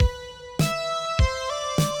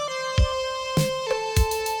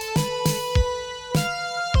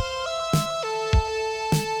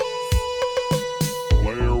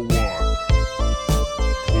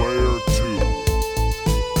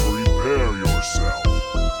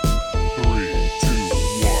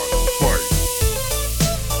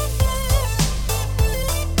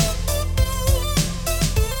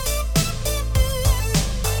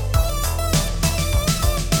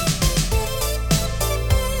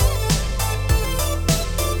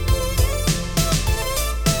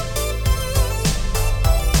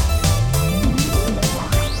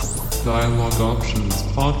Options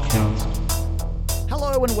Podcast.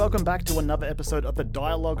 Hello and welcome back to another episode of the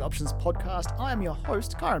Dialogue Options Podcast. I am your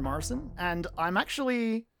host, Kyron Morrison, and I'm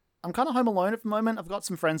kind of home alone at the moment. I've got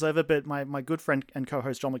some friends over, but my good friend and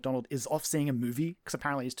co-host John McDonald is off seeing a movie because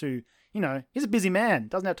apparently he's he's a busy man,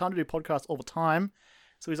 doesn't have time to do podcasts all the time.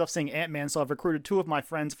 So he's off seeing Ant-Man, so I've recruited two of my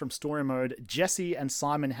friends from Story Mode, Jesse and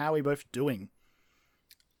Simon. How are we both doing?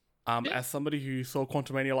 As somebody who saw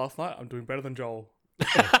Quantumania last night, I'm doing better than Joel.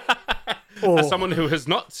 As someone who has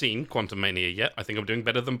not seen Quantumania yet, I think I'm doing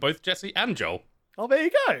better than both Jesse and Joel. Oh, there you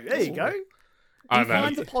go. There you go. I He know.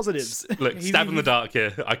 finds the positives. Look, stab in the dark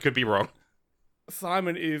here. I could be wrong.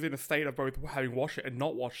 Simon is in a state of both having watched it and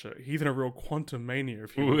not watched it. He's in a real Quantumania,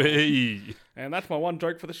 if you will. Whee. And that's my one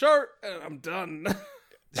joke for the show, and I'm done.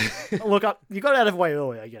 Look, you got out of the way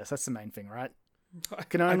early, I guess. That's the main thing, right?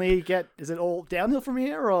 Can only is it all downhill from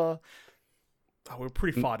here, or? Oh, we're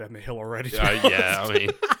pretty far down the hill already. Yeah, I mean,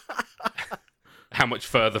 how much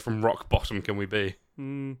further from rock bottom can we be? I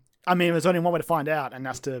mean, there's only one way to find out, and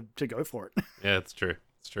that's to go for it. Yeah, it's true.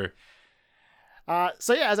 It's true.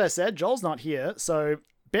 So yeah, as I said, Joel's not here, so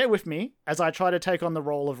bear with me as I try to take on the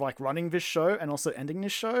role of like running this show and also ending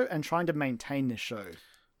this show and trying to maintain this show.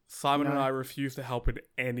 Simon No. and I refuse to help in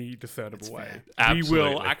any discernible way. fair. Absolutely.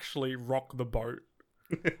 We will actually rock the boat.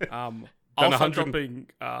 Done I'll start 100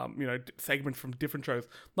 dropping, segments from different shows.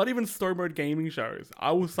 Not even Story Mode gaming shows.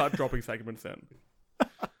 I will start dropping segments in.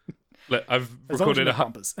 Look, I've As long as recorded you're not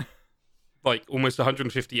bumpers. almost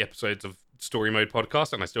 150 episodes of Story Mode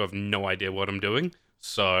podcast, and I still have no idea what I'm doing.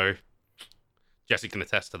 So, Jesse can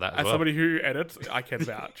attest to that as As well. somebody who edits, I can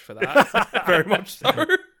vouch for that. Very much so.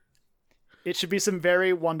 It should be some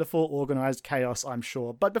very wonderful, organized chaos, I'm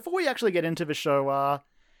sure. But before we actually get into the show,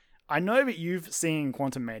 I know that you've seen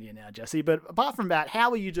Quantumania now, Jesse. But apart from that, how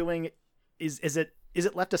are you doing? Is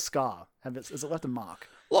it left a scar? Has it left a mark?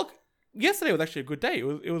 Look, yesterday was actually a good day.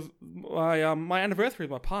 It was my anniversary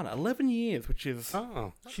with my partner, 11 years, which is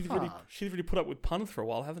Oh, she's really put up with puns for a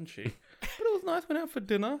while, hasn't she? But it was nice. Went out for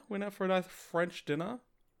dinner. Went out for a nice French dinner.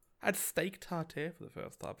 Had steak tartare for the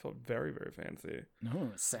first time. Felt very, very fancy.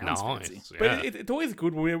 No, it sounds fancy. nice. But Yeah. it's always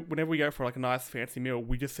good whenever we go for like a nice fancy meal.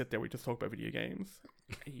 We just sit there. We just talk about video games.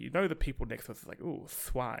 You know, the people next to us is like, "Ooh,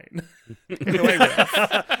 swine." Get away with us.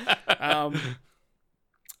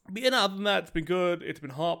 But yeah, other than that, it's been good. It's been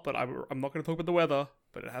hot, but I'm not going to talk about the weather.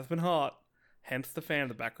 But it has been hot. Hence the fan in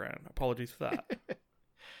the background. Apologies for that.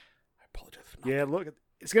 I apologize for not. Yeah, look,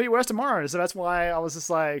 it's going to be worse tomorrow. So that's why I was just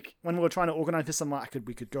like, when we were trying to organize this, I'm like,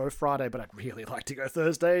 we could go Friday, but I'd really like to go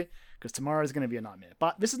Thursday because tomorrow is going to be a nightmare.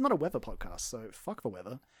 But this is not a weather podcast, so fuck the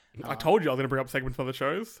weather. I told you I was going to bring up segments for the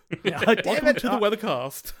shows. Yeah, damn Welcome it. to the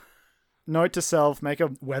weathercast. Note to self, make a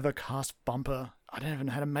weathercast bumper. I don't even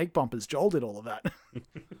know how to make bumpers. Joel did all of that.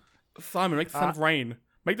 Simon, make the sound of rain.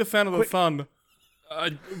 Make the sound of the sun.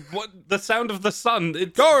 What? The sound of the sun.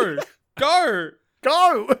 It's... Go! Go!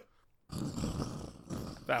 Go!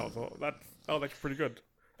 That was all. That's pretty good.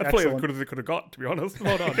 That's probably as Excellent. good as it could have got, to be honest.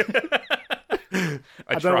 Well done. I don't know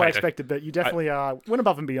what I tried. expected, but you definitely went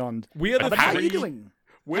above and beyond. We are the But how are you three. doing?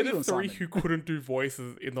 We're How the you doing, three Simon? who couldn't do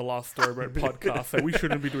voices in the last Story Mode podcast, so we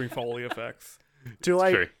shouldn't be doing Foley effects. Too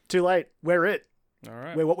late. true. Too late. We're it. All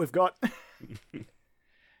right. We're what we've got.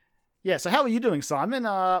 Yeah, so how are you doing, Simon?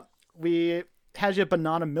 How's your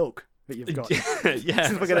banana milk that you've got? yeah.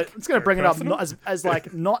 It's gonna bring it up personal. not as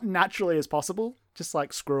like not naturally as possible. Just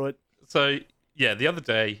like screw it. So yeah, the other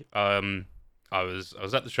day, I was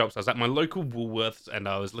at the shops. I was at my local Woolworths, and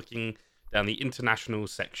I was looking down the international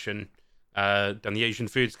section, down the Asian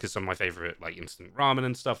foods, because some of my favorite like instant ramen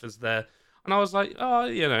and stuff is there. And I was like, oh,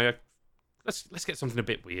 let's get something a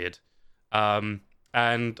bit weird.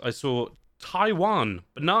 And I saw Taiwan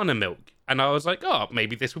banana milk, and I was like, oh,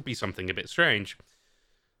 maybe this would be something a bit strange.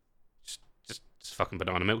 Just fucking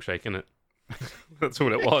banana milkshake, innit? That's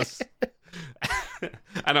all it was.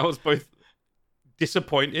 And I was both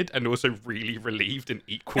disappointed and also really relieved in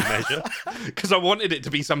equal measure because I wanted it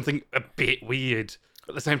to be something a bit weird.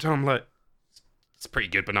 At the same time, I'm like, it's a pretty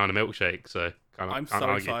good banana milkshake, so I'm can't so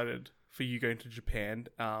argue. excited for you going to Japan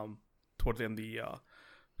towards the end of the year.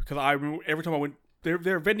 Because I remember every time I went, there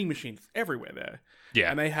are vending machines everywhere there.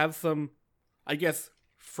 Yeah, And they have some, I guess,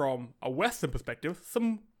 from a Western perspective,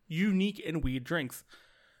 some unique and weird drinks.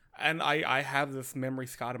 And I have this memory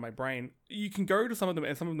scarred in my brain. You can go to some of them,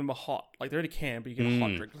 and some of them are hot. Like, they're in a can, but you get a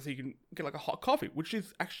hot drink. So you can get, like, a hot coffee, which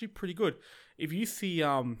is actually pretty good. If you see,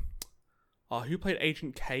 who played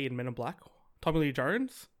Agent K in Men in Black? Tommy Lee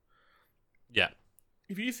Jones? yeah.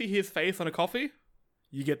 If you see his face on a coffee,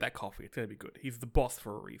 you get that coffee. It's going to be good. He's the boss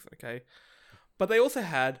for a reason, okay? But they also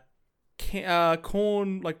had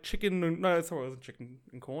corn, like chicken. No, sorry, it wasn't chicken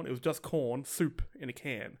and corn. It was just corn soup in a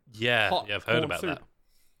can. Yeah, Hot I've heard corn about soup. that.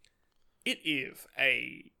 It is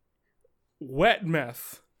a wet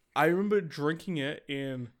mess. I remember drinking it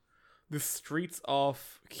in the streets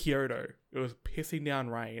of Kyoto. It was pissing down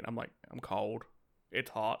rain. I'm like, I'm cold.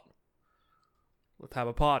 It's hot. Let's have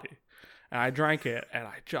a party. And I drank it, and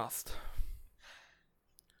I just...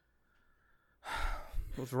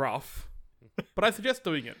 It was rough. But I suggest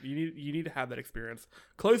doing it. You need to have that experience.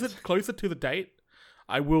 Closer to the date,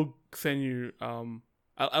 I will send you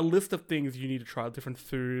a list of things you need to try, different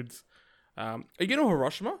foods. Are you going to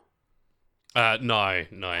Hiroshima? No,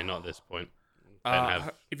 not at this point. Don't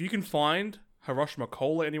have... If you can find Hiroshima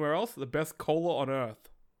cola anywhere else, the best cola on earth.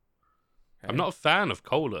 Okay. I'm not a fan of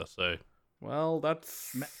cola, so Well,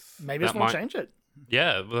 that's... Maybe it's That going to might- change it.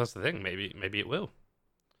 yeah, well, that's the thing. Maybe it will.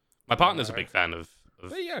 My partner's a big fan of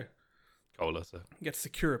There you go. cola, so You get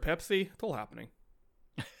Sakura Pepsi. It's all happening.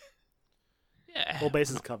 yeah. All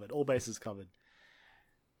bases covered. All bases covered.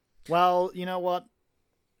 Well, you know what?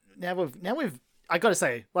 Now we've. I gotta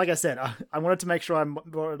say, like I said, I wanted to make sure I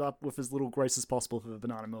brought it up with as little grace as possible for the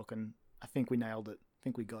banana milk, and I think we nailed it. I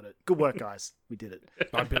think we got it. Good work, guys. We did it.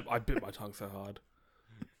 I bit my tongue so hard.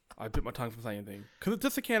 I bit my tongue from saying anything. Because it's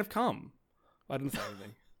just a can of cum. I didn't say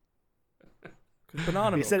anything. 'Cause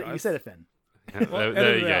banana You milk, said it. guys. You said it, Finn. Yeah, Well, there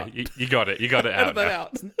edit you it go. out. You got it. You got it out. Edit that now.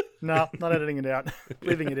 out. No, not editing it out.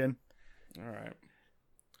 Leaving it in. All right.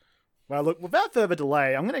 Well, look, without further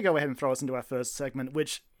delay, I'm going to go ahead and throw us into our first segment,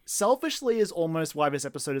 which selfishly is almost why this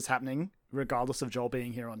episode is happening, regardless of Joel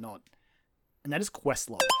being here or not. And that is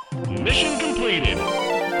Questlog. Mission completed.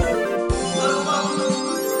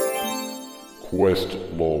 Quest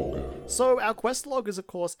log. So our Questlog is, of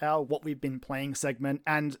course, our What We've Been Playing segment.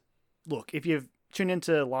 And look, if you've tuned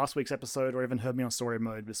into last week's episode or even heard me on Story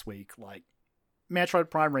Mode this week, like, Metroid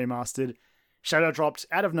Prime Remastered, Shadow dropped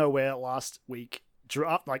out of nowhere last week,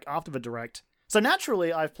 like after the direct. So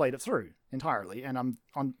naturally, I've played it through entirely, and I'm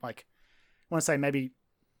on, like, I want to say maybe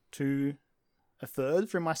a third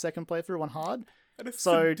through my second playthrough on hard. That is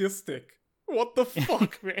So- sadistic. What the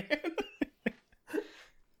fuck, man?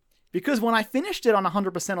 Because when I finished it on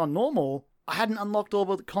 100% on normal, I hadn't unlocked all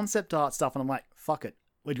the concept art stuff, and I'm like, fuck it.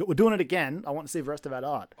 We're doing it again. I want to see the rest of that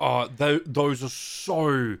art. Oh, those are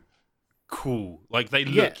so cool. Like, they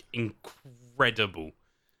Yeah. look incredible.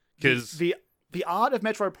 Because The art of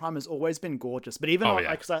Metroid Prime has always been gorgeous, but even Oh, on, yeah.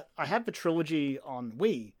 like, 'cause I have the trilogy on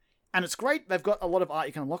Wii, and it's great. They've got a lot of art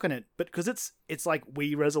you can unlock in it, but because it's like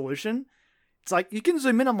Wii resolution, it's like you can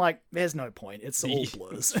zoom in. I'm like, there's no point. It's all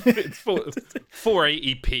blurs. it's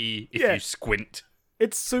 480p if Yeah. you squint.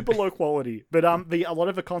 It's super low quality, but a lot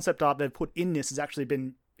of the concept art they've put in this has actually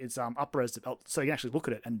been up-res, so you can actually look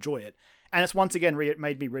at it and enjoy it. And it's once again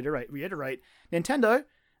made me reiterate, Nintendo,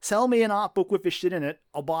 sell me an art book with this shit in it.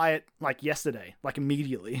 I'll buy it like yesterday, like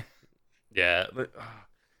immediately. Yeah,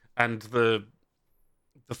 and the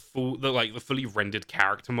fully rendered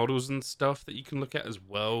character models and stuff that you can look at as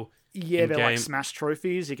well. Yeah, they're like In-game. Smash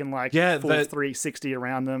trophies. You can like Yeah, full they're- 360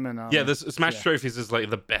 around them, and Yeah, the Smash yeah. trophies is like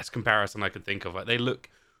the best comparison I could think of. Like, they look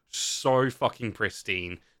so fucking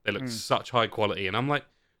pristine. They look such high quality, and I'm like,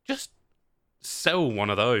 just sell one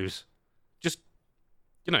of those. Just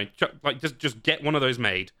just get one of those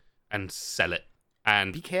made and sell it.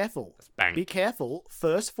 And Be careful. bang. Be careful.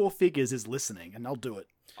 First four figures is listening, and I'll do it.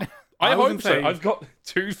 I I was hope gonna so. say- I've got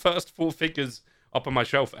 2 first 4 figures up on my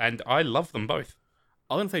shelf, and I love them both.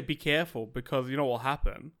 I was going to say be careful because you know what will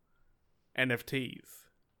happen? NFTs.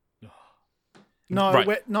 No, Right.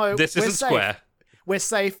 we're This we're isn't safe. Square. We're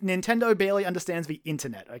safe. Nintendo barely understands the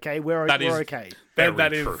internet. Okay, we're That is- okay. Very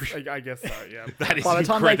That is, true. I guess so, yeah. That is By the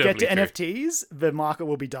time they get to incredibly true. NFTs, the market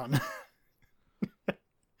will be done.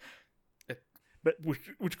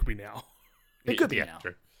 Which could be now. It could be Yeah, now.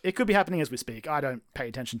 true. It could be happening as we speak. I don't pay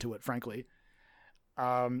attention to it, frankly.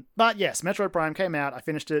 But yes, Metroid Prime came out. I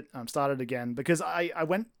finished it. Started again because I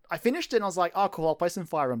finished it and I was like, oh cool, I'll play some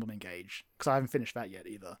Fire Emblem Engage because I haven't finished that yet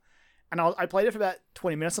either. And I played it for about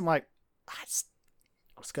 20 minutes. I'm like, I'll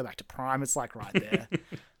just go back to Prime. It's like right there.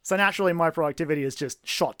 So naturally, my productivity is just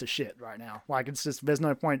shot to shit right now. Like it's just there's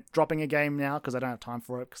no point dropping a game now because I don't have time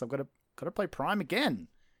for it because I've got to play Prime again.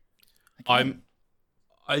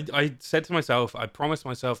 I said to myself, I promised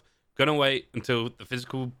myself, gonna wait until the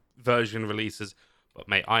physical version releases. But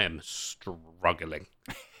mate, I am struggling.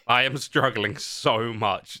 I am struggling so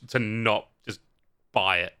much to not just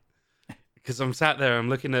buy it. Because I'm sat there, I'm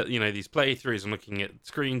looking at, these playthroughs, I'm looking at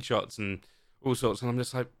screenshots and all sorts, and I'm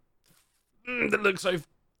just like, that looks so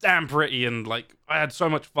damn pretty, and like, I had so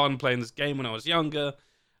much fun playing this game when I was younger,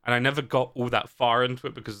 and I never got all that far into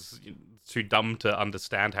it because it's too dumb to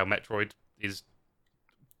understand how Metroid is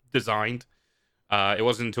designed. It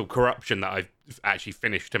wasn't until Corruption that I actually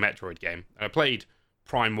finished a Metroid game. And I played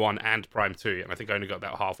Prime 1 and Prime 2, and I think I only got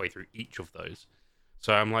about halfway through each of those.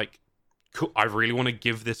 So I'm like, cool, I really want to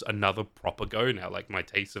give this another proper go now. Like, my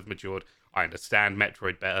tastes have matured. I understand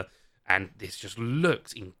Metroid better, and this just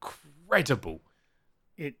looks incredible.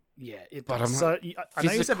 It But does. I'm So I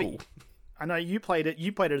know you said Physical. I know you played it.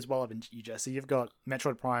 You played it as well, haven't you, Jesse? You've got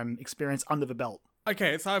Metroid Prime experience under the belt.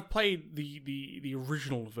 Okay, so I've played the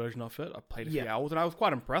original version of it. I played a few Yeah. hours, and I was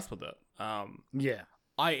quite impressed with it. Yeah.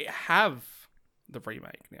 I have the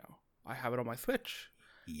remake now. I have it on my Switch.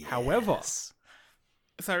 However, Yes.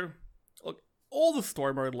 so look, all the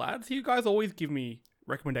story mode lads, you guys always give me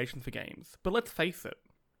recommendations for games, but let's face it,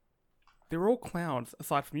 they're all clowns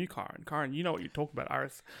aside from you, Karen. Karen, you know what you're talking about,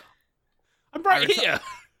 Iris. I'm right Iris- here.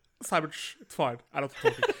 Simon, shh, it's fine. I don't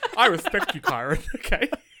talking. I respect you, Karen. Okay.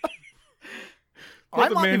 I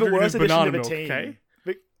the might man be the drinking worst his edition of banana a milk, team. okay?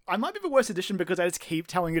 But I might be the worst edition because I just keep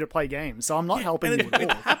telling you to play games, so I'm not helping you at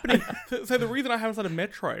all. Happening. So the reason I haven't started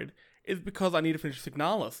Metroid is because I need to finish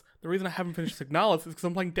Signalis. The reason I haven't finished Signalis is because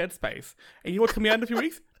I'm playing Dead Space. And you know what's coming out in a few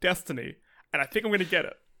weeks? Destiny. And I think I'm going to get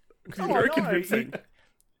it. Because it's Oh, very no. convincing.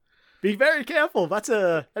 Be very careful. That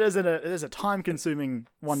is a time-consuming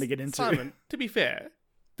one to get into. Simon, to be fair,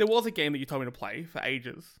 there was a game that you told me to play for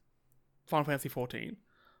ages. Final Fantasy 14.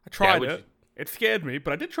 I tried which- it. It scared me,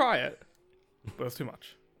 but I did try it. But it was too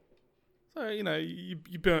much. So, you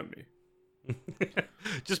burnt me.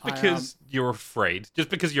 Just because you're afraid. Just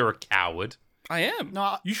because you're a coward. I am.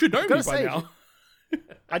 No, you should know I've me gotta by say, now.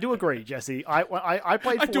 I do agree, Jesse. I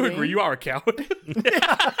played 14. I do agree, you are a coward.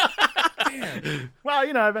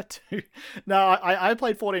 Well, that too. No, I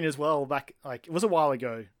played 14 as well back, like, it was a while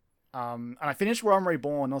ago. And I finished Realm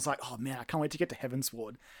Reborn. I was like, oh man, I can't wait to get to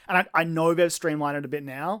Heavensward. And I know they've streamlined it a bit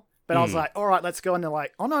now, but I was like, all right, let's go. And they're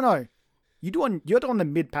like, oh no, you're doing the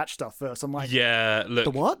mid-patch stuff first. I'm like, Yeah, look.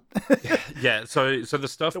 the what? Yeah, so the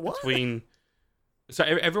stuff what? between... So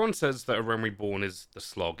everyone says that A Realm Reborn is the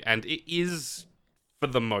slog, and it is for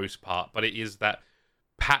the most part, but it is that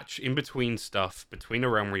patch in between stuff between A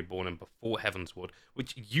Realm Reborn and before Heavensward,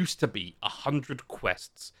 which used to be 100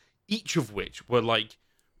 quests, each of which were like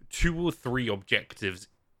 2 or 3 objectives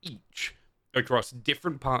each across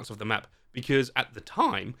different parts of the map, because at the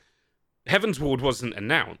time, Heavensward wasn't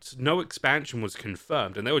announced, no expansion was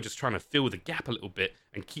confirmed, and they were just trying to fill the gap a little bit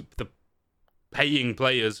and keep the paying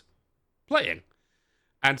players playing.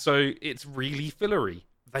 And so it's really fillery.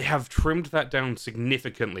 They have trimmed that down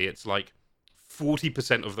significantly. It's like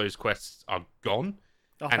 40% of those quests are gone,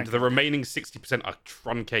 Oh, and thank the God. remaining 60% are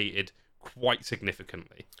truncated quite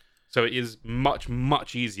significantly. So it is much,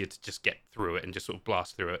 much easier to just get through it and just sort of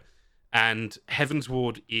blast through it. And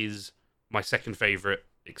Heavensward is my second favorite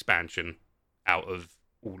expansion out of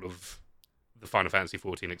all of the Final Fantasy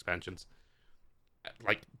XIV expansions.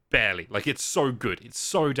 Like, barely. Like, it's so good. It's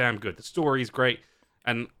so damn good. The story is great.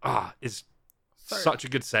 And, it's such a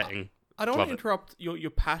good setting. I don't Love want it. to interrupt your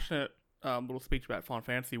passionate little speech about Final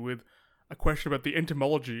Fantasy with a question about the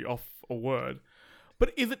etymology of a word.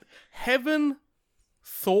 But is it heaven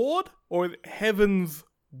sword or is it heaven's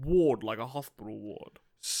ward, like a hospital ward?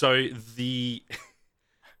 So the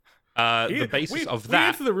basis of we that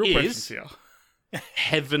answer the real questions is here.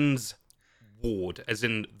 Heaven's Ward, as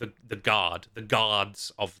in the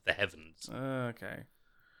guards of the heavens. Okay.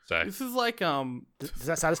 So This is like Does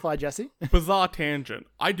that satisfy Jesse? bizarre tangent.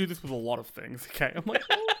 I do this with a lot of things, okay? I'm like,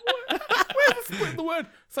 where's the split in the word?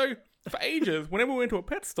 So, for ages, whenever we went to a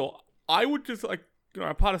pet store, I would just, like,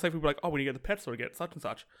 I'm part of safe people like, oh, when you go to the pet store to get such and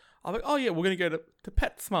such. I'm like, oh, yeah, we're going to go to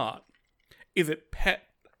PetSmart. Is it Pet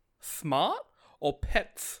Smart or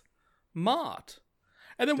Pets Mart?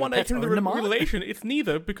 And then one day I pets came to the own the mart? realization it's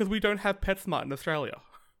neither because we don't have PetSmart in Australia.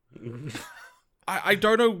 I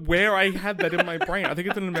don't know where I had that in my brain. I think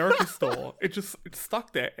it's an American store. It's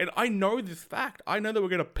stuck there. And I know this fact. I know that we're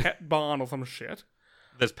going to Pet Barn or some shit.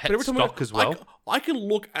 there's But pet every time stock as well. I can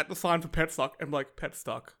look at the sign for Pet Stock and be like, Pet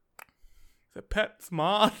Stock. Is it Pet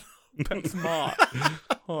Smart? Pet Smart.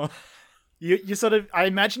 Oh. You sort of, I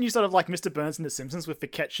imagine you sort of like Mr. Burns in The Simpsons with the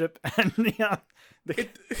ketchup and the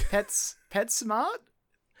PetSmart?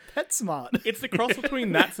 PetSmart. It's the cross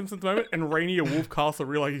between that Simpsons moment and Rainier Wolfcastle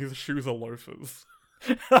realizing his shoes are loafers.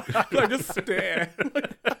 I just stare.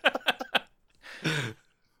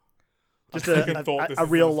 Just second thought this a is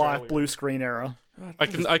real life Australian. blue screen error.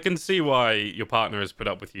 I can see why your partner has put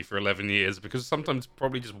up with you for 11 years, because sometimes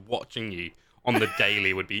probably just watching you on the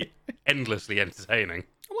daily would be endlessly entertaining.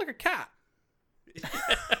 I'm like a cat.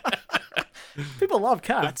 People love A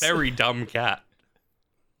cats. very dumb cat.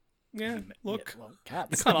 Yeah, look, well,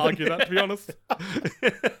 cats. can't argue that, to be honest.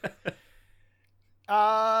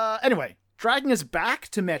 Anyway, dragging us back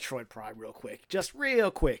to Metroid Prime real quick. Just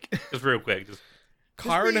real quick. Just real quick. Just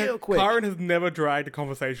real quick. Kyron has never dragged a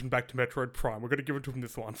conversation back to Metroid Prime. We're going to give it to him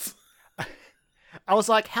this once. I was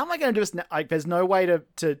like, how am I going to do this now? Like, there's no way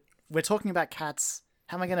to... We're talking about cats.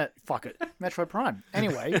 How am I going to... Fuck it. Metroid Prime.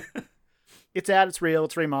 Anyway, it's out, it's real,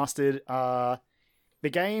 it's remastered. The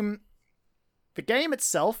game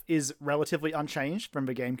itself is relatively unchanged from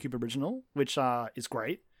the GameCube original, which is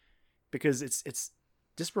great. Because it's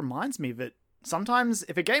just reminds me that sometimes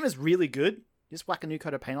if a game is really good, just whack a new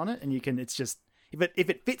coat of paint on it and you can... It's just... If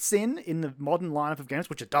it fits in the modern lineup of games,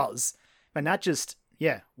 which it does, then that just...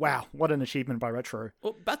 Yeah, wow, what an achievement by Retro.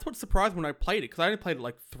 Well, that's what surprised me when I played it, because I only played it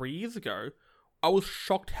like 3 years ago. I was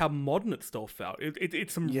shocked how modern it still felt.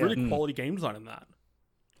 It's some really quality game design in that.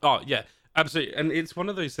 Oh, yeah, absolutely. And it's one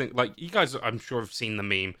of those things, like, you guys, I'm sure, have seen the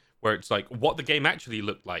meme where it's like what the game actually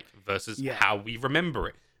looked like versus how we remember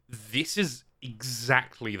it. This is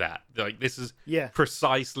exactly that. Like, this is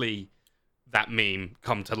precisely that meme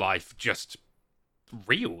come to life, just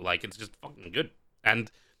real. Like, it's just fucking good. And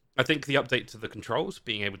I think the update to the controls,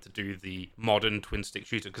 being able to do the modern twin-stick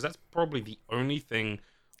shooter, because that's probably the only thing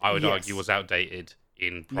I would argue was outdated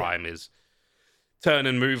in Prime, is turn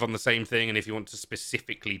and move on the same thing, and if you want to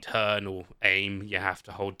specifically turn or aim, you have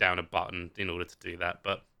to hold down a button in order to do that.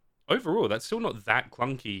 But overall, that's still not that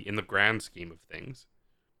clunky in the grand scheme of things.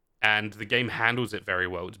 And the game handles it very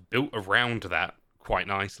well. It's built around that quite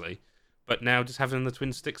nicely. But now just having the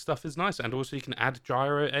twin-stick stuff is nice, and also you can add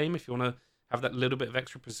gyro aim if you want to have that little bit of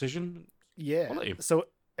extra precision. Yeah. Quality. So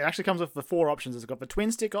it actually comes with the 4 options. It's got the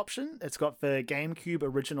twin stick option. It's got the GameCube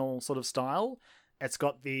original sort of style. It's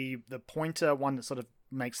got the pointer one that sort of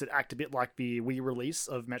makes it act a bit like the Wii release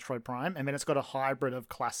of Metroid Prime. And then it's got a hybrid of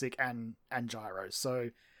classic and gyros. So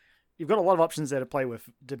you've got a lot of options there to play with,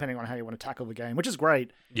 depending on how you want to tackle the game, which is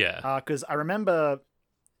great. Yeah. Because I remember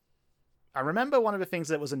one of the things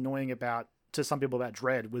that was annoying to some people about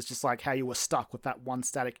Dread was just like how you were stuck with that one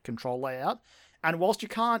static control layout. And whilst you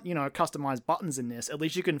can't, customize buttons in this, at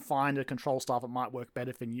least you can find a control style that might work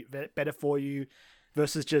better for you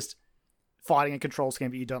versus just fighting a control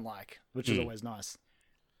scheme that you don't like, which is always nice.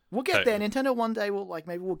 We'll get there. Nintendo one day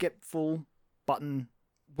maybe we'll get full button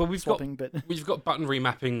swapping, but we've got button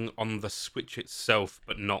remapping on the Switch itself,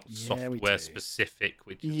 but not software specific,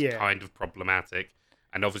 which is kind of problematic.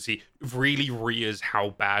 And obviously, really rears how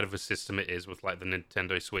bad of a system it is with like the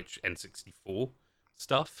Nintendo Switch N64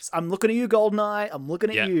 stuff. I'm looking at you, GoldenEye. I'm looking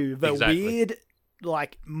at you. The weird,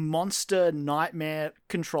 like, monster nightmare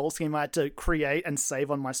control scheme I had to create and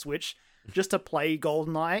save on my Switch just to play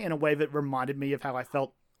GoldenEye in a way that reminded me of how I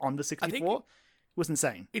felt on the 64 was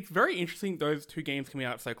insane. It's very interesting those two games coming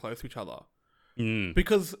out so close to each other.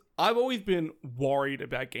 Because I've always been worried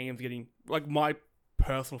about games getting, like, my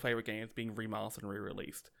personal favorite games being remastered and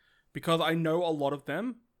re-released, because I know a lot of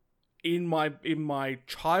them in my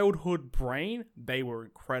childhood brain they were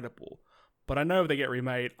incredible, but I know if they get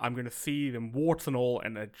remade, I'm going to see them warts and all,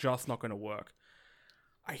 and they're just not going to work.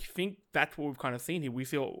 I think that's what we've kind of seen here. We've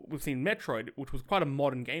seen Metroid, which was quite a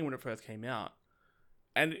modern game when it first came out,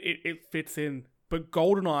 and it fits in. But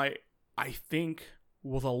GoldenEye, I think,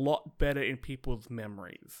 was a lot better in people's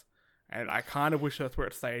memories, and I kind of wish that's where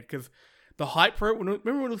it stayed, because the hype for it,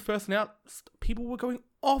 remember when it was first out, people were going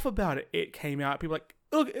off about it. It came out, people were like,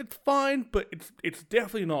 look, it's fine, but it's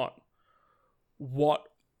definitely not what,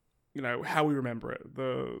 how we remember it.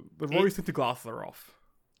 The rose-tinted glasses are off.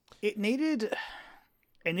 It needed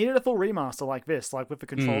a full remaster like this, like with the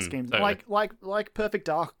control schemes, totally. like Perfect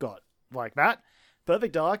Dark got like that.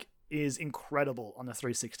 Perfect Dark is incredible on the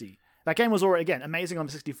 360. That game was already, again, amazing on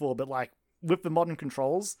the 64, but like with the modern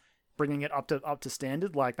controls, bringing it up to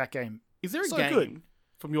standard, like that game. Is there a so game good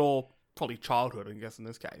from your probably childhood, I guess in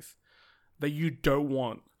this case, that you don't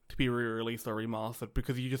want to be re-released or remastered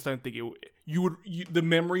because you just don't think the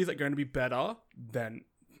memories are going to be better than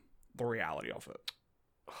the reality of it?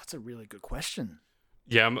 Oh, that's a really good question.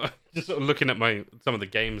 Yeah, I'm just sort of looking at some of the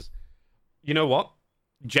games. You know what?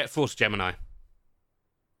 Jet Force Gemini.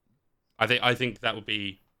 I think that would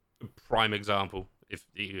be a prime example, if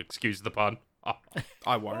you excuse the pun.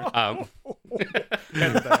 I won't.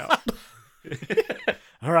 Edit that out.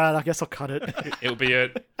 All right, I guess I'll cut it. It'll be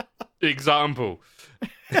an example.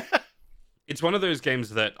 It's one of those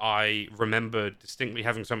games that I remember distinctly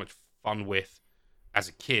having so much fun with as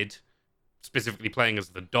a kid, specifically playing as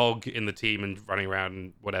the dog in the team and running around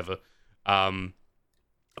and whatever.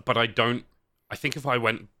 But I think if I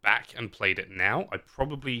went back and played it now, I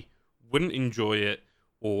probably wouldn't enjoy it,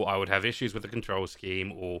 or I would have issues with the control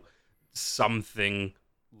scheme or something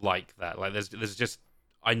like that. Like there's just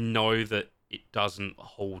I know that it doesn't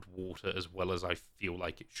hold water as well as I feel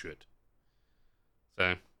like it should.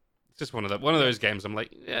 So it's just one of those games. I'm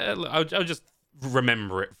like, yeah, I'll just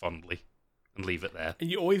remember it fondly and leave it there. And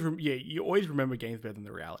you always remember games better than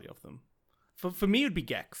the reality of them. For me, it would be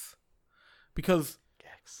Gex, because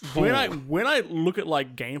when I look at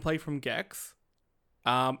like gameplay from Gex,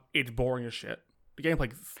 it's boring as shit. The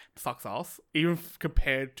gameplay sucks ass, even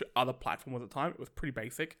compared to other platforms at the time. It was pretty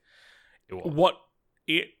basic. What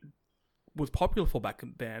it was popular for back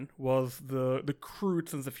then was the crude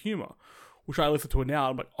sense of humor, which I listen to it now.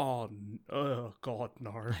 I'm like, oh god,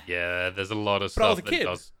 no. Yeah, there's a lot of But I was stuff a kid.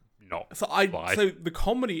 that does not. So the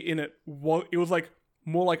comedy in it was like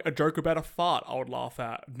more like a joke about a fart I would laugh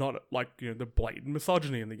at, not like, you know, the blatant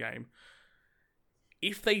misogyny in the game.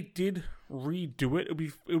 If they did redo it,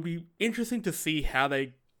 it would be interesting to see how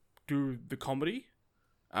they do the comedy,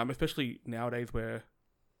 especially nowadays where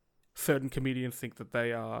certain comedians think that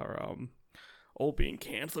they are all being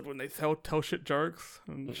cancelled when they tell shit jokes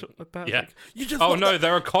and shit like that. Yeah. Like, you just Oh no,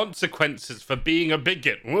 there are consequences for being a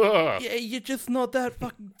bigot. Whoa. yeah, you're just not that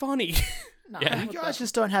fucking funny. No, Yeah. you guys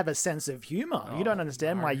just don't have a sense of humor. You don't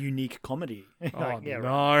understand my unique comedy. Like, yeah,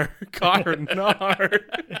 right. no, Kyron, no.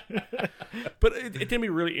 But it did be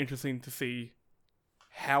really interesting to see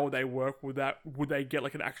how they work with that. Would they get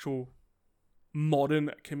like an actual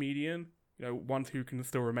modern comedian, you know, ones who can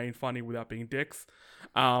still remain funny without being dicks,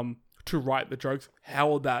 to write the jokes?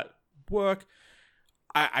 How would that work?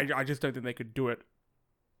 I just don't think they could do it.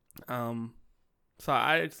 So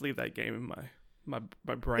I just leave that game in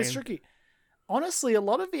my brain. It's tricky. Honestly, a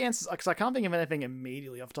lot of the answers, because I can't think of anything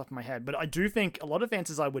immediately off the top of my head, but I do think a lot of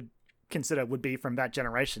answers I would consider would be from that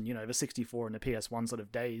generation, you know, the 64 and the PS1 sort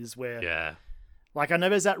of days where, Yeah. like, I know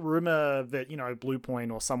there's that rumor that, you know,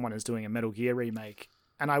 Bluepoint or someone is doing a Metal Gear remake,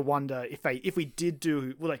 and I wonder if we did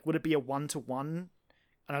do, like, would it be a 1-to-1? And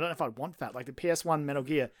I don't know if I'd want that. Like, the PS1 Metal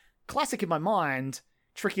Gear, classic in my mind,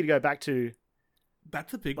 tricky to go back to.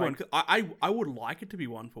 That's a big Like- one. 'Cause I would like it to be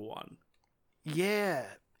 1-for-1. Yeah.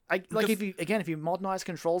 If you modernize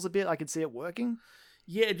controls a bit, I could see it working.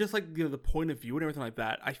 Yeah, just like, you know, the point of view and everything like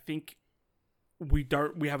that. I think we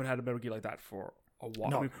haven't had a Metal Gear like that for a while.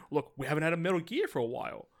 No. I mean, look, we haven't had a Metal Gear for a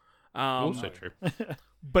while. Also true.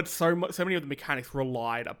 But so many of the mechanics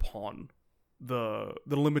relied upon the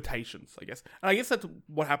limitations, I guess. And I guess that's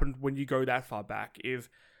what happened when you go that far back, is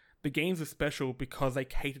the games are special because they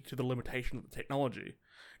cater to the limitations of the technology.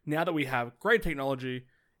 Now that we have great technology,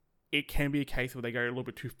 it can be a case where they go a little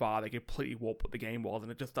bit too far, they completely warp what the game was,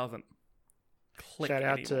 and it just doesn't click Shout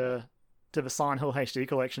out anymore. to the Silent Hill HD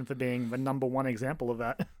collection for being the #1 example of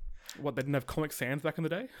that. What, they didn't have Comic Sans back in the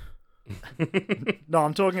day? No,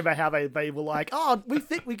 I'm talking about how they were like, oh, we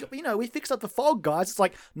fixed up the fog, guys. It's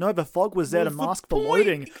like, no, the fog was there to What's the mask the point?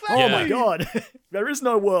 loading. Exactly. Oh my god, there is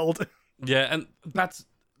no world. Yeah, and that's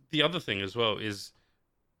the other thing as well, is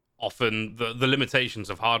often the limitations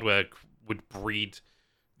of hardware would breed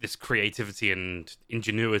this creativity and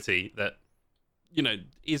ingenuity that, you know,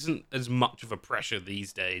 isn't as much of a pressure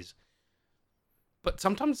these days. But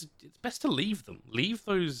sometimes it's best to leave them. Leave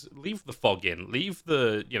the fog in. Leave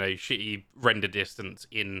the, you know, shitty render distance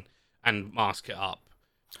in and mask it up.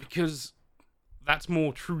 Because that's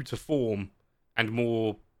more true to form and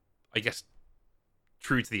more, I guess,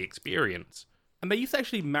 true to the experience. And they used to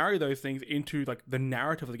actually marry those things into like the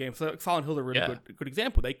narrative of the game. So like, Silent Hill is a really Yeah. good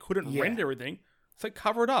example. They couldn't Yeah. render everything, so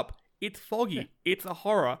cover it up. It's foggy. It's a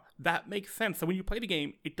horror. That makes sense. So when you play the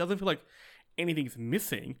game, it doesn't feel like anything's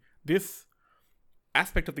missing. This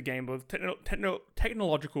aspect of the game was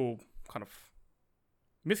technological kind of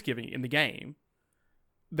misgiving in the game.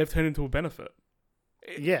 They've turned into a benefit.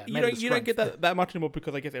 Yeah, you made it a don't get strength. that much anymore,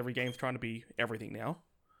 because I guess every game's trying to be everything now.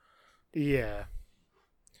 Yeah.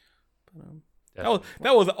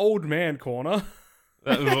 That was old man corner.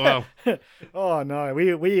 Well, Oh no,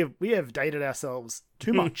 we have dated ourselves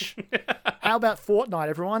too much. How about Fortnite,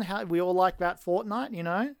 everyone? How we all like that Fortnite, you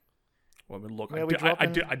know? Well, I mean, look, Where we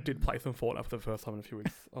dropping- I did play some Fortnite for the first time in a few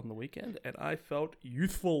weeks on the weekend, and I felt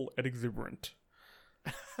youthful and exuberant.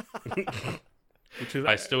 Which is,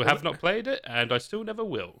 I still have not played it, and I still never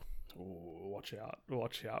will. Ooh, watch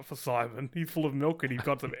out for Simon. He's full of milk and he's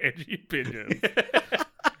got some edgy opinions.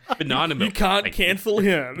 Banana milk. You can't thank cancel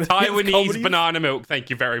him. His Taiwanese comedies- banana milk. Thank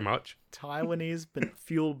you very much. Taiwanese, but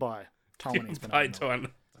fueled by Taiwanese banana. milk.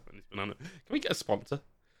 Taiwanese banana. Can we get a sponsor?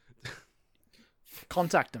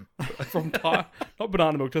 Contact them. from not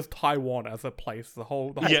banana milk, just Taiwan as a place. The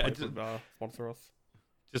whole Yeah, place would sponsor us.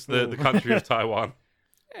 Just the country of Taiwan.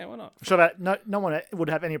 Yeah, why not? I'm sure that no one would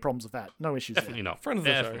have any problems with that. No issues there. Definitely not. Friends of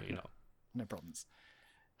the show. Definitely not. No problems.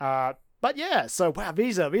 But yeah, so wow,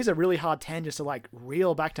 these are really hard tangents to like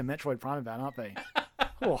reel back to Metroid Prime about, aren't they?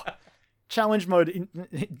 Oh, challenge mode,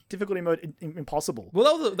 difficulty mode, impossible.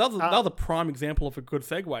 Well, that was a prime example of a good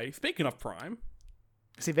segue. Speaking of Prime,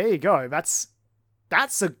 See, there you go. That's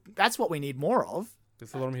what we need more of. this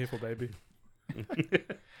is what I'm here for, baby.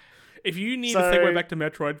 If you need So- a segue back to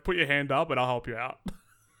Metroid, put your hand up and I'll help you out.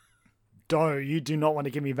 You do not want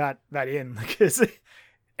to give me that in, because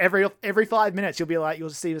every 5 minutes you'll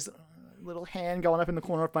see this little hand going up in the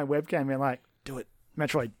corner of my webcam and like, do it,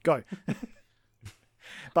 Metroid, go.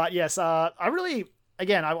 But yes, I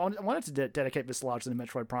wanted to dedicate this largely to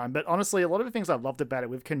Metroid Prime, but honestly, a lot of the things I loved about it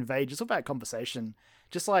we've conveyed just about conversation.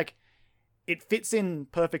 Just like, it fits in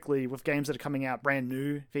perfectly with games that are coming out brand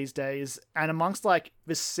new these days, and amongst like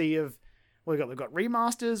this sea of, we've got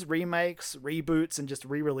remasters, remakes, reboots, and just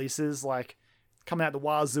re-releases like coming out the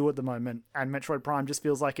wazoo at the moment, and Metroid Prime just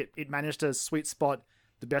feels like it managed to sweet spot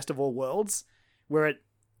the best of all worlds, where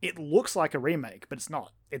it looks like a remake, but it's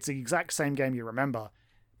not. It's the exact same game you remember.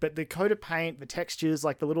 But the coat of paint, the textures,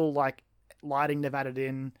 like the little like lighting they've added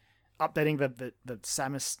in, updating the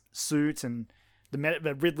Samus suit, and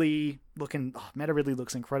the Ridley looking, Meta Ridley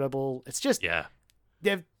looks incredible. It's just, Yeah.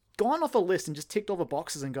 they've gone off a list and just ticked all the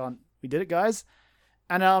boxes and gone, we did it, guys.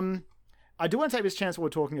 And I do want to take this chance while we're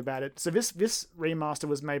talking about it. So this remaster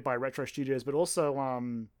was made by Retro Studios, but also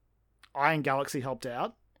Iron Galaxy helped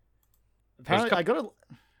out. Apparently, I got a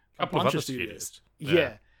Couple of bunch other of studios. studios.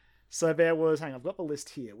 Yeah. So there was, hang on, I've got the list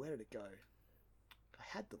here. Where did it go? I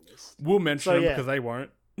had the list. We'll mention So, them yeah. because they won't.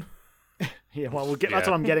 Yeah, well, that's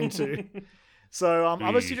what I'm getting to. So,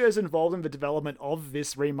 other studios involved in the development of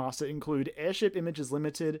this remaster include Airship Images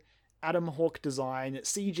Limited, Atom Hawk Design,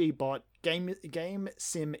 CG Bot, Game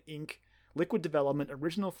Sim Inc., Liquid Development,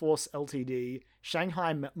 Original Force Ltd.,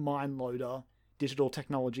 Shanghai Mine Loader, Digital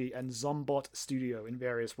Technology, and Zombot Studio in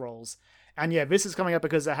various roles. And yeah, this is coming up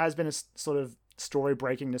because there has been a sort of story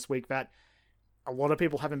breaking this week that a lot of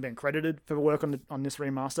people haven't been credited for the work on this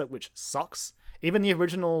remaster, which sucks. Even the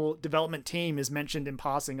original development team is mentioned in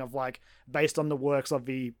passing of like, based on the works of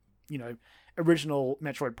the, original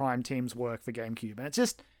Metroid Prime team's work for GameCube. And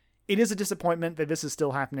it is a disappointment that this is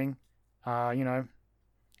still happening.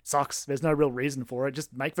 Sucks. There's no real reason for it.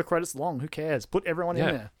 Just make the credits long. Who cares? Put everyone in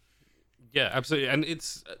there. Yeah, absolutely. And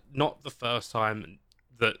it's not the first time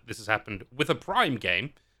that this has happened with a Prime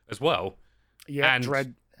game as well. Yeah, And-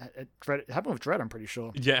 Dread. It happened with Dread, I'm pretty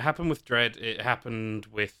sure. Yeah, it happened with Dread. It happened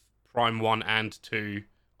with Prime 1 and 2,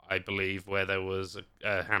 I believe, where there was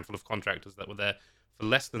a handful of contractors that were there for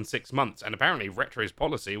less than 6 months. And apparently Retro's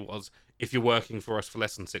policy was, if you're working for us for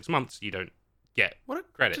less than 6 months, you don't get What a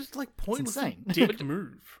credit. just like pointless insane. dick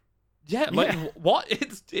move. Yeah, like, Yeah. what?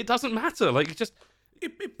 It doesn't matter. Like, just...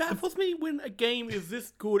 It baffles me when a game is this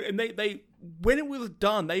good, and they when it was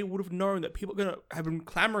done, they would have known that people are gonna have been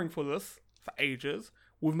clamoring for this for ages.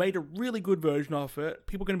 We've made a really good version of it.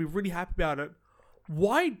 People are gonna be really happy about it.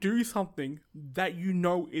 Why do something that you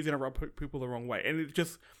know is gonna rub people the wrong way? And it's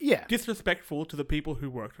just Yeah. disrespectful to the people who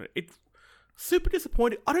worked on it. It's super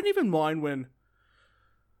disappointing. I don't even mind when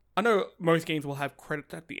I know most games will have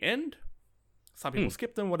credits at the end. Some people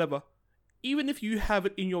skip them, whatever. Even if you have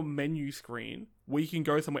it in your menu screen where you can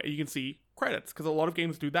go somewhere and you can see credits, because a lot of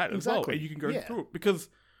games do that as well, Exactly. and you can go Yeah. through it. Because,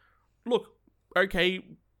 look, okay,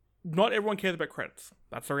 not everyone cares about credits.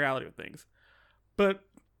 That's the reality of things. But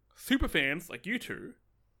super fans like you two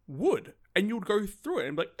would, and you would go through it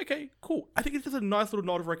and be like, okay, cool. I think it's just a nice little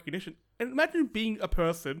nod of recognition. And imagine being a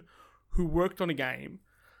person who worked on a game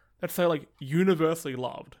that's so like universally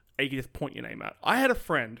loved, and you can just point your name out. I had a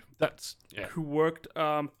friend That's... Yeah. who worked,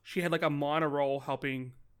 she had like a minor role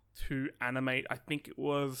helping to animate, I think it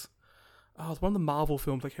was one of the Marvel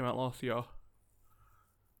films that came out last year.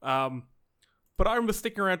 But I remember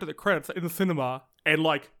sticking around to the credits in the cinema and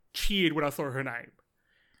like cheered when I saw her name.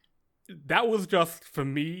 That was just for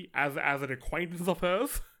me as an acquaintance of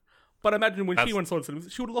hers. But imagine when she That's went and saw it in cinema,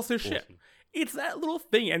 she would have lost her shit. awesome. It's that little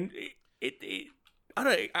thing, and it I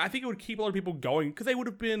don't know, I think it would keep a lot of people going because they would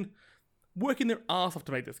have been working their ass off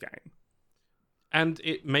to make this game. And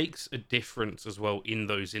it makes a difference as well in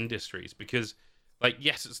those industries because, like,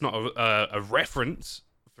 yes, it's not a reference,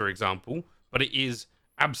 for example, but it is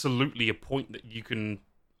absolutely a point that you can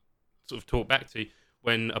sort of talk back to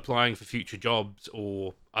when applying for future jobs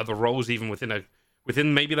or other roles, even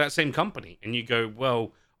within maybe that same company. And you go,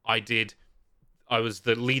 well, I was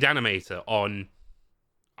the lead animator on,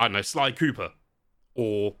 I don't know, Sly Cooper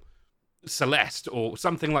or Celeste or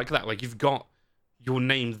something like that. Like, you've got your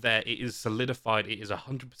name there. It is solidified. It is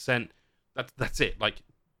 100%. That's it. Like,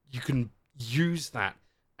 you can use that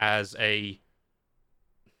as a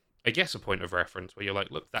I guess, a point of reference where you're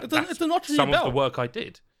like, look, It's that's a notch in some your of the belt. work I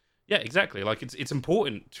did. Yeah, exactly. Like it's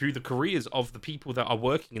important to the careers of the people that are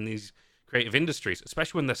working in these creative industries,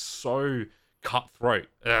 especially when they're so cutthroat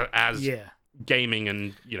as Yeah. gaming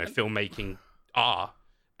and filmmaking are.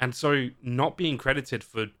 And so not being credited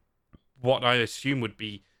for what I assume would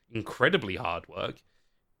be incredibly hard work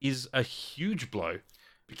is a huge blow,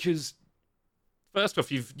 because first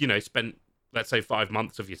off, you've spent, let's say, 5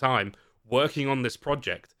 months of your time working on this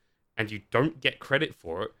project and you don't get credit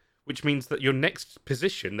for it, which means that your next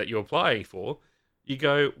position that you're applying for, you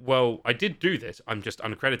go, well, I did do this, I'm just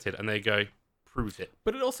uncredited, and they go, prove it.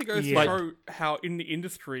 But it also goes Yeah. to show how in the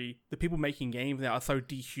industry, the people making games now are so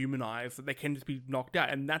dehumanized that they can just be knocked out,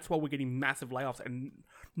 and that's why we're getting massive layoffs and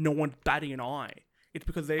no one's batting an eye. It's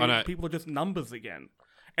because I know. people are just numbers again.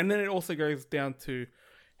 And then it also goes down to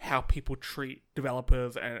how people treat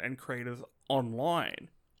developers and creators online.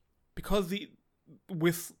 Because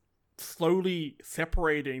we're slowly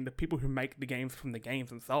separating the people who make the games from the games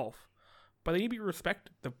themselves. But they need to be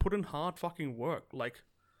respected. They've put in hard fucking work. Like,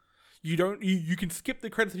 you can skip the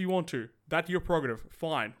credits if you want to. That's your prerogative.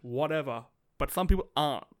 Fine, whatever. But some people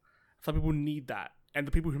aren't. Some people need that. And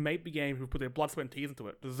the people who make the game, who put their blood, sweat, and tears into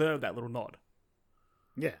it, deserve that little nod.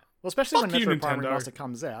 Yeah. Well, especially Fuck when you, Metroid Prime Nintendo. Remaster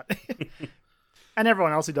comes out. And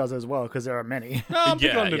everyone else who does as well, because there are many. No, I'm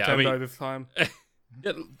picking on Yeah, Nintendo I mean- this time.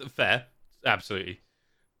 Yeah, fair, absolutely.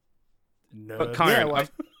 No. But Kyron, Yeah,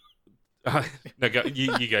 like- no, go,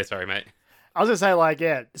 you go. Sorry, mate. I was going to say, like,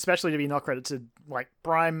 yeah, especially to be not credited, like,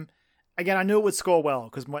 Prime. Again, I knew it would score well,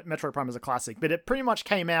 because Metroid Prime is a classic, but it pretty much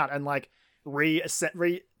came out and, like,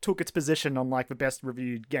 took its position on, like, the best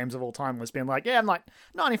reviewed games of all time, was being like, yeah, I'm like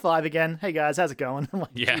 95 again. Hey guys, how's it going? I'm like,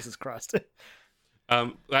 Yeah. Jesus Christ.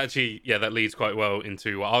 Actually, yeah, that leads quite well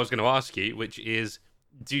into what I was going to ask you, which is,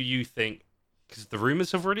 do you think, because the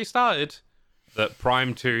rumors have already started, that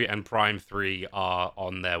Prime 2 and Prime 3 are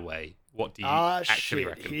on their way? What do you actually shit,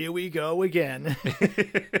 reckon? here we go again.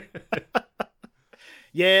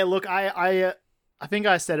 Yeah, look, I think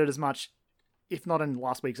I said it as much, if not in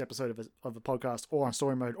last week's episode of the podcast, or on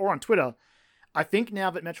Story Mode, or on Twitter. I think now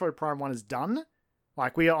that Metroid Prime 1 is done,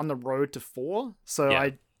 like, we are on the road to 4, so Yeah.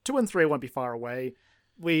 2 and 3 won't be far away.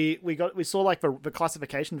 We saw, like, the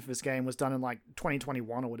classification for this game was done in, like,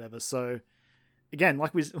 2021 or whatever, so again,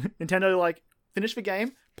 like, Nintendo, like, finished the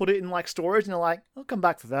game, put it in, like, storage, and they're like, I'll come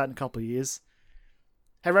back for that in a couple of years.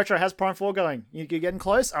 Hey, Retro, how's Prime 4 going? You're getting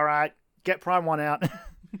close? Alright, get Prime 1 out.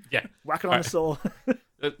 Yeah, Whack it on the saw.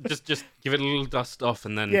 just give it a little dust off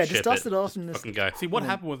and then Yeah, ship just dust it off and just... fucking go. See, what Yeah,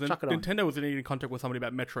 happened was chuck it on. Nintendo was in contact with somebody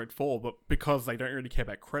about Metroid 4, but because they don't really care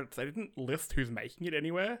about credits, they didn't list who's making it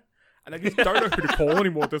anywhere. And they just don't know who to call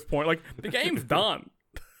anymore at this point. Like, the game's done.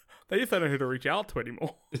 They just don't know who to reach out to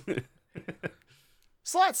anymore.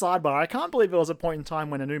 Slight sidebar, I can't believe there was a point in time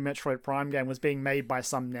when a new Metroid Prime game was being made by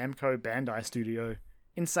some Namco Bandai studio.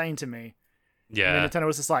 Insane to me. And Yeah, then Nintendo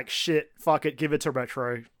was just like, shit, fuck it, give it to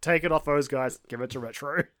Retro. Take it off those guys, give it to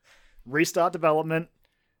Retro. Restart development.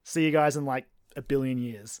 See you guys in like a billion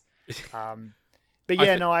years. But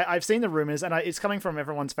yeah, no, I've seen the rumors, and it's coming from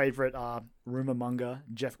everyone's favorite rumor monger,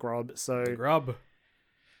 Jeff Grubb. So Grub.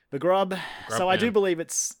 the Grub. So I do man. believe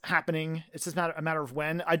it's happening. It's just a matter of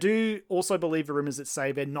when. I do also believe the rumors that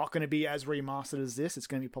say they're not going to be as remastered as this. It's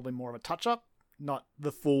going to be probably more of a touch-up, not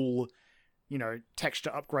the full,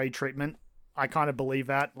 texture upgrade treatment. I kind of believe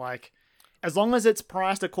that. Like, as long as it's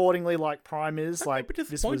priced accordingly, like Prime is, like bit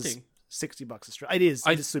this was disappointing. $60 Australian. It is.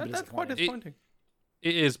 It is super That's quite disappointing. disappointing.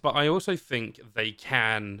 it is. But I also think they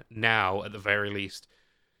can now, at the very least,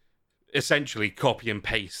 essentially copy and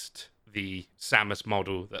paste the Samus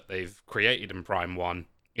model that they've created in Prime 1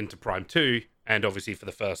 into Prime 2, and obviously for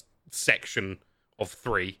the first section of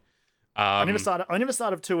 3. I never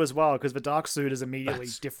started 2 as well, because the dark suit is immediately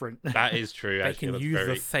That's- different. That is true. They Actually, can that's use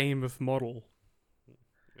very... the same model.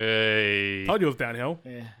 Hey, Told you it was downhill.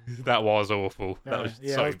 Yeah, that was awful. That was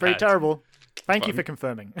yeah, so it was pretty bad. terrible. Thank you But- for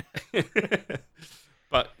confirming.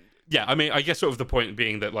 But yeah, I mean, I guess sort of the point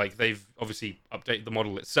being that like they've obviously updated the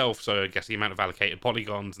model itself, so I guess the amount of allocated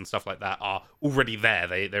polygons and stuff like that are already there.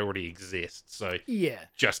 They already exist. So Yeah,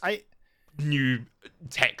 just I new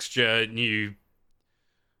texture, new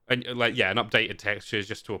and an updated texture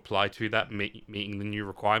just to apply to that, meeting the new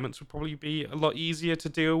requirements would probably be a lot easier to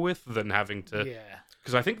deal with than having to. yeah.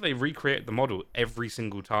 Because I think they recreate the model every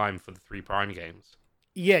single time for the 3 Prime games.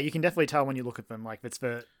 Yeah, you can definitely tell when you look at them. Like, it's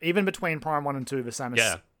even between Prime 1 and 2, the Samus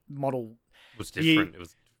Yeah. model, It was different. It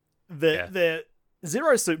was the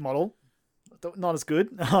Zero Suit model, not as good.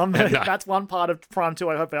 That's one part of Prime 2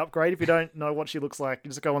 I hope they upgrade. If you don't know what she looks like, you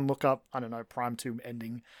just go and look up, I don't know, Prime 2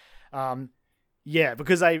 ending. Yeah,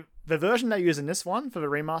 because the version they use in this one for the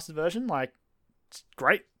remastered version, like, it's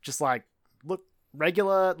great. Just like look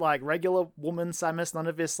regular woman Samus. None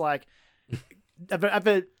of this like at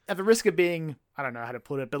the risk of being, I don't know how to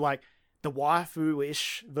put it, but like the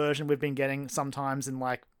waifu-ish version we've been getting sometimes in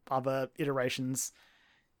like other iterations.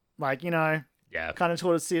 Like, you know, Yeah. kind of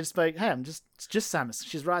taught us to just like, hey, it's just Samus.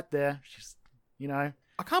 She's right there. She's, you know.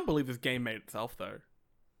 I can't believe this game made itself though.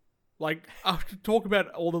 Like, after talk about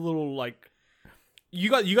all the little like, you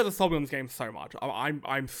got the sold me on this game so much.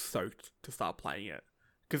 I'm stoked to start playing it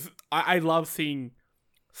because I love seeing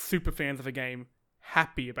super fans of a game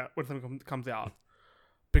happy about when something comes out,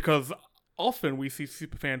 because often we see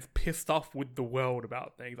super fans pissed off with the world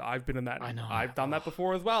about things. I've been in that. I know. I've done that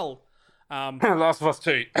before as well. Last of Us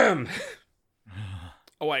 2.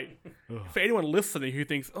 Oh wait, for anyone listening who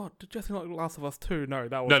thinks, "Oh, did Jesse not like Last of Us 2?" No,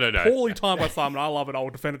 that was No. poorly timed by Simon. I love it. I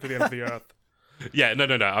will defend it to the end of the earth. Yeah, no.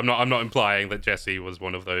 I'm not implying that Jesse was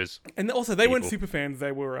one of those And also, they weren't People. super fans.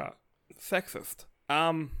 They were sexist.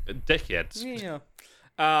 dickheads.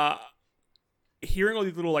 Yeah. Hearing all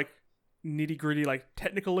these little like nitty gritty like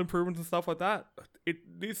technical improvements and stuff like that,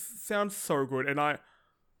 this sounds so good, and I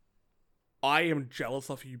am jealous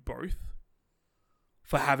of you both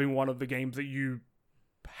for having one of the games that you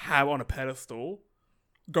have on a pedestal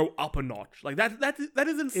go up a notch. Like that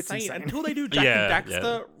is insane. insane. Until they do Jack Yeah, and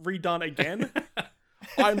Daxter redone again,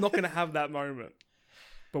 I'm not gonna have that moment.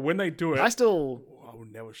 But when they do it, I still I will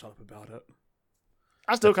never shut up about it.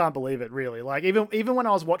 can't believe it, really. Like, even when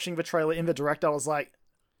I was watching the trailer in the direct, I was like,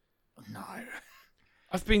 no.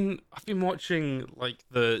 I've been watching like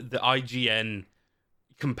the IGN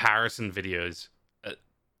comparison videos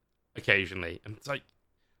occasionally, and it's like,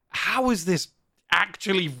 how is this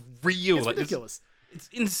actually real? It's like, ridiculous. It's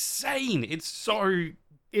insane. It's so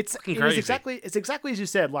It's fucking it was crazy. it's exactly as you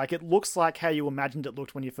said. Like, it looks like how you imagined it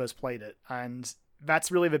looked when you first played it, and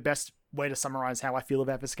that's really the best way to summarize how I feel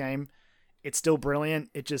about this game. It's still brilliant.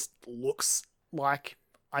 It just looks like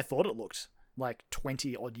I thought it looked like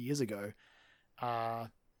 20 odd years ago.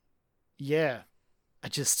 Yeah, I'm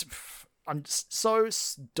just so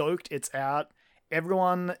stoked it's out.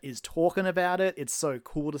 Everyone is talking about it. It's so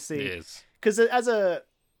cool to see. it is. Because as a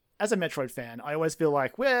Metroid fan, I always feel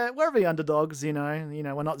like we're the underdogs. You know,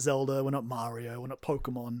 we're not Zelda, we're not Mario, we're not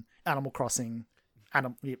Pokemon, Animal Crossing,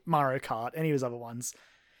 Mario Kart, any of those other ones.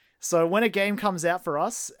 So when a game comes out for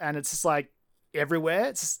us and it's just like everywhere,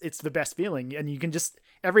 it's the best feeling, and you can just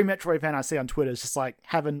every Metroid fan I see on Twitter is just like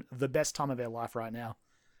having the best time of their life right now.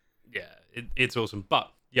 Yeah, it's awesome.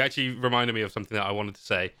 But you actually reminded me of something that I wanted to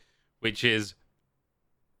say, which is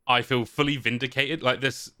I feel fully vindicated. Like,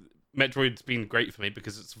 this Metroid's been great for me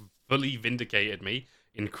because it's fully vindicated me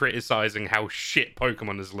in criticizing how shit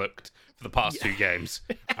Pokemon has looked for the past two games.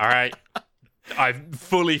 All right? I've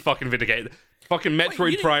fully fucking vindicated. Fucking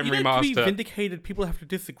Metroid Prime To be Remaster. vindicated, people have to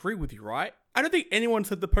disagree with you, right? I don't think anyone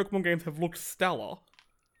said the Pokemon games have looked stellar.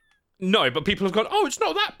 No, but people have gone, oh, it's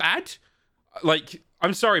not that bad. Like,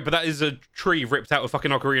 I'm sorry, but that is a tree ripped out of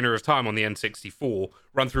fucking Ocarina of Time on the N64,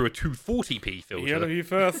 run through a 240p filter. You heard it here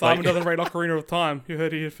first. Simon doesn't rate Ocarina of Time. You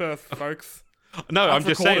heard it here first, folks. No, I'm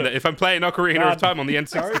just saying record it. that if I'm playing Ocarina of Time on the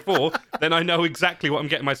N64, then I know exactly what I'm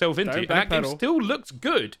getting myself into. Don't And that game backpedal. still looks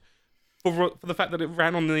good for the fact that it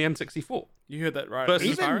ran on the N64. You heard that right.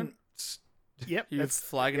 Versus Byron? Yep, He was that's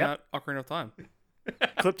flagging yep. out Ocarina of Time.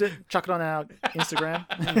 clipped it, chuck it on our Instagram.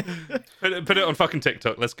 Put it on fucking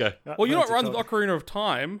TikTok. Let's go. Well, you're not running TikTok. Ocarina of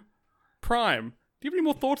Time. Prime. Do you have any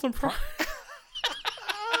more thoughts on Prime?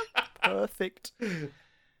 Perfect.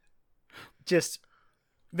 Just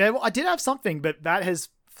I did have something, but that has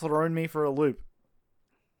thrown me for a loop.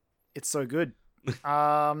 It's so good. It's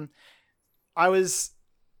not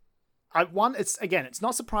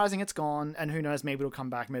surprising it's gone, and who knows, maybe it'll come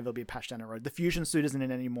back, maybe there'll be a patch down the road. The Fusion suit isn't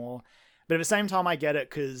in it anymore, but at the same time I get it,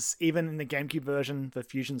 because even in the GameCube version, the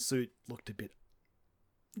Fusion suit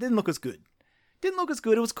didn't look as good.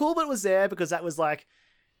 It was cool, but it was there because that was like,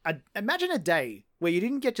 imagine a day where you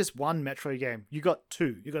didn't get just one Metroid game. You got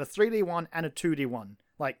two. You got a 3D one and a 2D one.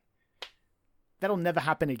 Like, that'll never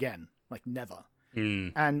happen again. Like, never.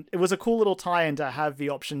 And it was a cool little tie-in to have the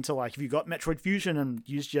option to, like, if you got Metroid Fusion and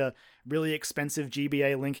used your really expensive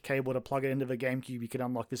GBA link cable to plug it into the GameCube, you could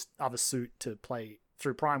unlock this other suit to play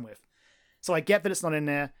through Prime with. So I get that it's not in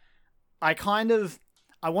there.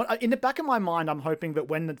 In the back of my mind, I'm hoping that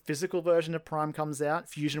when the physical version of Prime comes out,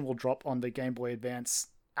 Fusion will drop on the Game Boy Advance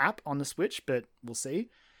app on the Switch, but we'll see.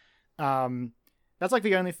 That's like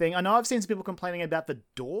the only thing. I know I've seen some people complaining about the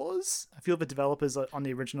doors. A few of the developers on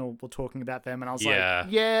the original were talking about them, and I was like,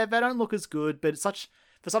 yeah, they don't look as good, but it's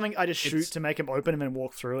for something I just shoot to make them open and then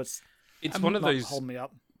walk through. It's one of not those holding me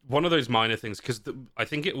up. one of those minor things, because I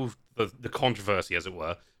think it will the controversy, as it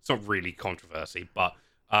were. It's not really controversy, but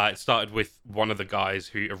it started with one of the guys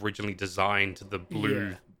who originally designed the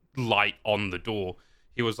blue light on the door.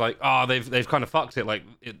 He was like, they've kind of fucked it. Like,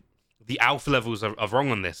 the alpha levels are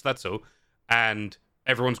wrong on this, that's all. And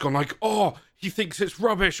everyone's gone like, he thinks it's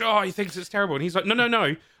rubbish. He thinks it's terrible. And he's like,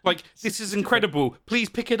 no. Like, this is incredible. Please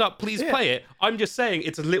pick it up. Please play it. I'm just saying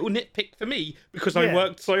it's a little nitpick for me because I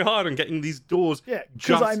worked so hard on getting these doors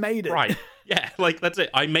because I made it. Right. Yeah, like, that's it.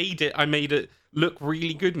 I made it look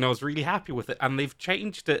really good and I was really happy with it. And they've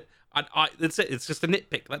changed it. And that's it. It's just a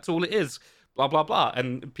nitpick. That's all it is. Blah, blah, blah.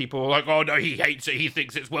 And people are like, oh, no, he hates it. He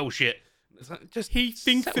thinks it's well shit. It's like, he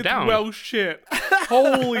thinks it's down. well shit.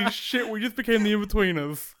 Holy shit, we just became the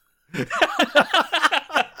in-betweeners.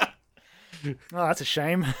 Oh, that's a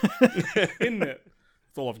shame. Isn't it?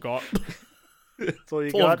 That's all I've got. That's all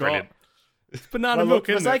you That's all I've got. got. It's banana Well, milk, look,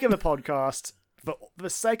 for the isn't sake it? of the podcast, for the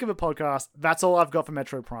sake of a podcast, that's all I've got for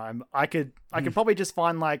Metro Prime. I could probably just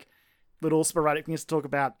find like little sporadic things to talk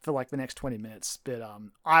about for like the next 20 minutes, but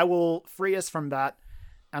I will free us from that.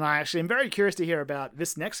 And I actually am very curious to hear about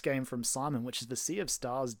this next game from Simon, which is the Sea of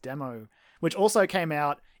Stars demo, which also came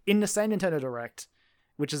out in the same Nintendo Direct,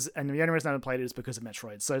 and the only reason I haven't played it is because of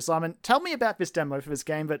Metroid. So Simon, tell me about this demo for this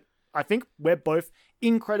game that I think we're both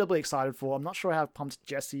incredibly excited for. I'm not sure how pumped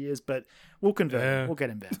Jesse is, but we'll convert him. We'll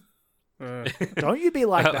get him there. Don't you be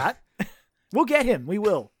like that. We'll get him. We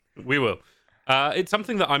will. We will. It's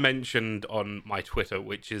something that I mentioned on my Twitter,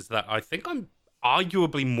 which is that I think I'm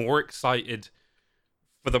arguably more excited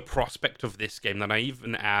for the prospect of this game than I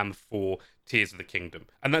even am for Tears of the Kingdom.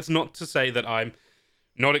 And that's not to say that I'm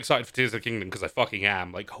not excited for Tears of the Kingdom, because I fucking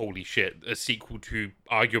am. Like, holy shit, a sequel to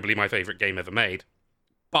arguably my favorite game ever made.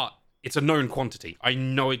 But it's a known quantity. I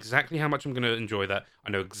know exactly how much I'm going to enjoy that.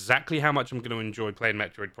 I know exactly how much I'm going to enjoy playing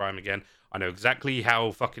Metroid Prime again. I know exactly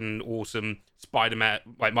how fucking awesome Spider-Man,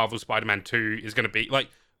 like Marvel Spider-Man 2 is going to be. Like,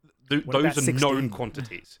 those are 16? known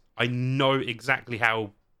quantities. I know exactly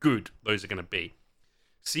how good those are going to be.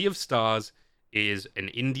 Sea of Stars is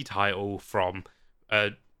an indie title from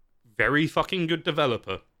a very fucking good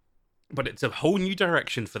developer, but it's a whole new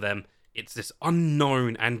direction for them. It's this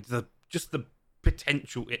unknown, and the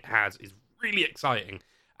potential it has is really exciting.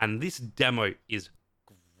 And this demo is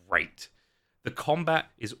great. The combat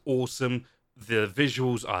is awesome. The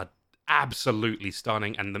visuals are absolutely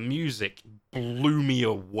stunning, and the music blew me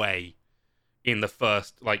away in the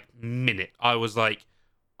first minute. I was like,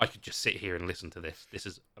 I could just sit here and listen to this. This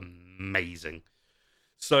is amazing.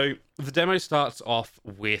 So the demo starts off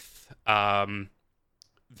with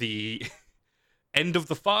the end of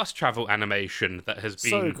the fast travel animation that has been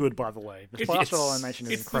So good, by the way. The fast travel animation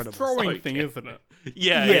is incredible. It's the throwing So thing, good. isn't it?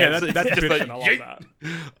 Yeah, that's just efficient. I love yeet. that.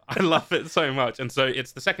 I love it so much. And so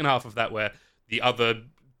it's the second half of that where the other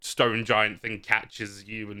stone giant thing catches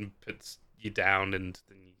you and puts you down, and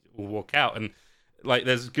then you all walk out. And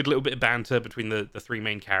there's a good little bit of banter between the three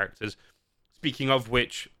main characters. Speaking of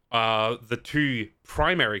which, the two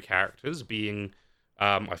primary characters being,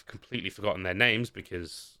 I've completely forgotten their names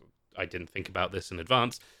because I didn't think about this in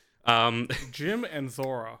advance. Jim and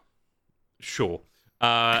Zora. Sure.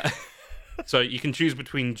 So you can choose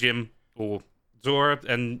between Jim or Zora,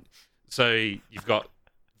 and so you've got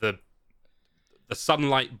the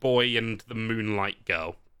Sunlight Boy and the Moonlight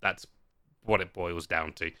Girl. That's what it boils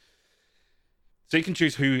down to. So you can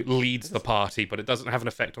choose who leads the party, but it doesn't have an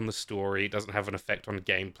effect on the story. It doesn't have an effect on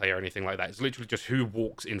gameplay or anything like that. It's literally just who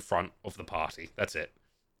walks in front of the party. That's it.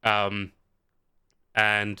 And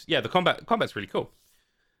yeah, the combat's really cool.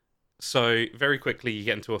 So very quickly you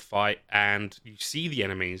get into a fight and you see the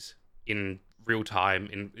enemies in real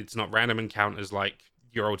time. It's not random encounters like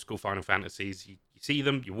your old school Final Fantasies. You see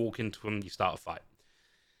them, you walk into them, you start a fight.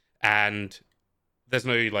 And there's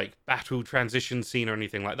no battle transition scene or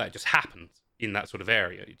anything like that. It just happens in that sort of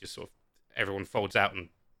area. You just sort of, everyone folds out and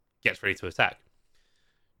gets ready to attack.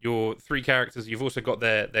 Your three characters, you've also got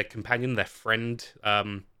their companion, their friend,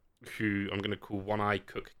 who I'm going to call One-Eye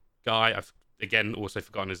Cook Guy. I've, again, also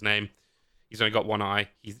forgotten his name. He's only got one eye.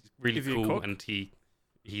 He's really Is he a cool, cook? and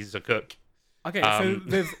he's a cook. Okay, so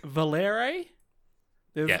there's Valere.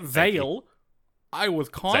 There's Yeah, thank Vale. I was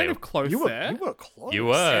kind Zale. of close You there. were close. You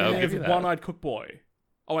were. And I'll there's give you that. One-Eyed Cook Boy.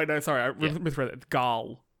 Oh wait, no, sorry, I misread it. It's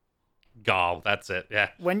Gal. Garl, that's it, yeah.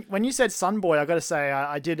 When you said Sun Boy, I got to say,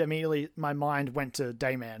 I did immediately, my mind went to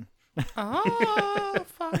Dayman.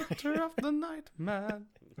 Fighter of the Night Man.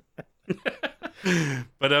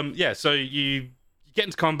 But yeah, so you get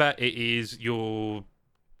into combat. It is your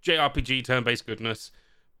JRPG turn-based goodness,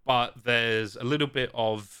 but there's a little bit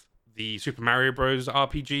of the Super Mario Bros.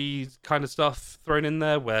 RPG kind of stuff thrown in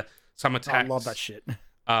there, where some I attacks love that shit.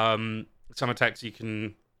 Some attacks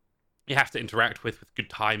you have to interact with good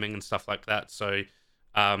timing and stuff like that. So,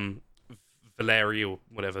 Valeri or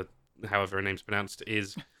whatever, however her name's pronounced,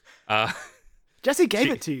 is. Jesse gave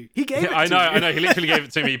it to you. He gave it to you. I know. He literally gave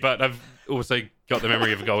it to me, but I've also got the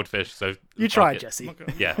memory of a goldfish. So You fuck tried, it. Jesse.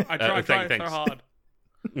 Yeah, I tried so thanks. hard.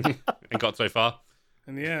 And got so far.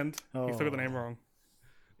 In the end, you still got the name wrong.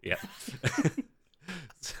 Yeah.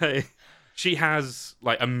 So she has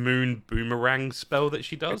like a moon boomerang spell that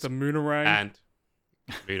she does. It's a Moonerang. And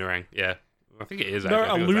Moonerang, yeah. I think it is. No,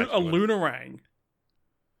 actually. I think that's a actually what- Lunarang.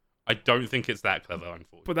 I don't think it's that clever,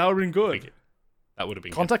 unfortunately. But that would have been I think good. that would have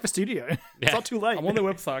been Contact the studio. It's Yeah. not too late. I'm on their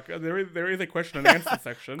website. There is a question and answer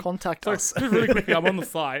section. Contact So us. just really quickly, I'm on the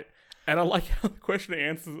site, and I like how the question and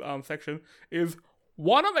answers section is,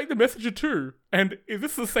 why not make the Messenger 2? And is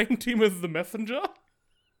this the same team as the Messenger?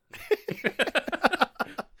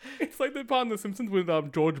 It's like they're part of The Simpsons with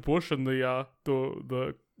George Bush and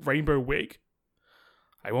the rainbow wig.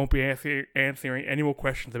 I won't be answering any more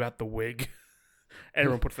questions about the wig.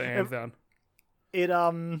 Everyone puts their hands down.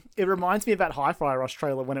 It reminds me of that Hi-Fi Rush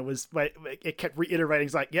trailer when it kept reiterating,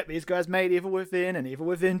 it's like, yep, these guys made Evil Within and Evil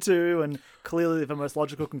Within 2, and clearly the most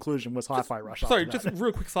logical conclusion was Hi-Fi Rush. Sorry, after just that.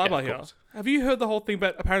 real quick sidebar of here. course. Have you heard the whole thing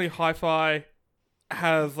about apparently Hi-Fi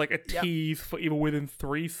has like a tease for Evil Within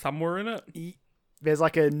 3 somewhere in it? There's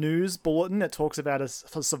like a news bulletin that talks about a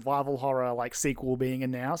survival horror like sequel being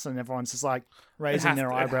announced, and everyone's just like raising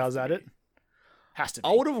their eyebrows at it. Has to be.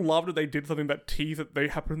 I would have loved if they did something that teased that they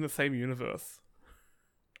happen in the same universe.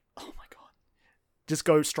 Oh my god. Just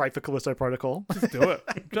go straight for Callisto Protocol. Just do it.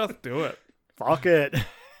 Just do it. Fuck it.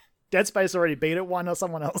 Dead Space already beat it. Why not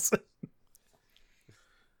someone else?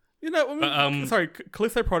 You know, I mean, But, sorry,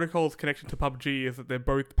 Callisto Protocol's connection to PUBG is that they're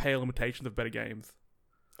both pale imitations of better games.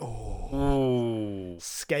 Ooh.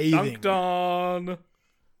 Scathing. Dunked on.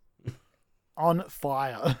 On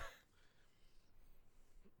fire.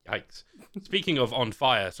 Yikes. Speaking of on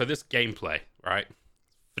fire, so this gameplay, right?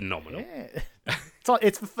 Phenomenal. Yeah.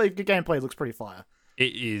 The gameplay looks pretty fire.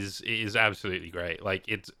 It is absolutely great. Like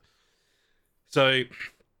it's so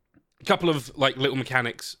a couple of like little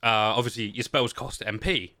mechanics. Obviously your spells cost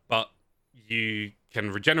MP, but you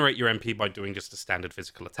can regenerate your MP by doing just a standard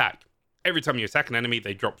physical attack. Every time you attack an enemy,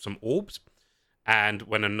 they drop some orbs, and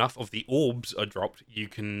when enough of the orbs are dropped, you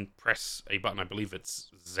can press a button. I believe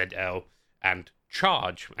it's ZL and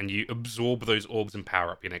charge, and you absorb those orbs and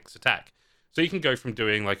power up your next attack. So you can go from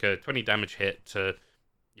doing like a 20 damage hit to,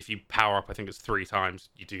 if you power up, I think it's 3 times,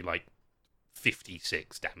 you do like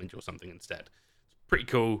 56 damage or something instead. It's pretty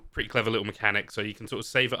cool, pretty clever little mechanic. So you can sort of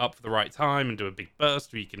save it up for the right time and do a big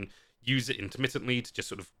burst, or you can use it intermittently to just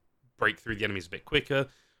sort of break through the enemies a bit quicker.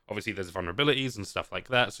 Obviously, there's vulnerabilities and stuff like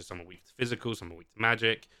that. So some are weak to physical, some are weak to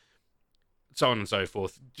magic, so on and so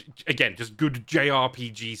forth. Again, just good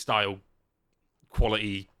JRPG style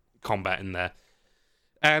quality combat in there.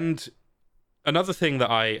 And another thing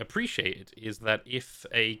that I appreciated is that if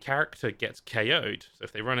a character gets KO'd, so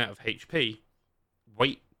if they run out of HP,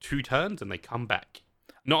 wait 2 turns and they come back.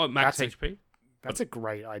 Not at max HP. That's a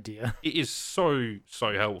great idea. It is so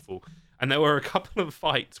helpful. And there were a couple of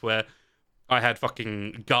fights where I had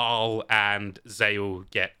fucking Garl and Zale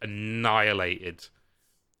get annihilated,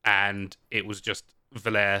 and it was just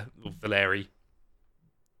Valeri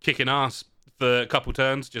kicking ass for a couple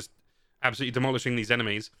turns, just absolutely demolishing these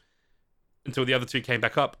enemies until the other 2 came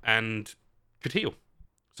back up and could heal.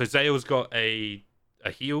 So Zale's got a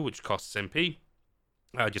heal which costs MP,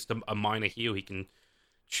 just a minor heal. He can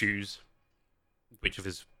choose which of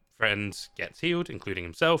his friends gets healed, including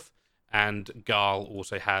himself. And Garl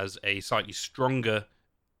also has a slightly stronger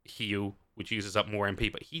heal, which uses up more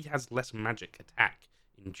MP, but he has less magic attack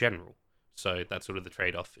in general. So that's sort of the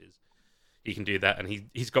trade-off, is he can do that, and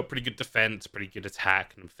he's got pretty good defense, pretty good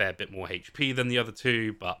attack, and a fair bit more HP than the other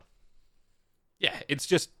 2. But yeah, it's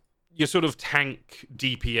just your sort of tank,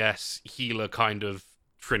 DPS, healer kind of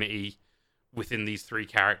trinity within these 3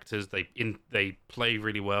 characters. They play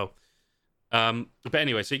really well. But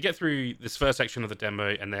anyway, so you get through this first section of the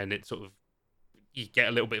demo, and then it sort of, you get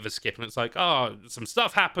a little bit of a skip, and it's like, oh, some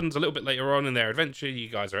stuff happens a little bit later on in their adventure. You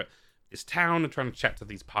guys are at this town and trying to chat to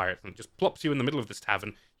these pirates, and it just plops you in the middle of this tavern.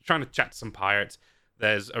 You're trying to chat to some pirates.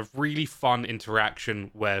 There's a really fun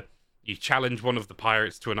interaction where you challenge one of the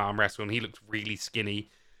pirates to an arm wrestle, and he looks really skinny.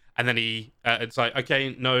 And then it's like,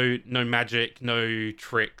 okay, no magic, no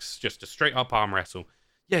tricks, just a straight up arm wrestle.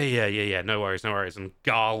 Yeah, no worries. And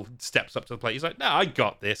Garl steps up to the plate. He's like, no, I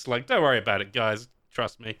got this. Like, don't worry about it, guys.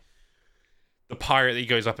 Trust me. The pirate that he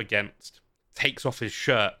goes up against takes off his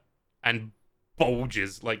shirt and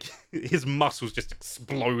bulges. Like, his muscles just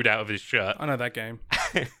explode out of his shirt. I know that game.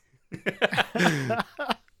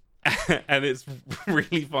 And it's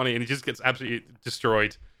really funny, and he just gets absolutely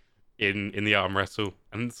destroyed in the arm wrestle.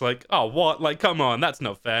 And it's like, oh, what? Like, come on, that's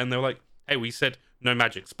not fair. And they're like, hey, we said no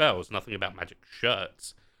magic spells, nothing about magic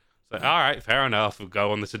shirts. So, all right, fair enough. We'll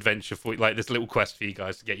go on this adventure for like this little quest for you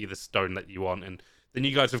guys to get you the stone that you want, and then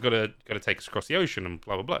you guys have got to take us across the ocean and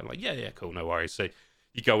blah blah blah. I'm like, yeah, cool, no worries. So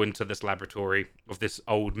you go into this laboratory of this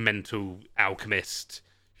old mental alchemist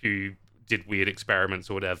who did weird experiments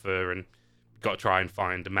or whatever, and got to try and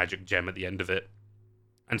find a magic gem at the end of it.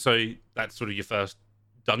 And so that's sort of your first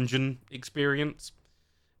dungeon experience.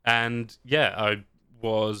 And yeah, I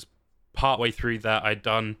was partway through that. I'd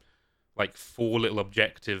done like 4 little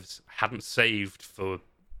objectives, hadn't saved for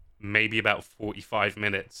maybe about 45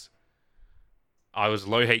 minutes. I was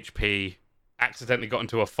low HP, accidentally got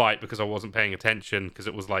into a fight because I wasn't paying attention because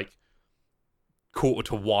it was like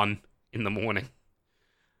 1:45 in the morning,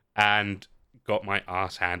 and got my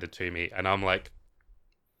ass handed to me, and I'm like,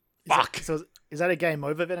 fuck. So is that a game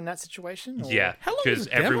over then in that situation? Or? Yeah, How long is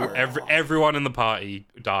because the demo? everyone in the party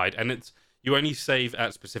died, and it's you only save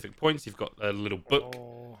at specific points. You've got a little book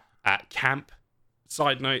at camp.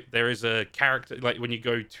 Side note, there is a character, like when you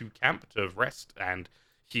go to camp to rest and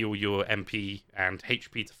heal your MP and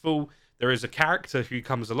HP to full, there is a character who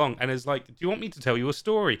comes along and is like, do you want me to tell you a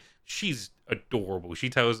story? She's adorable. She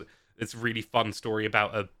tells this really fun story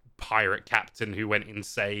about a pirate captain who went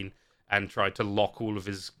insane and tried to lock all of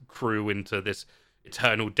his crew into this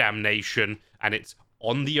eternal damnation, and it's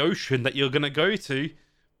on the ocean that you're going to go to,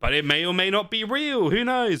 but it may or may not be real. Who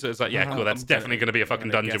knows? It's like, yeah, cool, that's definitely going to be a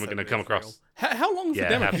fucking dungeon we're going to come across. How long is the Yeah,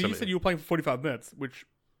 demo? 'Cause you absolutely. said you were playing for 45 minutes, which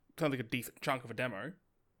sounds like a decent chunk of a demo.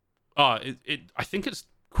 I think it's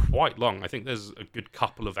quite long. I think there's a good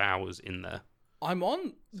couple of hours in there. I'm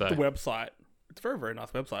on So- the website. It's a very, very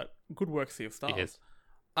nice website. Good work, Sea of Stars. It is.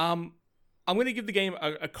 I'm going to give the game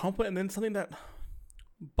a compliment and then something that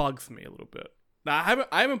bugs me a little bit. Now,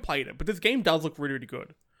 I haven't played it, but this game does look really, really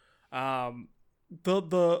good.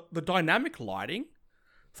 The dynamic lighting.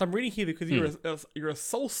 So I'm reading here because you're a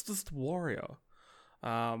solstice warrior,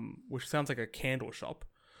 which sounds like a candle shop,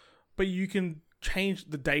 but you can change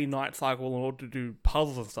the day-night cycle in order to do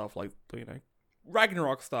puzzles and stuff like, you know,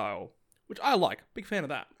 Ragnarok style, which I like. Big fan of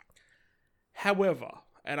that. However,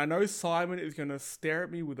 and I know Simon is going to stare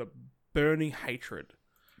at me with a burning hatred,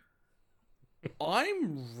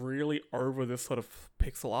 I'm really over this sort of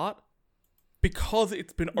pixel art because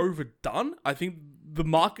it's been overdone. I think the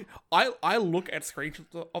market... I look at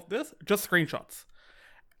screenshots of this, just screenshots,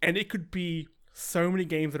 and it could be so many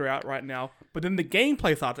games that are out right now, but then the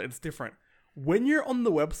gameplay starts, it's different. When you're on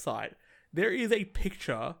the website, there is a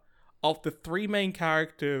picture of the 3 main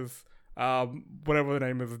characters, whatever the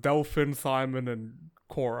name is, Delphin, Simon, and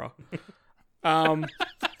Cora. And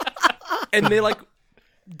they're like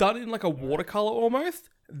done in like a watercolor almost.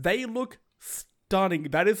 They look stunning.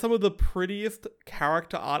 That is some of the prettiest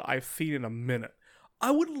character art I've seen in a minute.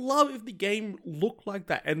 I would love if the game looked like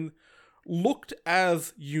that and looked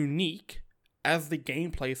as unique as the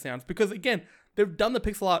gameplay sounds, because again, they've done the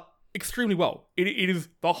pixel art extremely well. It is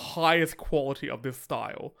the highest quality of this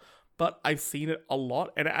style, but I've seen it a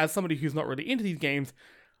lot, and as somebody who's not really into these games,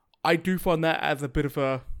 I do find that as a bit of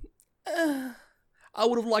a I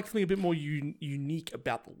would have liked something a bit more unique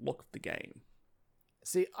about the look of the game.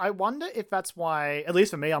 See, I wonder if that's why, at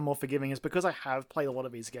least for me, I'm more forgiving, is because I have played a lot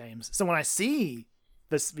of these games. So when I see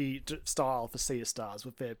the style for Sea of Stars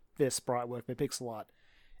with their sprite work, their pixel art,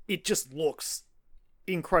 it just looks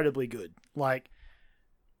incredibly good. Like,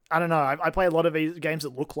 I don't know, I play a lot of these games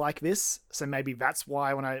that look like this, so maybe that's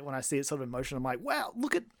why when I see it sort of in motion, I'm like, wow,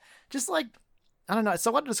 look at, just like, I don't know, it's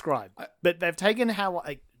so hard to describe. But they've taken how,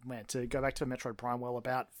 to go back to Metroid Prime World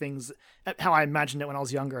about things, how I imagined it when I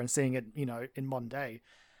was younger and seeing it, you know, in modern day.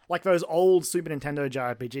 Like those old Super Nintendo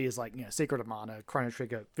JRPGs like, you know, Secret of Mana, Chrono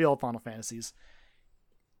Trigger, the old Final Fantasies.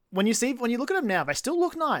 When you look at them now, they still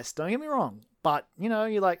look nice, don't get me wrong. But, you know,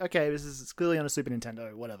 you're like, okay, it's clearly on a Super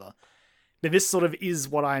Nintendo, whatever. But this sort of is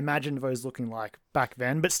what I imagined those looking like back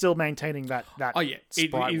then, but still maintaining that Oh yeah, it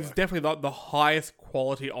is work. definitely the highest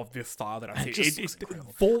quality of this style that I've It seen. just looks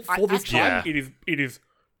incredible. For this time, Yeah. it is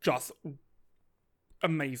just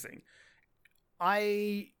amazing.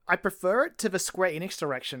 I prefer it to the Square Enix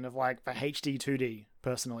direction of like the HD 2D,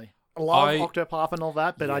 personally. I love Octopath and all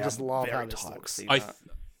that, but I just love how this looks.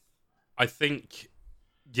 I think,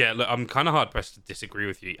 yeah, look, I'm kind of hard pressed to disagree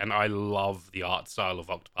with you, and I love the art style of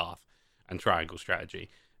Octopath and Triangle Strategy.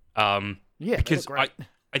 Yeah, because great.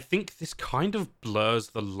 I think this kind of blurs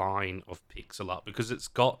the line of pixel art because it's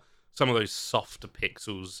got some of those softer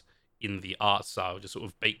pixels in the art style just sort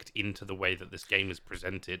of baked into the way that this game is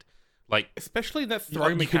presented. Like, Especially that You-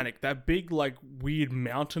 throwing you could- mechanic, that big like weird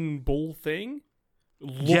mountain bull thing.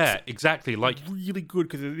 Looks yeah, exactly. Like, really good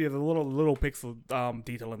because there's a little pixel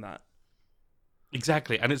detail in that.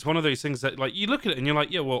 exactly. And it's one of those things that, like, you look at it and you're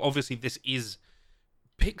like, yeah, well, obviously this is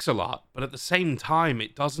pixel art, but at the same time,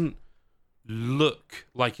 it doesn't look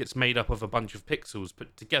like it's made up of a bunch of pixels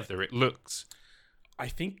put together. It looks I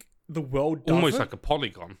think the world does almost it, like a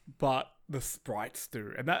polygon. but the sprites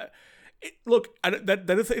do, and that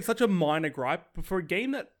is it's such a minor gripe, but for a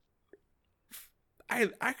game that is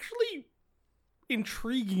actually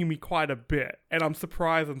intriguing me quite a bit, and I'm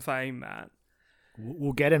surprised I'm saying that.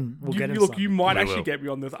 We'll get him. We'll get him. Look, you Simon. might We actually will. get me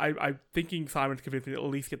on this. I'm thinking Simon's convinced me to at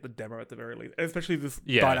least get the demo at the very least, and especially this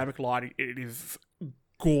Yeah. dynamic lighting. It is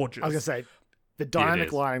gorgeous. I was gonna say the dynamic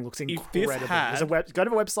is. lighting looks this incredible. had- There's a go to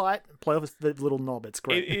the website, play with the little knob. It's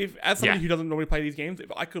great. If as somebody Yeah. who doesn't normally play these games,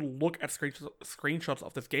 if I could look at screenshots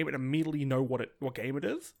of this game and immediately know what game it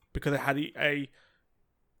is, because it had a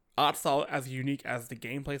art style as unique as the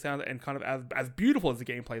gameplay sounds and kind of as beautiful as the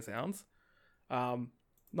gameplay sounds.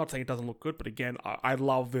 Not saying it doesn't look good, but again, I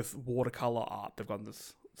love this watercolor art they've got on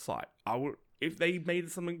this site. I would, if they made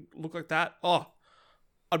something look like that,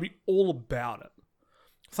 I'd be all about it.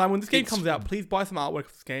 Simon, when this game It's- comes out, please buy some artwork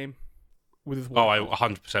for this game with this Oh, I watercolor.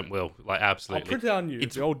 100% will. Like, I'll absolutely. print it out on you,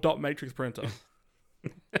 It's- the old dot matrix printer.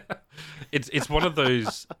 It's one of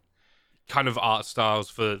those kind of art styles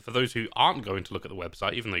for those who aren't going to look at the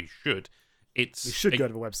website, even though you should. It's You should go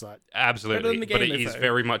to the website. absolutely, Better than the but game, it they is say.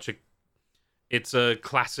 very much it's a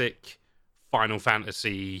classic Final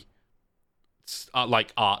Fantasy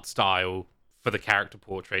like art style for the character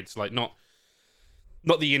portraits, like not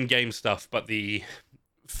the in-game stuff, but the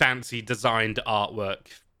fancy designed artwork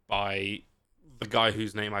by the guy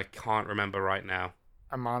whose name I can't remember right now.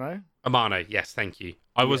 Amano. Amano, yes, thank you.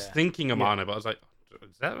 I was Yeah. thinking Amano, but I was like,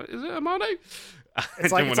 is it Amano?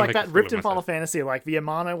 It's like that ripped in Final Fantasy, like the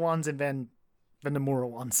Amano ones and then the Nomura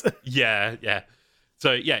ones. Yeah, yeah.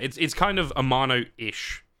 So yeah, it's kind of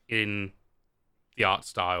Amano-ish in the art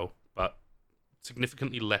style, but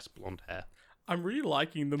significantly less blonde hair. I'm really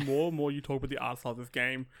liking the more and more you talk about the art style of this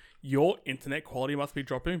game, your internet quality must be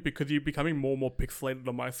dropping because you're becoming more and more pixelated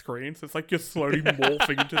on my screen. So it's like you're slowly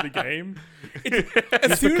morphing into the game.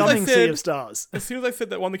 As It's soon becoming as I Sea said, of Stars. as soon as I said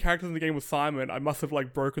that one of the characters in the game was Simon, I must have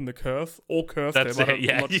like broken the curse or cursed That's him. it,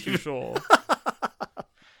 yeah. I'm not too sure.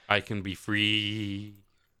 I can be free.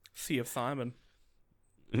 Sea of Simon.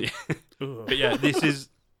 But Ugh. yeah, this is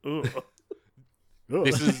Ugh.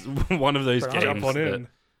 one of those Jump games Jump on that, in.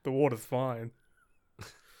 The water's fine.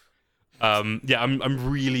 yeah, I'm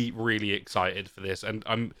really really excited for this, and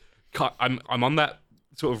I'm on that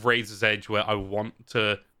sort of razor's edge where I want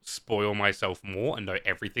to spoil myself more and know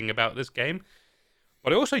everything about this game,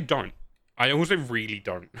 but I also don't. I also really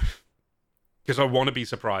don't, because I want to be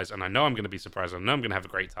surprised, and I know I'm going to be surprised. I know I'm going to have a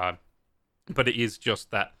great time, but it is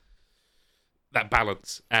just that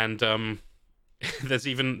balance, and there's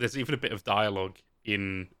even a bit of dialogue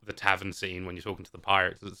in the tavern scene when you're talking to the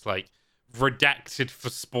pirates. It's like redacted for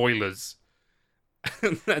spoilers.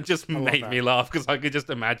 That just love made that. me laugh because I could just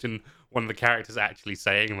imagine one of the characters actually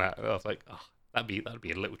saying that. I was like, oh, that'd be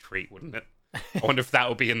a little treat, wouldn't it? I wonder if that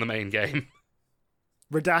will be in the main game.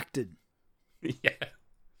 Redacted. Yeah.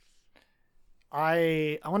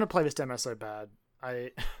 I want to play this demo so bad.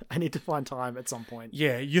 I need to find time at some point.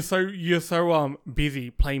 Yeah, you're so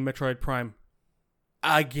busy playing Metroid Prime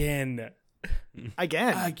again.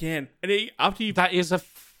 Again. And after you, That is a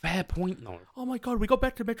fair point, though. oh my god, we got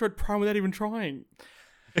back to Metroid Prime without even trying.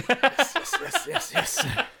 yes.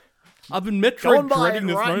 I've been Go Metroid and buy it dreading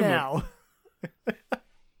this right moment. now.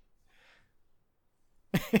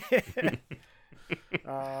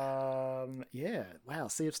 Yeah. Wow.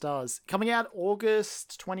 Sea of Stars coming out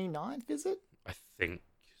August 29th. Is it? I think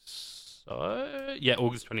so. Yeah,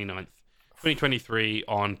 August 29th, 2023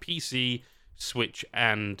 on PC, Switch,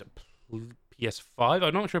 and PS5.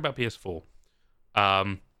 I'm not sure about PS4.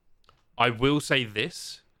 I will say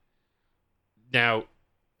this. Now,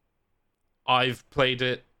 I've played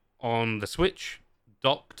it on the Switch,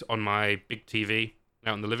 docked on my big TV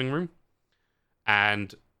out in the living room,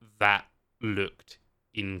 and that looked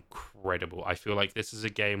incredible. I feel like this is a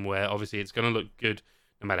game where obviously it's going to look good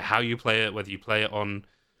no matter how you play it, whether you play it on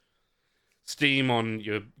Steam, on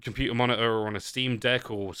your computer monitor, or on a Steam Deck,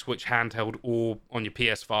 or Switch handheld, or on your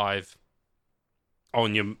PS5,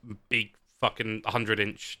 on your big fucking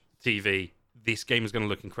 100-inch TV. This game is going to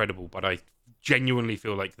look incredible, but I genuinely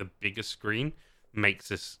feel like the bigger screen makes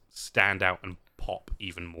this stand out and pop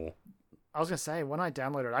even more. I was gonna say when I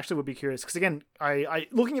download it, I actually would be curious because again, I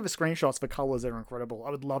looking at the screenshots, the colors are incredible. I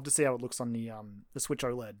would love to see how it looks on the Switch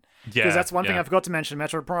OLED because that's one thing I forgot to mention.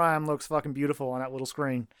 Metro Prime looks fucking beautiful on that little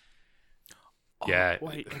screen. Yeah.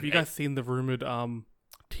 Wait, have you guys seen the rumored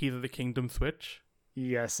Tears of the Kingdom Switch?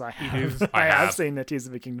 Yes, I It have. is I have have. seen the Tears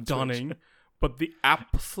of the Kingdom Switch. stunning, but the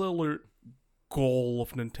absolute goal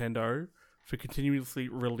of Nintendo for continuously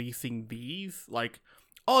releasing these, like,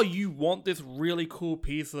 oh, you want this really cool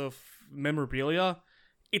piece of memorabilia?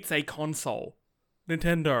 It's a console.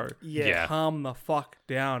 Nintendo, Yeah. calm the fuck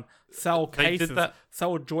down. Sell They did cases, that-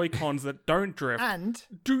 sell Joy-Cons that don't drift. And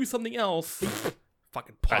Do something else.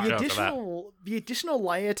 Fucking Patch pop. out for that. the additional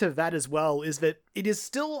layer to that as well is that it is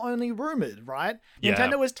still only rumored, right? Yeah.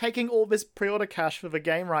 Nintendo is taking all this pre-order cash for the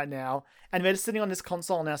game right now, and they're just sitting on this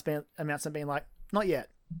console announcement being like, not yet.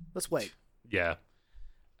 Let's wait. Yeah.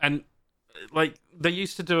 And like they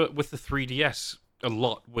used to do it with the 3DS a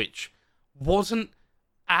lot, which wasn't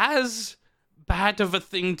as bad of a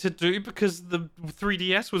thing to do because the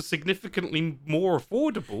 3DS was significantly more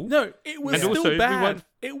affordable. No, it was And still also, we bad. weren't-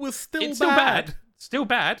 It was still it's bad. still bad. Still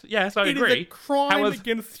bad. Yes, I It is agree. a crime However-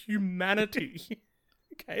 against humanity.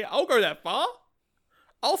 Okay, I'll go that far.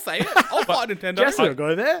 I'll say it. I'll fight Nintendo. Jesse will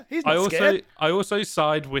go there. He's not scared. I also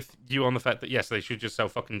side with you on the fact that yes, they should just sell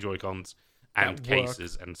fucking Joy-Cons and That work.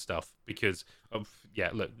 cases and stuff because of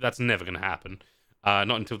look, that's never going to happen.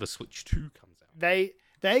 Not until the Switch 2 comes out.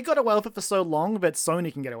 They got away with it for so long that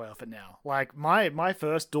Sony can get away with it now. Like my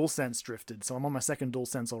first DualSense drifted, so I'm on my second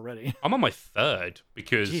DualSense already. I'm on my third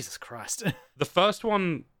because Jesus Christ. the first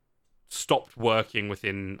one stopped working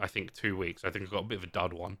within I think 2 weeks. I think I got a bit of a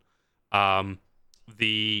dud one.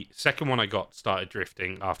 The second one I got started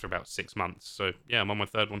drifting after about 6 months. So yeah, I'm on my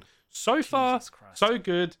third one. So far, Jesus Christ. so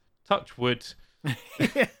good. Touch wood.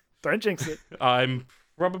 Don't jinx it. I'm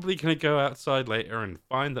probably going to go outside later and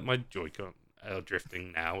find that my Joy-Con are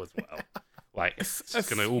drifting now as well. Like, it's just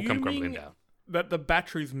going to all come crumbling Assuming down. that the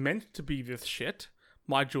battery's meant to be this shit,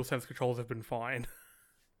 my DualSense controllers have been fine.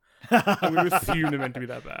 I'm going to assume they're meant to be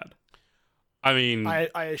that bad. I mean, I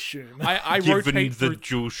assume. I given rotate the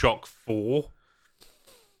through... DualShock 4,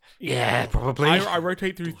 yeah, probably. I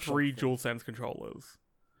rotate through 3 DualSense controllers.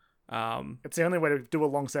 It's the only way to do a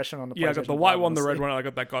long session on the Yeah, I got the PlayStation white 5, one, the red honestly. one, I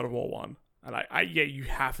got that God of War one. And you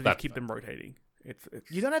have to just That's keep them rotating. It's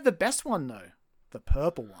You don't have the best one though. The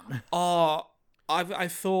purple one. I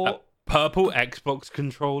saw Purple Xbox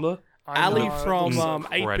controller. I Ali know, from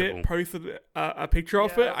it's- 8-Bit posted a picture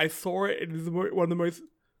of it. Yeah. I saw it. It is one of the most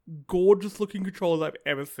gorgeous looking controllers I've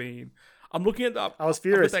ever seen. I'm looking at the. I was I've got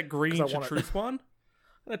furious that green 'cause I want it. chartreuse one.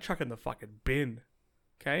 I'm gonna chuck it in the fucking bin.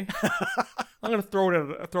 Okay. I'm gonna throw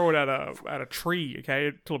it at a tree. Okay,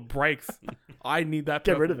 until it breaks. I need that.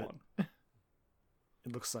 Get rid purple of it. one.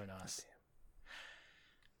 It looks so nice.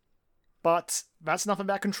 But that's enough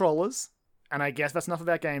about controllers. And I guess that's enough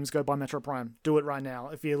about games. Go buy Metro Prime. Do it right now.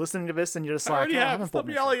 If you're listening to this and you're just I like, already oh, I have. haven't Stop bought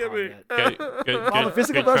Metro yelling at Prime me. yet. Go, The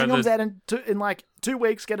physical go try version comes the- out in like 2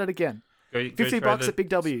 weeks. Get it again. Go 50 try bucks the- at Big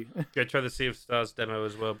W. Go try the Sea of Stars demo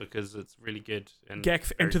as well because it's really good. And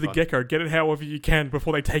Gex, very enter the fun. gecko. Get it however you can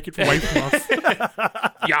before they take it away from us.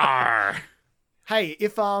 Yar! Hey,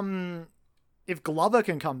 if Glover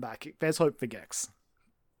can come back, there's hope for Gex.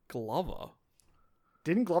 Glover.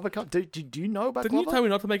 Didn't Glover come? Do you know about Didn't you Glover? tell me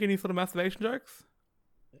not to make any sort of masturbation jokes?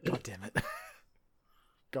 God damn it.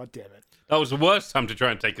 God damn it. That was the worst time to try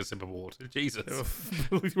and take a sip of water. Jesus.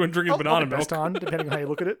 At least you weren't drinking Oh, banana not the milk. best time, depending on how you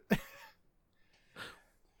look at it.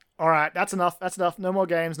 Alright, that's enough. That's enough. No more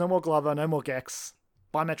games, no more Glover, no more Gex.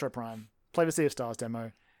 Buy Metro Prime. Play the Sea of Stars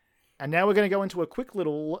demo. And now we're going to go into a quick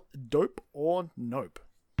little dope or nope.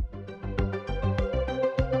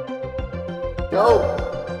 Dope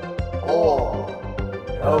or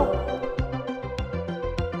nope.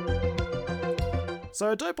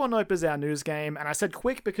 So Dope or Nope is our news game, and I said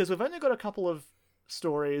quick because we've only got a couple of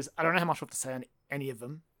stories. I don't know how much we have to say on any of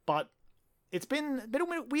them, but it's been a bit of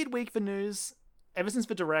a weird week for news. Ever since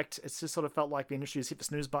the Direct, it's just sort of felt like the industry's hit the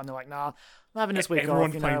snooze button. They're like, nah, I'm having this week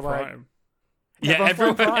Everyone's off. playing like, Prime. Yeah,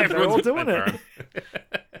 Everyone's playing Prime. They're all everyone's doing playing it.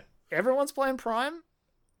 Prime. Everyone's playing Prime,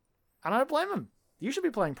 and I don't blame them. You should be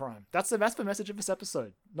playing Prime. That's the message of this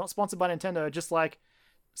episode. Not sponsored by Nintendo, just like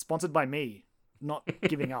sponsored by me. Not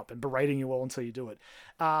giving up and berating you all until you do it.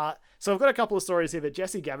 So I've got a couple of stories here that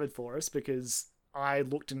Jesse gathered for us because I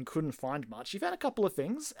looked and couldn't find much. She found a couple of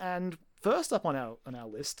things, and first up on our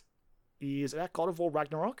list is about God of War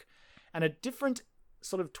Ragnarok and a different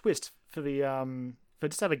sort of twist for the for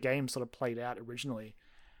just how the game sort of played out originally.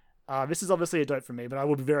 This is obviously a dope for me, but I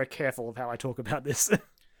will be very careful of how I talk about this.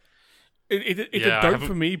 It's Yeah, a I dope haven't-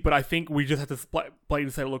 for me, but I think we just have to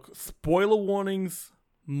blatantly say, look, spoiler warnings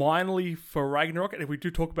minorly for Ragnarok, and if we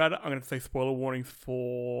do talk about it, I'm going to say spoiler warnings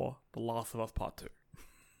for The Last of Us Part 2.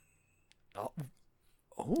 Oh.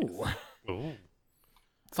 Ooh.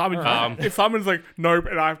 Simon, if Simon's like, nope,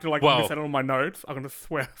 and I have to like Well- miss out on my notes, I'm going to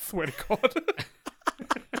swear to God.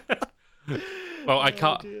 Well, I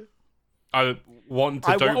can't. I want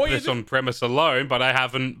to dope this on premise alone, but I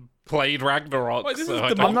haven't played Ragnarok. Wait, this so is I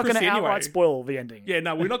the don't- I'm not going to Democracy outright anyway. spoil the ending. Yeah,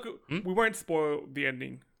 no, we're not. We won't spoil the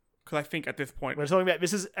ending because I think at this point, We're talking about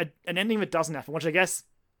this is an ending that doesn't happen, which I guess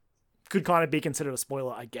could kind of be considered a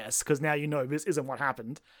spoiler, I guess, because now you know this isn't what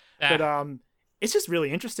happened. Ah. But it's just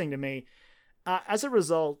really interesting to me. As a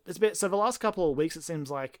result, it's been so the last couple of weeks. It seems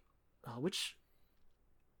like which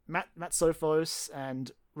Matt Sophos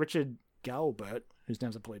and Richard Galbert, whose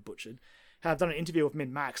names are probably butchered, have done an interview with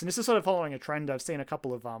Min Max, and this is sort of following a trend. I've seen a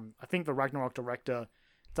couple of I think the Ragnarok director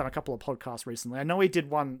done a couple of podcasts recently. I know he did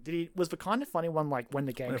one. Was the kind of funny one like when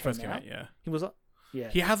the game when it came first came out, yeah, He was yeah.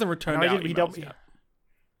 he hasn't returned No, out he emails did- yet.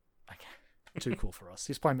 Too cool for us.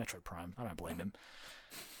 He's playing Metroid Prime. I don't blame him.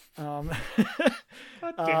 And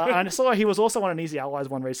I saw he was also on an Easy Allies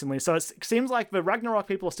one recently. So it seems like the Ragnarok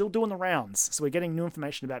people are still doing the rounds. So we're getting new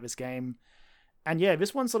information about this game. And yeah,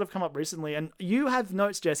 this one's sort of come up recently. And you have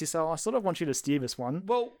notes, Jesse, so I sort of want you to steer this one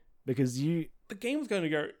Well, because you... the game's going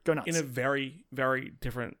to Go nuts. in a very, very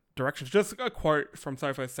different direction. Just a quote from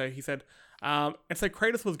Sophos. He said, and so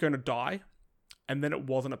Kratos was going to die, and then it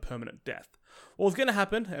wasn't a permanent death. What was going to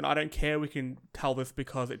happen, and I don't care, we can tell this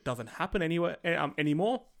because it doesn't happen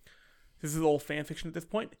anymore. This is all fan fiction at this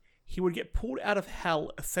point. He would get pulled out of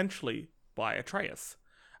hell, essentially, by Atreus.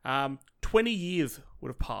 20 years would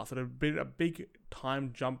have passed. It would have been a big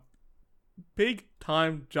time jump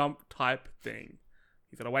type thing.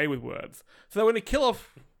 He's got away with words. So they're going to kill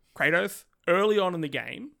off Kratos early on in the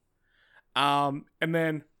game. And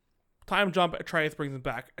then time jump, Atreus brings him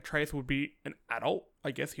back. Atreus would be an adult.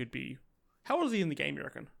 I guess he'd be... How old is he in the game, you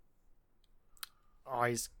reckon? Oh,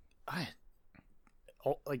 he's...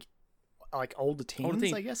 like older teens,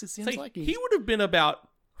 teen. I guess it seems So like. he would have been about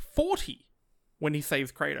 40 when he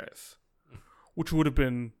saves Kratos. Which would have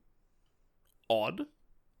been odd.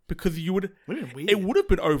 Because you would... Would've been weird. It would have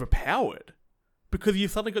been overpowered. Because you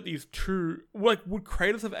suddenly got these true... Like, would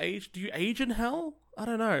Kratos have aged? Do you age in hell? I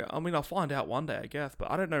don't know. I mean, I'll find out one day, I guess. But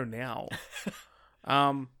I don't know now.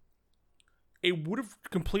 It would have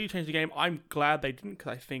completely changed the game. I'm glad they didn't,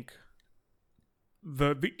 because I think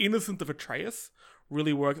the innocence of Atreus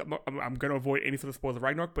really works. I'm going to avoid any sort of spoilers of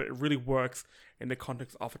Ragnarok, but it really works in the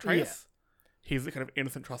context of Atreus. His kind of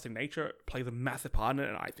innocent, trusting nature plays a massive part in it,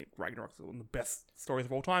 and I think Ragnarok is one of the best stories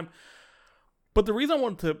of all time. But the reason I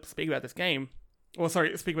wanted to speak about this game,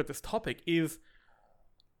 speak about this topic, is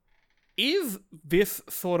this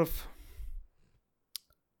sort of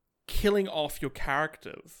killing off your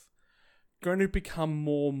characters going to become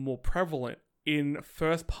more and more prevalent in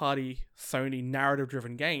first-party Sony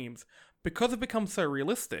narrative-driven games because it becomes so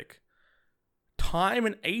realistic? Time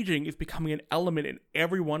and aging is becoming an element in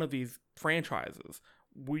every one of these franchises.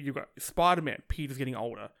 You've got Spider-Man, Peter's getting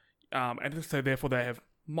older, and so therefore they have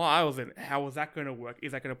Miles in. How is that going to work?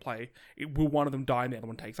 Is that going to play? Will one of them die and the other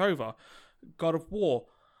one takes over? God of War,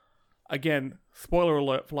 again, spoiler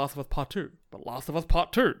alert for Last of Us Part 2, but Last of Us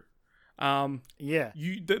Part 2.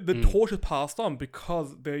 The torch is passed on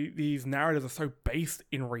because these narratives are so based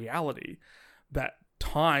in reality that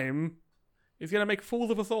time is going to make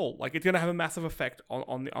fools of us all. Like, it's going to have a massive effect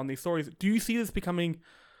on these stories. Do you see this becoming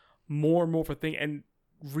more and more of a thing? And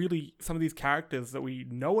really, some of these characters that we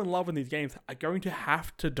know and love in these games are going to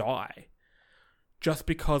have to die just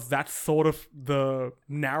because that's sort of the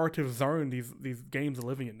narrative zone these games are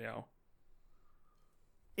living in now.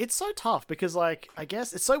 It's so tough because, like, I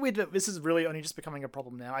guess it's so weird that this is really only just becoming a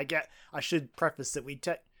problem now. I should preface that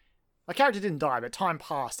my character didn't die, but time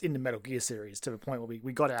passed in the Metal Gear series to the point where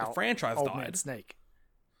we got our The franchise old died. man Snake.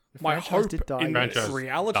 The My franchise hope did die, in yes. Franchise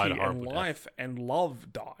reality died a and horrible life and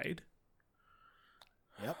love died.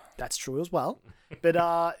 Yep, that's true as well. But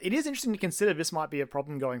it is interesting to consider this might be a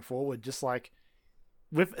problem going forward, just like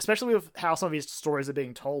especially with how some of these stories are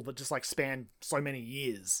being told that just like span so many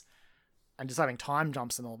years and just having time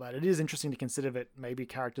jumps and all that. It is interesting to consider that maybe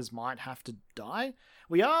characters might have to die.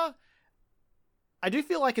 I do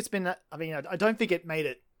feel like it's been, I mean, I don't think it made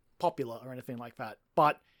it popular or anything like that,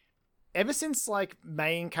 but ever since like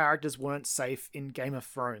main characters weren't safe in Game of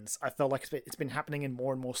Thrones, I felt like it's been happening in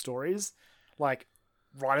more and more stories. Like,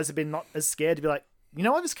 writers have been not as scared to be like, you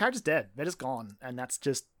know what, this character's dead, they're just gone, and that's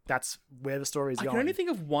where the story is I going. can only think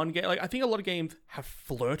of one game. Like, I think a lot of games have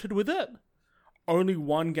flirted with it. Only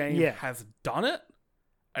one game has done it.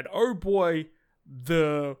 And oh boy,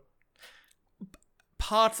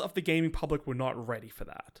 parts of the gaming public were not ready for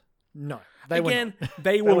that. No, they were Again, not.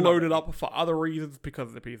 they were were not loaded ready. up for other reasons because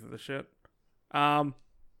of the pieces of shit. And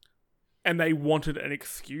they wanted an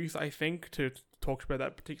excuse, I think, to talk about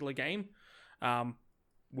that particular game,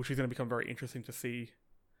 which is going to become very interesting to see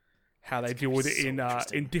how they deal with it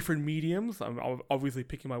in different mediums. I'm obviously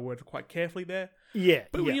picking my words quite carefully there. Yeah,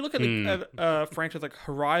 But when you look at a franchise like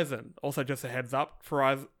Horizon, also just a heads up,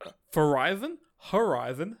 Horizon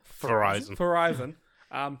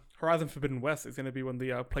Forbidden West is going to be one of the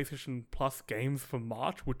PlayStation Plus games for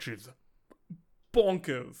March, which is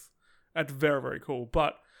bonkers. That's very, very cool.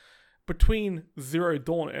 But between Zero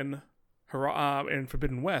Dawn and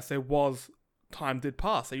Forbidden West, there was time did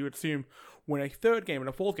pass. So you would assume when a third game and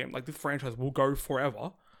a fourth game, like this franchise will go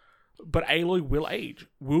forever, but Aloy will age.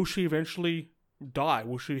 Will she eventually die?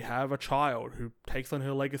 Will she have a child who takes on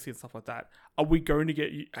her legacy and stuff like that? Are we going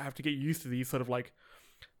to have to get used to these sort of like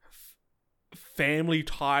family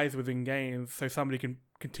ties within games so somebody can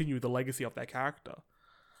continue the legacy of their character?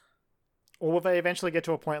 Or will they eventually get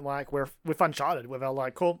to a point like where with Uncharted, where they're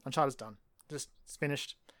like, cool, Uncharted's done. Just it's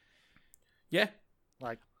finished. Yeah.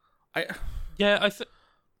 Like Yeah,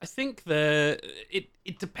 I think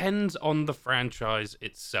it depends on the franchise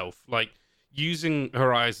itself. Like, using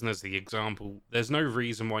Horizon as the example, there's no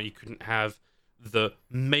reason why you couldn't have the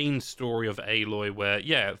main story of Aloy where,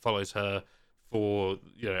 yeah, it follows her for,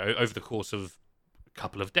 over the course of a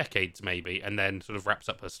couple of decades maybe, and then sort of wraps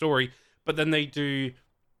up her story. But then they do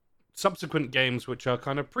subsequent games which are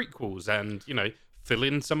kind of prequels and, fill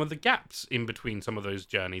in some of the gaps in between some of those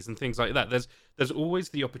journeys and things like that. There's always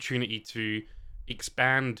the opportunity to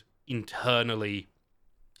expand internally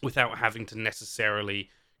without having to necessarily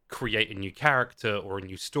create a new character or a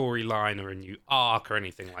new storyline or a new arc or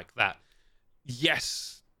anything like that.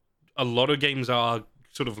 Yes, a lot of games are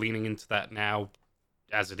sort of leaning into that now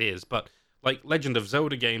as it is, but like Legend of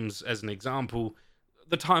Zelda games as an example,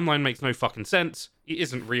 the timeline makes no fucking sense. It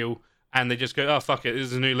isn't real. And they just go, oh, fuck it, this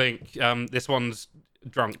is a new Link. This one's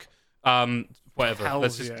drunk. Whatever.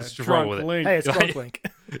 Let's just roll with it. Link. hey, it's Drunk Link.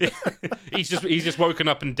 he's just woken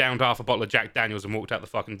up and downed half a bottle of Jack Daniels and walked out the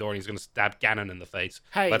fucking door and he's going to stab Ganon in the face.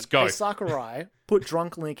 Hey, let's go. Hey, Sakurai, put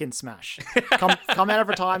Drunk Link in Smash. Come out of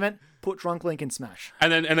retirement, put Drunk Link in Smash.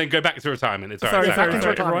 And then go back to retirement. It's all Sorry, right. back into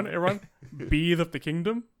everyone. retirement. Bees of the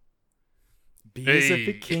Kingdom. Beers of the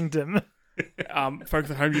Hey. Kingdom.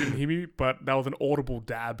 Folks at home, you didn't hear me, but that was an audible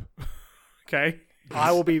dab. Okay?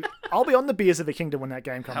 I'll be on the Beers of the Kingdom when that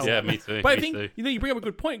game comes Yeah, out. me too. But I me think, too. you bring up a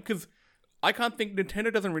good point, because I can't think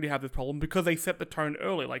Nintendo doesn't really have this problem because they set the tone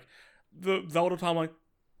early. Like, the Zelda timeline,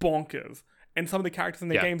 bonkers. And some of the characters in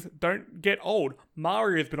their Yeah. games don't get old.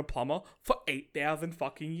 Mario's been a plumber for 8,000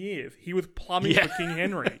 fucking years. He was plumbing Yeah. for King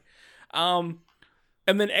Henry. And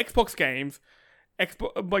then Xbox games,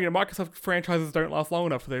 Microsoft franchises don't last long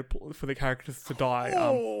enough for their characters to die.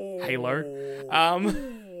 Halo.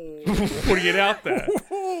 Putting it out there.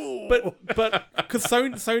 But because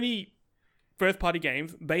Sony first party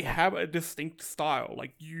games, they have a distinct style.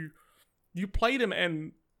 Like you play them,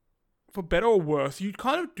 and for better or worse, you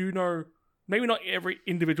kind of do know, maybe not every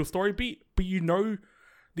individual story beat, but you know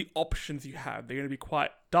the options you have. They're going to be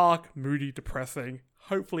quite dark, moody, depressing,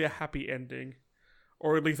 hopefully a happy ending,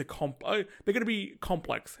 or at least they're going to be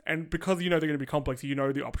complex. And because you know they're going to be complex, you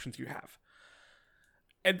know the options you have.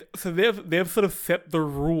 And so they've sort of set the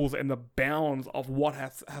rules and the bounds of what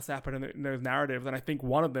has to happen in those narratives, and I think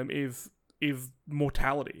one of them is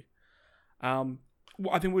mortality. I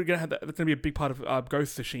think we're gonna have that's gonna be a big part of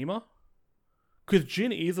Ghost of Tsushima, because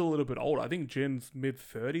Jin is a little bit older. I think Jin's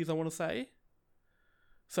mid-30s, I want to say.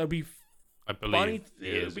 So it'd be I funny. believe he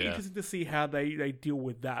It'd is, be yeah. interesting to see how they deal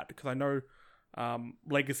with that, because I know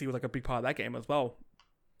Legacy was like a big part of that game as well.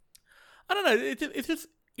 I don't know.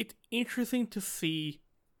 It's interesting to see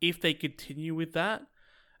if they continue with that,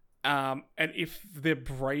 and if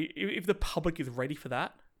if the public is ready for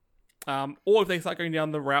that, or if they start going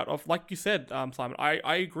down the route of, like you said, Simon.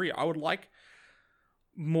 I agree. I would like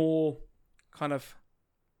more kind of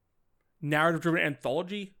narrative-driven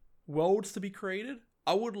anthology worlds to be created.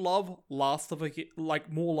 I would love more Last of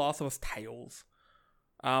Us tales,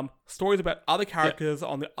 stories about other characters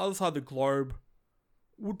on the other side of the globe.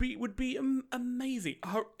 Would be amazing.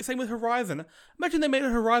 Same with Horizon. Imagine they made a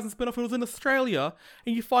Horizon spin-off. It was in Australia,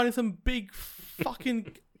 and you find some big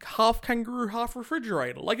fucking half kangaroo, half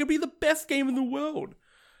refrigerator. Like, it'd be the best game in the world.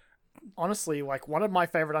 Honestly, like one of my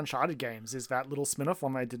favorite Uncharted games is that little spin-off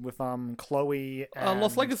one they did with Chloe and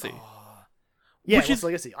Lost Legacy, yeah, which Lost is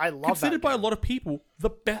Legacy. I love that. considered by a lot of people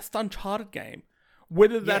the best Uncharted game.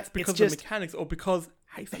 Whether that's it's because of just- the mechanics or because,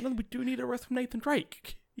 hey, sometimes we do need a rest from Nathan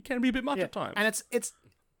Drake. It can be a bit much at times. And it's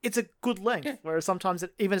it's a good length. Whereas sometimes,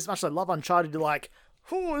 even as much as I love Uncharted, you're like,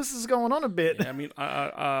 oh, this is going on a bit. Yeah, I mean,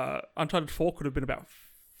 Uncharted 4 could have been about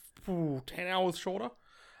 10 hours shorter.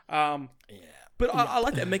 But I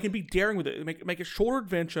like that. Make it be daring with it. Make a shorter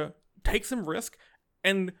adventure, take some risk,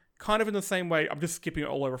 and kind of in the same way, I'm just skipping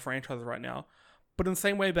all over franchises right now, but in the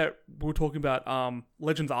same way that we were talking about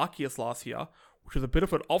Legends Arceus last year, which is a bit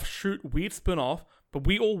of an offshoot, weird spin-off, but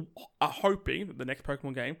we all are hoping that the next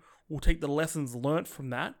Pokemon game will take the lessons learnt from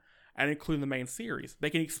that and include in the main series.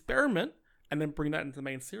 Make an experiment and then bring that into the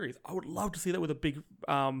main series. I would love to see that with a big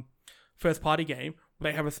first-party game.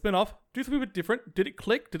 They have a spin-off, do something a bit different. Did it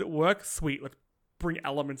click? Did it work? Sweet. Let's bring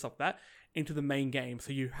elements of that into the main game.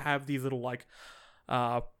 So you have these little, like,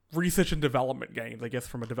 research and development games, I guess,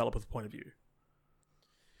 from a developer's point of view.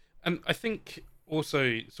 And I think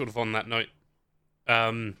also, sort of on that note,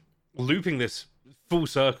 looping this full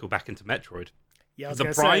circle back into Metroid. Yeah, I was the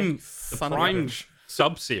gonna Prime say,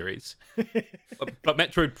 sub-series, but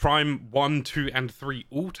Metroid Prime 1, 2, and 3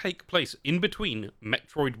 all take place in between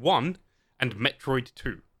Metroid 1 and Metroid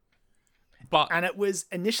 2. And it was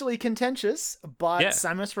initially contentious, but Yeah.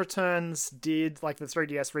 Samus Returns did, like the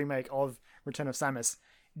 3DS remake of Return of Samus,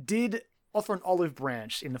 did offer an olive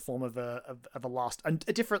branch in the form of a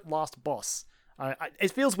different last boss.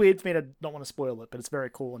 It feels weird for me to not want to spoil it, but it's very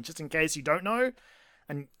cool. And just in case you don't know,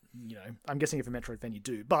 and you know, I'm guessing if you're a Metroid fan you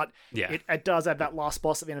do, but Yeah. it does have that last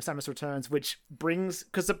boss at the end of Samus Returns, which brings,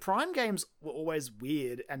 because the Prime games were always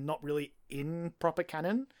weird and not really in proper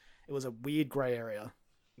canon. It was a weird grey area.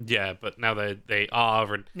 Yeah, but now they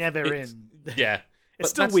are, and Now they're it's- in. Yeah, It's But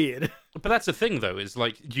still that's- weird. But that's the thing, though, is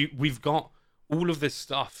like we've got all of this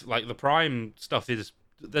stuff. Like the Prime stuff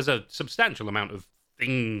there's a substantial amount of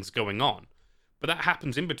things going on, but that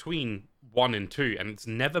happens in between 1 and 2, and it's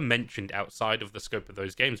never mentioned outside of the scope of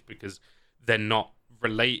those games because they're not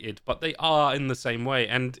related, but they are in the same way.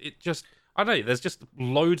 And it just, I don't know, there's just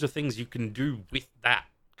loads of things you can do with that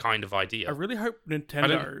kind of idea. I really hope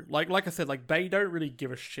Nintendo, like I said, like they don't really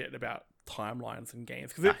give a shit about timelines and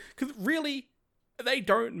games because really they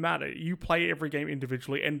don't matter. You play every game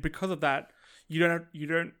individually, and because of that, you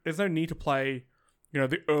don't. There's no need to play,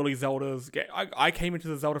 the early Zeldas. I came into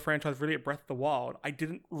the Zelda franchise really at Breath of the Wild. I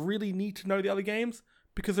didn't really need to know the other games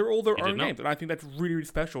because they're all their own games, and I think that's really, really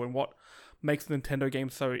special and what makes the Nintendo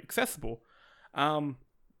games so accessible.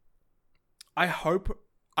 I hope.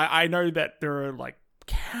 I know that there are like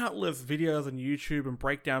countless videos on YouTube and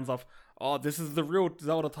breakdowns of, oh, this is the real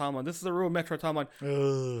Zelda timeline, this is the real Metro timeline.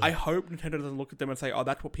 I hope Nintendo doesn't look at them and say, oh,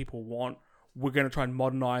 that's what people want. We're going to try and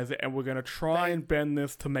modernize it, and we're going to try and bend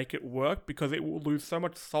this to make it work, because it will lose so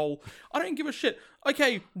much soul. I don't give a shit.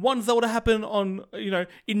 Okay, one Zelda happened on,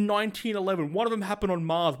 in 1911. One of them happened on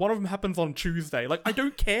Mars. One of them happens on Tuesday. Like, I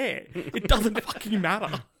don't care. It doesn't fucking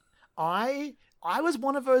matter. I was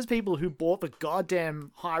one of those people who bought the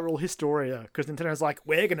goddamn Hyrule Historia because Nintendo's like,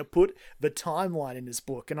 we're going to put the timeline in this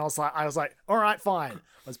book. And I was like, all right, fine.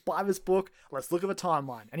 Let's buy this book. Let's look at the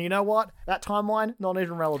timeline. And you know what? That timeline, not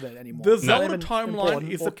even relevant anymore. The Not Zelda even timeline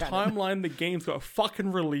important is or the canon. timeline the game's got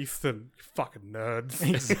fucking released in. You fucking nerds.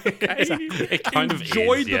 Exactly. It kind of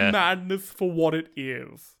Enjoy is, the yeah. madness for what it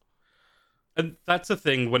is. And that's the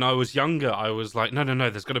thing, when I was younger, I was like, no,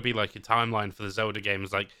 there's got to be like a timeline for the Zelda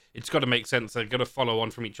games. Like, it's got to make sense. They're going to follow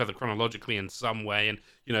on from each other chronologically in some way. And,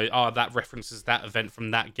 that references that event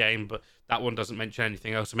from that game, but that one doesn't mention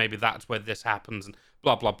anything else. So maybe that's where this happens and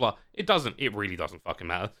blah, blah, blah. It really doesn't fucking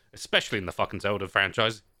matter. Especially in the fucking Zelda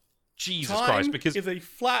franchise. Jesus Christ, because is a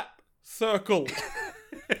flat circle.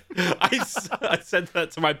 I said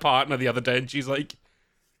that to my partner the other day, and she's like,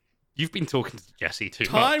 you've been talking to Jesse too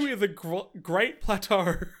Time much. is a great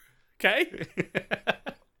plateau. Okay?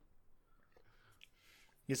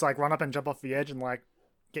 You just like run up and jump off the edge and like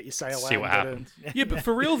get your sail See out. what and happens. Yeah, but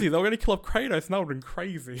for realsy, they were going to kill off Kratos, and that would have been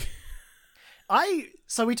crazy.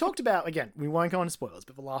 So we talked about, again, we won't go into spoilers,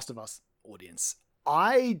 but The Last of Us audience.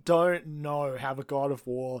 I don't know how the God of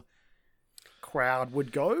War crowd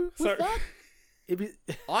would go with So- that.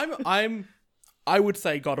 I would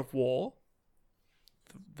say God of War,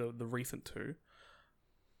 the recent two.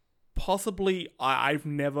 Possibly, I've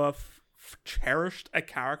never cherished a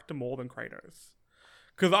character more than Kratos.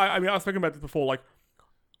 Because I've spoken about this before. Like,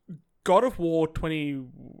 God of War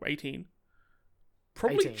 2018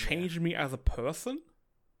 probably 18, changed me as a person.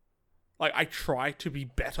 Like, I try to be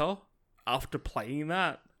better after playing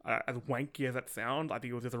that. As wanky as that sounds, I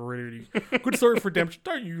think it was just a really, really good story of redemption.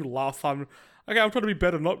 Don't you laugh, Simon. Okay, I'm trying to be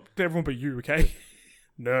better, not to everyone but you, okay?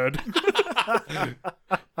 Nerd.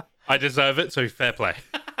 I deserve it, so fair play.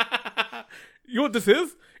 You know what this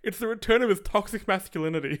is? It's the return of his toxic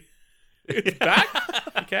masculinity. It's back,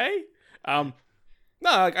 okay? No,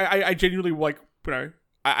 like, I genuinely like,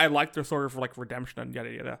 I like their story for like redemption and yada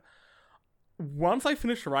yada. Once I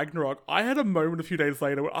finished Ragnarok, I had a moment a few days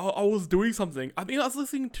later where I was doing something. I think I was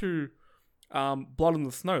listening to Blood in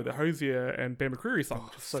the Snow, the Hosier and Ben McCreary song,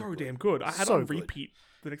 which is so good. damn good. I had So it on good. repeat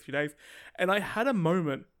the next few days, and I had a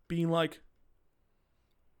moment being like,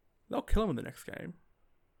 they'll kill him in the next game.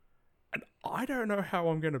 And I don't know how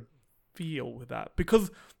I'm going to feel with that,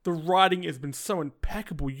 because the writing has been so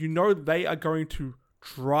impeccable. You know they are going to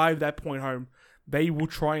drive that point home. They will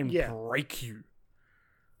try and break you.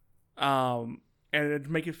 And it'd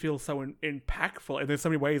make it feel so impactful. And there's so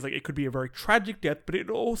many ways, like, it could be a very tragic death, but it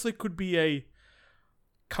also could be a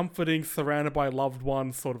comforting, surrounded by loved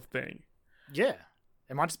ones sort of thing. Yeah.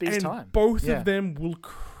 It might just be his And time. both Yeah. of them will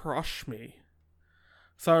crush me.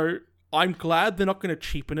 So I'm glad they're not going to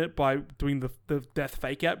cheapen it by doing the death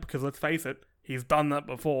fake out, because let's face it, he's done that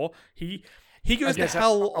before. He goes to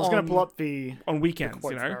hell I was going to pull up the on weekends,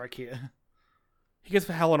 quote you from know? Eric here. He goes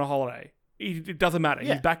for hell on a holiday. It doesn't matter.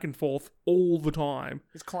 Yeah. He's back and forth all the time.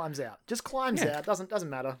 Just climbs out. Just climbs Yeah. out. Doesn't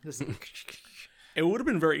matter. Just It would have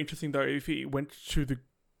been very interesting, though, if he went to the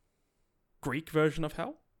Greek version of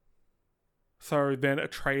hell. So then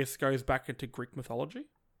Atreus goes back into Greek mythology.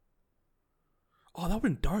 Oh, that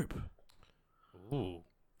would have been dope. Ooh.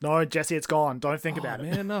 No, Jesse, it's gone. Don't think about it.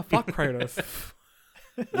 Man, no, fuck Kratos.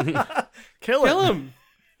 Kill him. Kill him.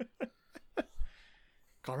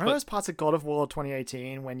 God, remember those parts of God of War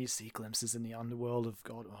 2018 when you see glimpses in the underworld of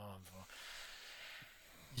God?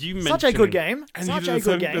 You Such a good game. And Such a there's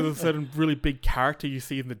good game. There's a certain really big character you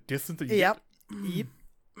see in the distance. That you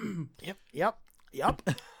Yep.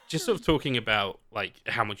 Just sort of talking about like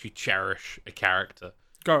how much you cherish a character.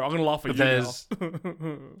 Go, I'm going to laugh at you There's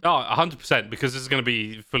now. 100%, because this is going to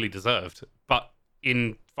be fully deserved. But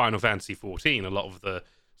in Final Fantasy XIV, a lot of the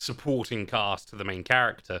supporting cast to the main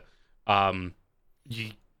character,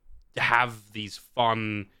 you have these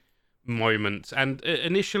fun moments, and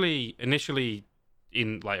initially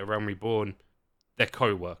in like A Realm Reborn, they're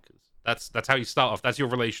co-workers. That's how you start off. That's your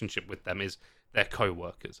relationship with them, is they're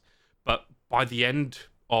co-workers. But by the end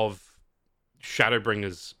of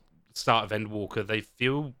Shadowbringers, start of Endwalker, they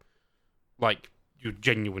feel like your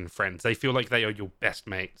genuine friends. They feel like they are your best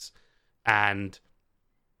mates. And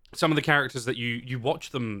some of the characters that you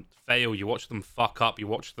watch them fail, you watch them fuck up, you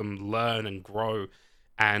watch them learn and grow,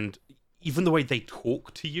 and even the way they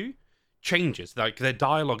talk to you changes. Like, their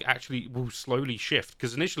dialogue actually will slowly shift,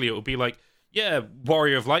 because initially it will be like, yeah,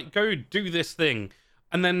 Warrior of Light, go do this thing.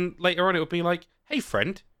 And then later on it will be like, hey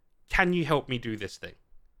friend, can you help me do this thing?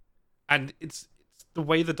 And it's the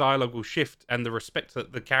way the dialogue will shift, and the respect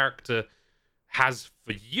that the character has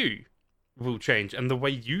for you will change, and the way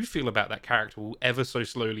you feel about that character will ever so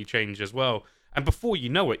slowly change as well. And before you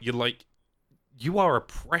know it, you're like, you are a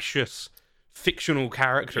precious fictional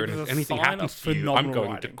character, and It is if a anything sign happens of to you, I'm phenomenal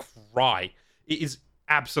going writing. to cry. It is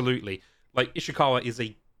absolutely, like, Ishikawa is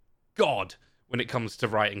a god when it comes to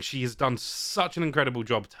writing. She has done such an incredible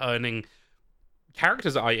job turning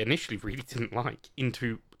characters that I initially really didn't like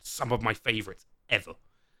into some of my favorites ever.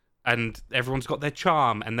 And everyone's got their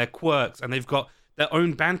charm and their quirks, and they've got their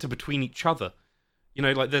own banter between each other. You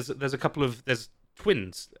know, like there's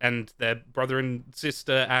twins, and they're brother and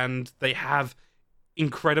sister, and they have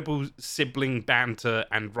incredible sibling banter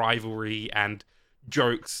and rivalry and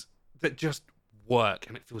jokes that just work,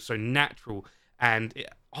 and it feels so natural. And it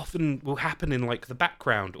often will happen in like the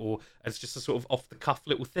background, or as just a sort of off the cuff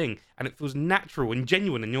little thing, and it feels natural and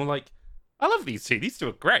genuine, and you're like, I love these two. These two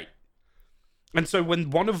are great. And so when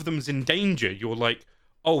one of them's in danger, you're like,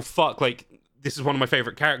 oh fuck, like, this is one of my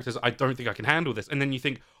favorite characters. I don't think I can handle this. And then you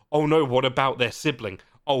think, oh no, what about their sibling?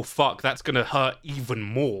 Oh fuck, that's gonna hurt even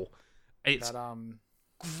more. It's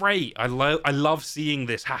great. I love seeing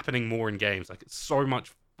this happening more in games. Like, it's so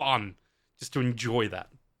much fun just to enjoy that.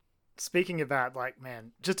 Speaking of that, like,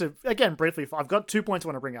 man, just to, again, briefly, I've got 2 points I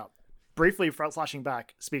want to bring up. Briefly, flashing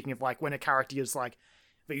back, speaking of, like, when a character is like,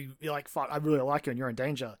 you're like, fuck, I really like you and you're in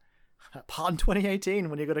danger. Part in 2018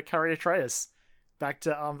 when you got to carry Atreus back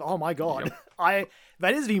to, oh my god. Yep.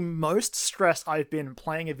 That is the most stressed I've been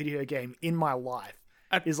playing a video game in my life,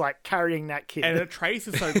 is like carrying that kid. And Atreus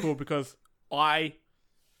is so cool because I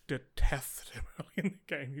detested him early in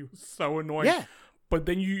the game. He was so annoying. Yeah. But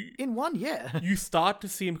then you start to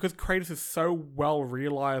see him, because Kratos is so well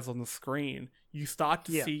realized on the screen, you start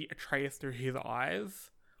to see Atreus through his eyes.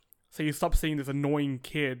 So you stop seeing this annoying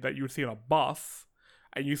kid that you would see on a bus,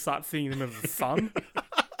 and you start seeing him as a son.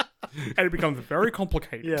 And it becomes very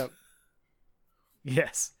complicated. Yeah.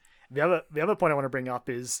 Yes. The other point I want to bring up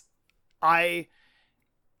is I'm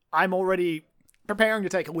already preparing to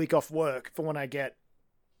take a week off work for when I get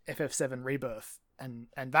FF7 Rebirth.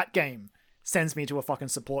 and that game sends me to a fucking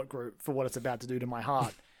support group for what it's about to do to my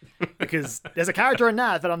heart. Because there's a character in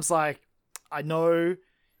that I'm just like, I know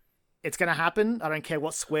it's gonna happen. I don't care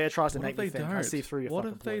what Square tries to What make if me they think. don't? I see through your What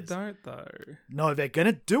fucking if they ploys. don't, though? No, they're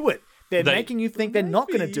gonna do it. They're They- making you think they're not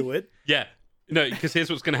gonna Maybe. do it. Yeah, no, because here's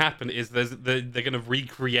what's going to happen: is they're going to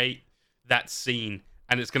recreate that scene,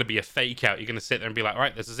 and it's going to be a fake out. You're going to sit there and be like, "All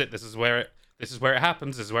right, this is it. This is where it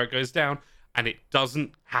happens. This is where it goes down," and it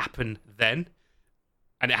doesn't happen then,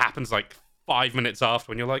 and it happens like 5 minutes after,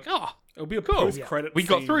 when you're like, "Oh, It'll be a cool. post-credit We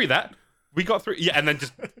got scene. through that. We got through, yeah," and then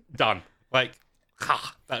just done. Like,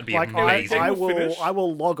 that'd be Like amazing. I will will, finish. I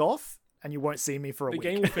will log off, and you won't see me for a The week.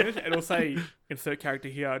 game will finish, and it'll say, insert character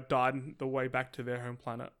here, died on the way back to their home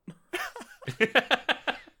planet.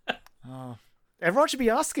 Everyone should be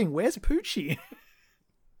asking, where's Poochie?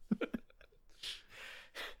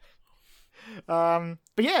 But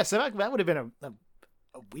yeah, so that would have been a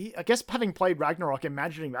weird. I guess having played Ragnarok,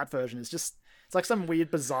 imagining that version is just it's like some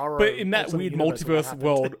weird, bizarre. But in that weird multiverse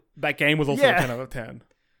world, that game was also Yeah. a 10 out of 10.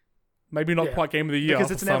 Maybe not Yeah. quite game of the year Because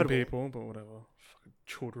for it's some inevitable. people, but whatever. Fucking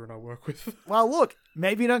children I work with. Well, look,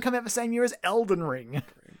 maybe you don't come out the same year as Elden Ring.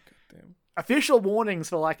 Goddamn. Official warnings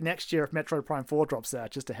for like next year if Metroid Prime 4 drops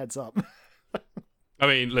out. Just a heads up. I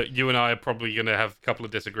mean, look, you and I are probably going to have a couple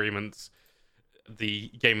of disagreements. The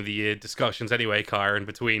game of the year discussions, anyway, Kyra, in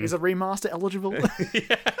between. Is a remaster eligible?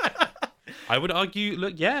 I would argue,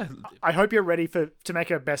 look, yeah, I hope you're ready to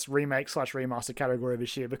make a best remake / remaster category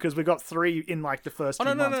this year because we got 3 in like the first Oh,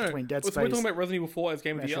 few no, months no. between Dead So we're Space. talking about Resident Evil 4 as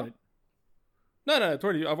game of the year? Metroid. No, it's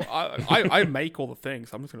already. I make all the things.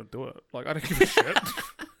 I'm just gonna do it. Like I don't give a shit.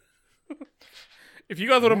 If you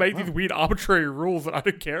guys want to make these weird arbitrary rules that I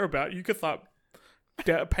don't care about, you can start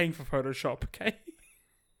paying for Photoshop. Okay.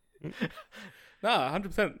 Nah,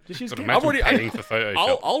 100%. Just use But Git. imagine already- paying for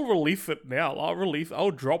Photoshop. I'll release it now. I'll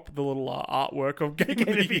drop the little artwork of game of Game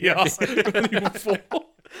of the the year. year. Resident Evil 4.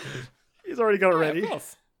 He's already got it Yeah, ready. of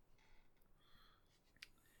course.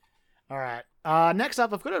 All right. Next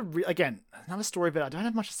up, I've got again another story, but I don't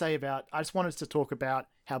have much to say about. I just wanted to talk about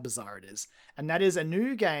how bizarre it is, and that is a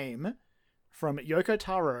new game from Yoko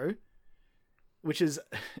Taro, which is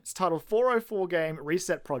it's titled 404 Game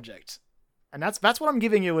Reset Project, and that's what I'm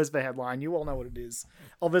giving you as the headline. You all know what it is.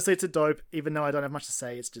 Obviously, it's a dope. Even though I don't have much to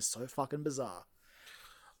say, it's just so fucking bizarre.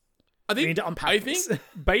 I We need think to unpack I this. think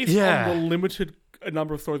based Yeah. on the limited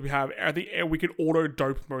number of stories we have, I think we can auto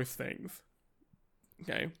dope most things.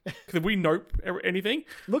 Okay, because if we nope anything,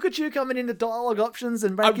 Look at you coming into dialogue options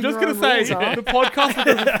and I'm making just your gonna own say rules, huh? the podcast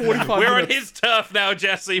is over 45 We're on minutes. his turf now,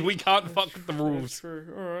 Jesse. We can't fuck with the That's rules.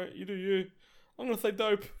 true. All right, you do you. I'm gonna say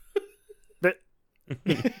dope. But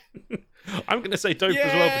I'm going to say dope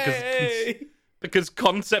as well Yay! because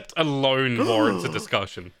concept alone warrants a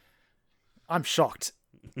discussion. I'm shocked.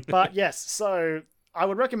 But yes, so I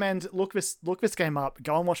would recommend look this game up,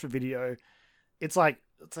 go and watch the video. It's got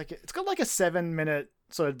like a 7-minute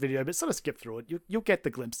sort of video, but sort of skip through it. You'll get the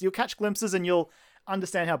glimpse. You'll catch glimpses and you'll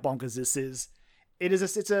understand how bonkers this is.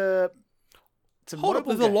 It's a Hold up,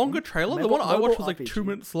 mobile there's a game. longer trailer. The Mobile- one I watched was like mobile 2 RPG.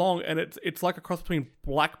 minutes long, and it's like a cross between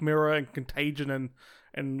Black Mirror and Contagion,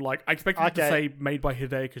 and like I expected it to Okay. say made by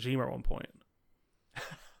Hideo Kojima at one point.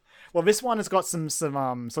 Well, this one has got some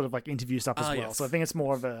sort of like interview stuff as well. Yes. So I think it's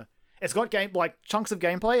more of it's got chunks of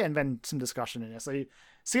gameplay and then some discussion in it. So you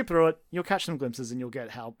skip through it, you'll catch some glimpses and you'll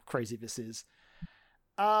get how crazy this is.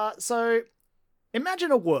 So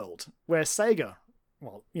imagine a world where Sega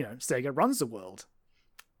runs the world,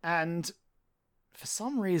 and for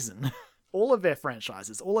some reason, all of their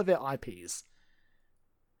franchises, all of their IPs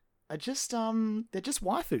are just they're just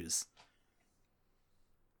waifus.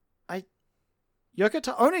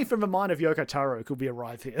 Only from the mind of Yoko Taro could we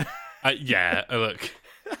arrive here. Look.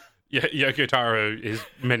 Yoko Taro is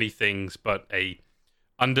many things, but a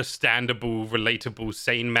understandable, relatable,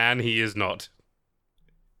 sane man he is not.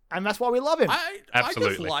 And that's why we love him. I just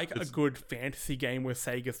Absolutely. like a It's- good fantasy game where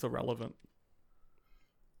Sega's still relevant.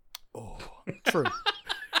 Oh, true.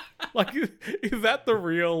 Like, is that the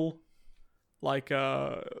real,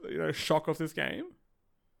 shock of this game?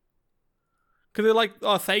 Because they're like,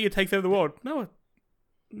 oh, Sega takes over the world. No,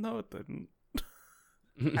 it didn't.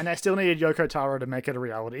 And they still needed Yoko Taro to make it a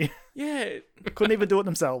reality. Yeah. Couldn't even do it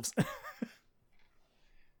themselves.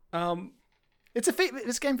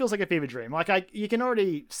 This game feels like a fever dream. Like you can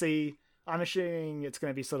already see. I'm assuming it's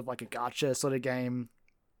going to be sort of like a gacha sort of game,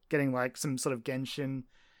 getting like some sort of Genshin.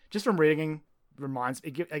 Just from reading, I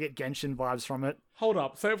get Genshin vibes from it. Hold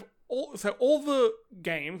up. So all the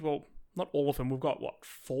games, well, not all of them. We've got what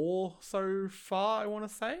 4 so far. I want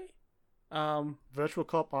to say, Virtual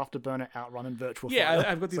Cop, Afterburner, Outrun, and Virtual Yeah, Fighter.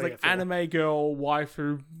 I've got these So, like yeah, 4. anime girl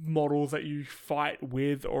waifu models that you fight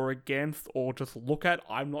with or against or just look at.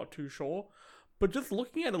 I'm not too sure. But just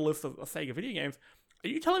looking at a list of Sega video games, are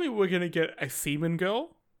you telling me we're going to get a Seaman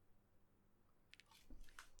girl?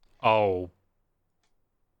 Oh,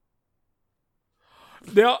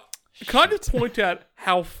 Now, can I just point out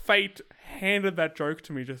how fate handed that joke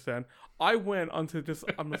to me just then? I went onto just,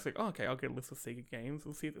 I'm just like, oh, okay, I'll get a list of Sega games.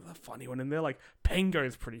 We'll see if there's a funny one in there. Like, Pengo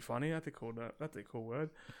is pretty funny. That's a cool word.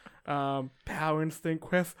 Power Instinct,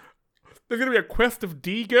 Quest. There's going to be a Quest of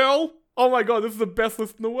D Girl. Oh my god, this is the best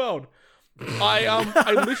list in the world.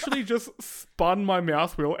 I literally just spun my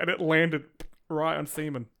mouse wheel and it landed right on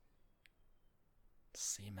Seaman.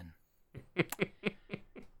 Seaman.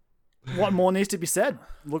 What more needs to be said?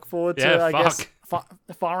 Look forward to, Yeah, I guess, fuck.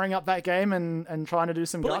 firing up that game and trying to do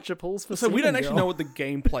some But, like, gacha pulls for So we don't Seaman actually Girl. know what the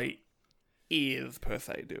gameplay is per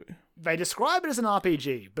se, do we? They describe it as an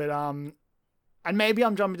RPG, but and maybe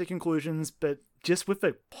I'm jumping to conclusions, but just with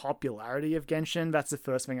the popularity of Genshin, that's the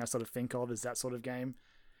first thing I sort of think of is that sort of game.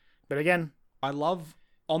 But again, I love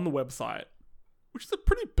on the website, which is a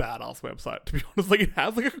pretty badass website to be honest. Like it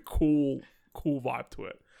has like a cool vibe to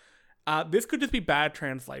it. This could just be bad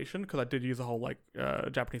translation because I did use a whole like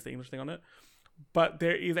Japanese to English thing on it. But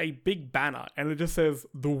there is a big banner and it just says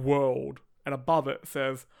the world, and above it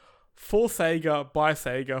says for Sega, by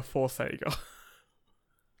Sega, for Sega,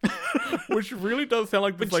 which really does sound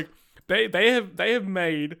like this. Like they have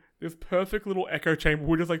made this perfect little echo chamber.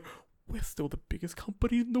 We're just like, we're still the biggest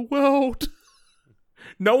company in the world.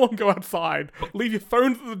 No one go outside. Leave your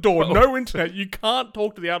phones at the door. No internet. You can't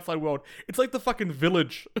talk to the outside world. It's like the fucking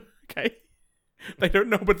village. Okay? They don't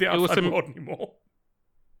know about the outside world anymore.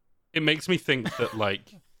 it makes me think that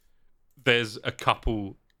like there's a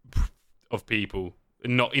couple of people, a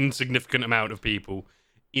not insignificant amount of people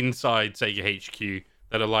inside Sega HQ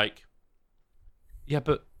that are like, yeah,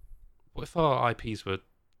 but what if our IPs were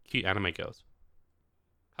cute anime girls?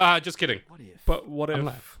 Just kidding. what if? But what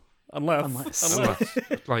if? Unless.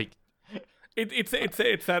 Like, It's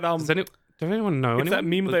that does anyone know? it's that anyone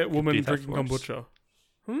meme of that could woman do that drinking for us? kombucha.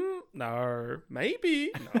 No,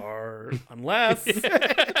 maybe no, unless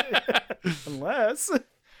Unless.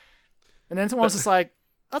 And then someone's just like,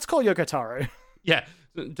 let's call Yoko Taro. Yeah.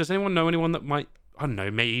 Does anyone know anyone that might, I don't know,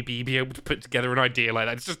 maybe be able to put together an idea like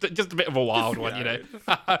that? It's just a bit of a wild one, you know.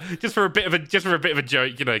 just for a bit of a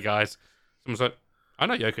joke, you know, guys. Someone's like, I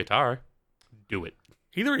know Yoko Taro. Do it.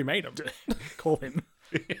 he's already made them. Call him.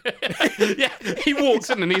 Yeah, he walks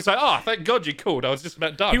in and he's like, "Oh, thank God you called. I was just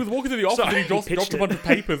about done." He was walking through the office and he dropped pitched a it. bunch of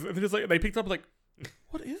papers, and just like they picked it up like,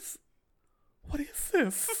 what is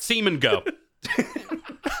this? Seaman Girl.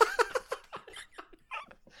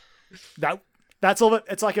 That's all.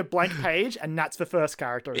 It's like a blank page, and that's the first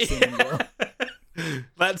character. Of Seaman Girl.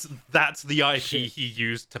 That's the IP he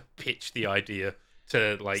used to pitch the idea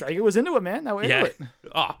to like. Sega was into it, man. They were into Yeah.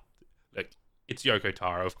 it. Look, it's Yoko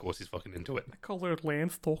Taro. Of course, he's fucking into it. I call her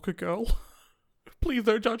Landstalker Girl. Please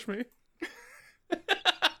don't judge me.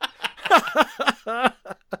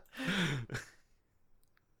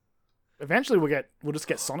 Eventually, we'll just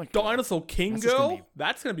get Sonic. Girl. Dinosaur King That's just Girl. gonna be-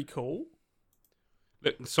 That's gonna be cool.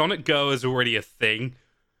 Look, Sonic Girl is already a thing.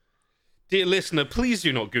 Dear listener, please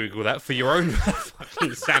do not Google that for your own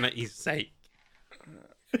fucking sanity's sake.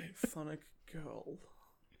 Okay, Sonic Girl.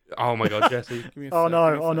 Oh my God, Jesse. Give me a Oh sec, no!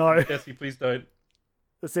 give me a Oh sec. no! Jesse, please don't.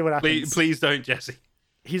 Let's see what happens. Please don't, Jesse.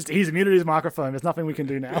 He's muted his microphone. There's nothing we can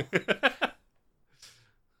do now.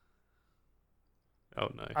 Oh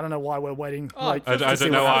no. I don't know why we're waiting. Oh, like, I to don't see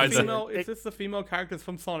know what either. happens. It's just the female characters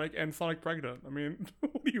from Sonic and Sonic Pregnant. I mean,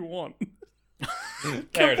 what do you want? There it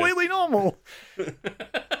is. Completely normal.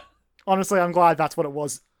 Honestly, I'm glad that's what it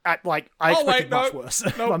was. I expected much worse.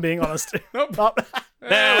 If I'm being honest. Nope. Oh,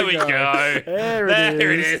 There we go. there There it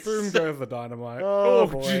it is. is. Boom goes the dynamite. Oh,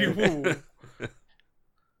 gee, boy. ooh.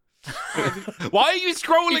 Why are you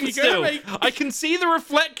scrolling If you're gonna still? make- I can see the If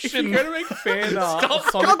reflection. you're gonna make fan art of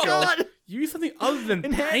Stop. Sonic Oh, Girl, God. use something other than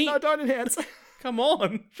Enhance. paint. No, don't enhance. Come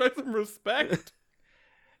on, show some respect.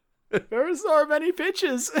 There are so many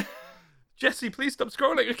pictures. Jesse, please stop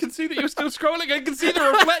scrolling. I can see that you're still scrolling. I can see the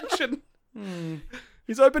reflection.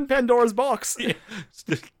 He's opened Pandora's box.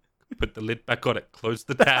 Put the lid back on it. Close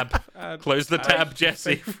the tab. Close the tab,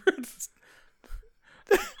 Jesse. Favorites.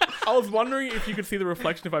 I was wondering if you could see the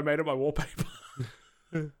reflection if I made it my wallpaper.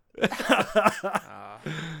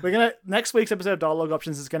 Next week's episode of Dialogue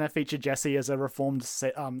Options is gonna feature Jesse as a reformed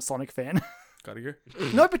Sonic fan. Gotta go.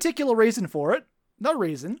 No particular reason for it. No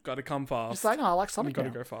reason. Gotta come fast. Just saying, I like Sonic. Gotta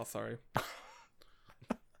now. go fast, sorry.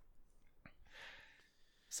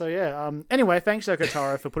 So yeah. Anyway, thanks Yoko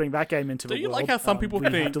Taro for putting that game into Do the you world. like how some people we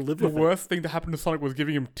have think to live the with it. worst thing to happen to Sonic was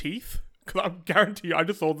giving him teeth? Because I guarantee you, I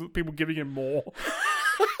just saw people giving him more.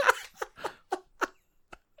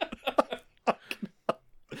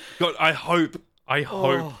 God, I hope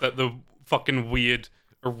that the fucking weird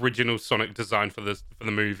original Sonic design for the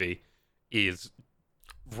movie is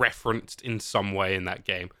referenced in some way in that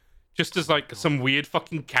game. Just as like some weird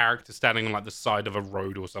fucking character standing on like the side of a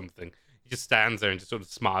road or something. He just stands there and just sort of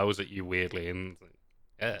smiles at you weirdly and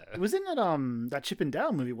yeah. It was in that Chip and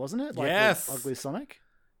Dale movie, wasn't it? Like Yes. with Ugly Sonic.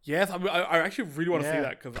 Yes, I actually really want to see Yeah.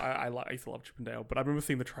 that because I used to love Chip and Dale, but I remember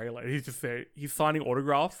seeing the trailer. He's just there, he's signing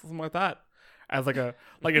autographs or something like that as like a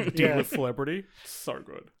D-list celebrity. So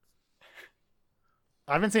good.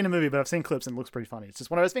 I haven't seen a movie, but I've seen clips and it looks pretty funny. It's just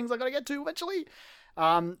one of those things I got to get to eventually.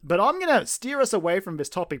 But I'm going to steer us away from this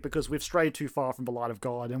topic because we've strayed too far from the light of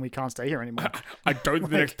God and we can't stay here anymore. I don't think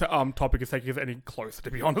the next topic is taking us any closer, to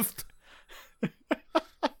be honest.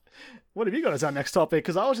 What have you got as our next topic?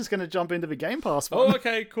 Because I was just going to jump into the Game Pass one. Oh,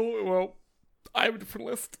 okay, cool. Well, I have a different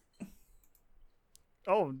list.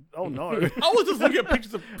 Oh no. I was just looking at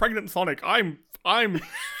pictures of pregnant Sonic. I'm with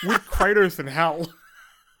Kratos in hell.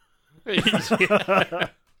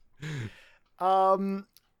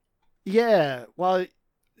 Yeah. Well,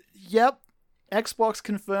 yep. Xbox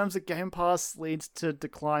confirms that Game Pass leads to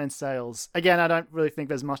decline in sales. Again, I don't really think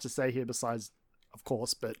there's much to say here besides, of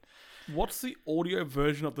course, but What's the audio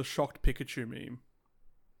version of the shocked Pikachu meme?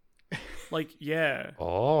 Like, yeah.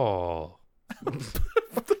 Oh.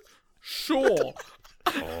 Sure.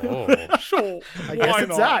 Oh. Sure. I guess Why it's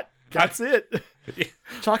not? that. That's it.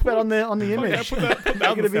 Chuck that on the image. Okay, put that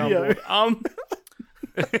on Make it the a video.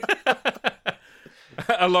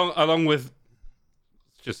 soundboard. along with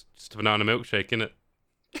just a banana milkshake, innit?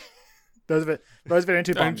 Those are the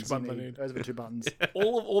two Don't buttons. buttons you I need. need. Those are the two buttons.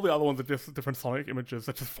 all the other ones are just different Sonic images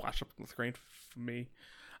that just flash up on the screen for me.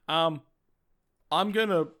 I'm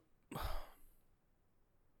gonna.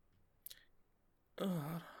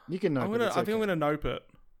 You can know. I think I'm gonna nope it.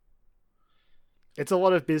 It's a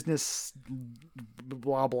lot of business,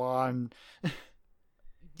 blah blah, and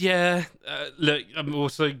Yeah. Look, I'm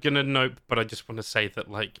also gonna nope, but I just want to say that,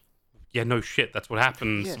 like, yeah, no shit. That's what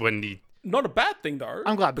happens Yeah. when you. Not a bad thing though.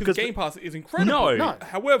 I'm glad, because Game Pass is incredible. No.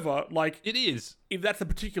 However, like It is. if that's a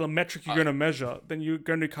particular metric you're going to measure, then you're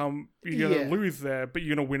going to lose there, but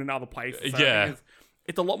you're going to win in other places. So Yeah.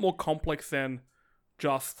 it's a lot more complex than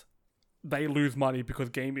just they lose money because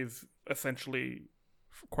game is essentially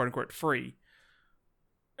quote unquote free.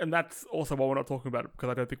 And that's also why we're not talking about it, because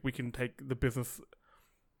I don't think we can take the business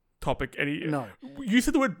topic any. No. You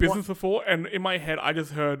said the word business before, and in my head I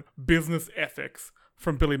just heard business ethics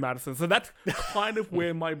from Billy Madison. So that's kind of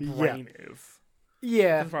where my brain is.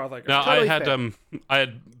 yeah. As far as I go. No, Totally I had fair. I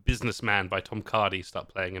had Businessman by Tom Cardy start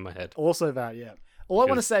playing in my head. Also that, yeah. All I want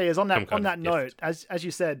to Because say is on some that kind of note, gift. as you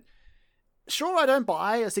said, sure I don't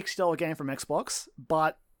buy a $60 game from Xbox,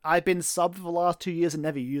 but I've been subbed for the last 2 years and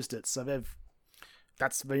never used it, so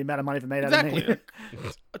that's the amount of money they made out of me.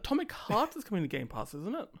 Exactly. Atomic Heart is coming to Game Pass,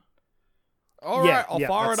 isn't it? All Yeah, right, I'll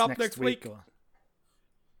fire that's it up next week.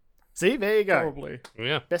 See, there you go. Probably.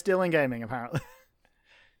 Yeah, Best deal in gaming, apparently.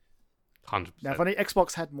 100%. Now, funny,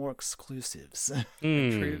 Xbox had more exclusives.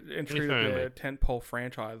 Treated if their only. tentpole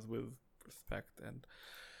franchise with respect, and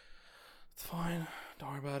it's fine. Don't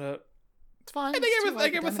worry about it. It's fine. Hey, it's too they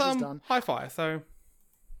late, gave the us damage is done. hi-fi, so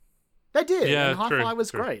They did, Yeah, and Hi-Fi true,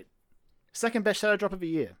 was true. great. Second best shadow drop of the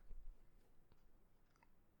year.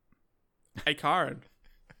 hey, Karen,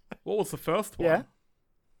 what was the first one? Yeah.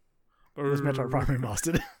 It was Metro Prime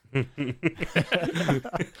Remastered.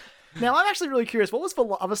 Now, I'm actually really curious. What was the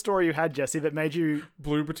other story you had, Jesse, that made you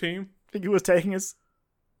Bloober Team. think it was taking us?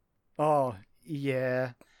 Oh,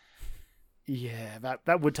 yeah. Yeah,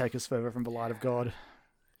 that would take us further from the light of God.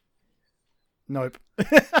 Nope.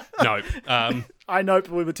 Nope. I nope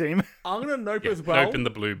Bloober Team. I'm gonna nope Yeah, as well. nope in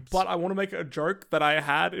the bloobs. But I want to make a joke that I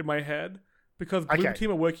had in my head because Blue Okay.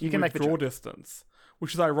 Team are working You can with make the draw joke. distance,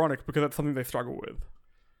 which is ironic because that's something they struggle with.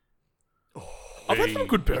 I've had some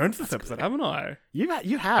good burns this episode, haven't I? You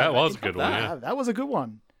have. That was a Think good about one, that. yeah. That was a good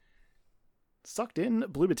one. Sucked in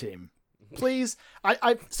Bloober Team. Please.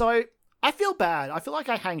 I feel bad. I feel like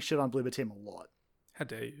I hang shit on Bloober Team a lot. How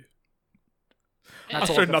dare you? That's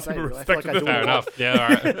I all showed can nothing say, but really. I feel respect like to I do Fair a lot. enough. Yeah,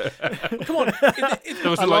 all right. Come on. There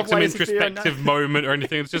wasn't I like love some Layers of Fear and introspective moment or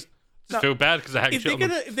anything. It's just feel bad because I hang If shit they're on them.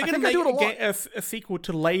 gonna, if they're I gonna think I make do it a lot. a sequel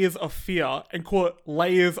to Layers of Fear and call it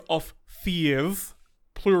Layers of Fears,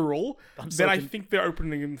 plural, then I certain. think they're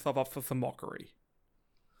opening themselves up for some mockery.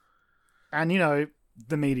 And,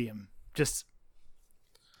 the medium. Just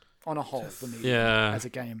on a whole, the medium Yeah. as a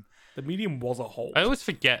game. The medium was a hold. I always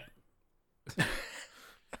forget.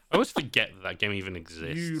 that game even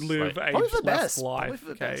exists. You live Like, a Probably for the blessed best. Probably life. for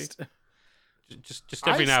the Okay. best. just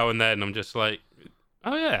every now and then, I'm just like,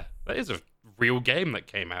 oh yeah, that is a real game that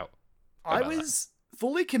came out. How I about that? was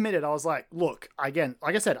fully committed. I was like, look, again,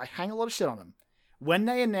 like I said, I hang a lot of shit on them. When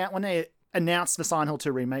they announced the Silent Hill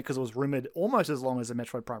 2 remake, because it was rumored almost as long as the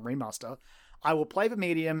Metroid Prime remaster, I will play the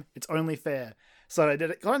medium. It's only fair. So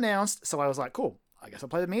it got announced. So I was like, cool. I guess I'll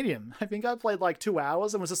play the medium. I think I played like 2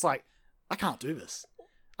 hours and was just like, I can't do this.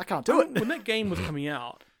 I can't do it. When that game was coming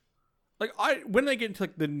out, like when they get into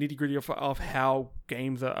like the nitty gritty of how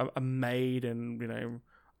games are made, and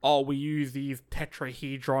we use these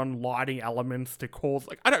tetrahedron lighting elements to cause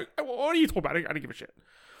what are you talking about? I don't give a shit.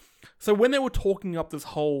 So when they were talking up this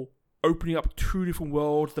whole opening up 2 different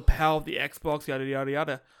worlds, the power of the Xbox, yada yada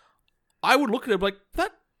yada, I would look at it like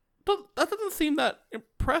that doesn't seem that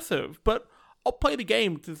impressive, but I'll play the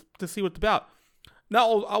game to see what it's about.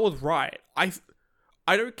 Now I was right.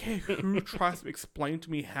 I don't care who tries to explain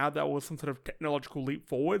to me how that was some sort of technological leap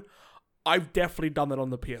forward. I've definitely done that on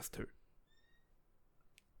the PS2.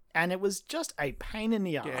 And it was just a pain in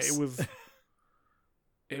the ass. Yeah,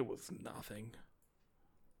 it was nothing.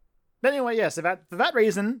 But anyway, yeah, so for that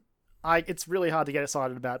reason, it's really hard to get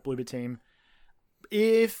excited about Bloober Team.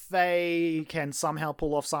 If they can somehow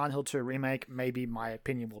pull off Silent Hill 2 remake, maybe my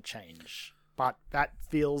opinion will change. But that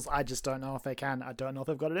feels, I just don't know if they can. I don't know if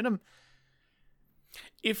they've got it in them.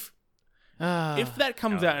 If that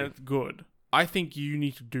comes out and it's good, I think you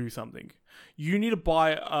need to do something. You need to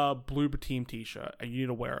buy a Bloober Team t-shirt and you need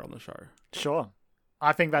to wear it on the show. Sure.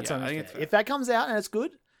 I think that's only fair. If that comes out and it's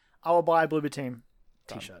good, I will buy a Bloober Team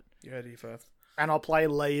t-shirt. You heard it first. And I'll play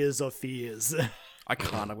Layers of Fears. I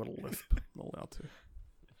can't. I've got a lisp. I'm not allowed to.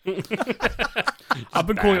 I've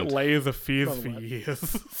been calling it Layers of Fears for years.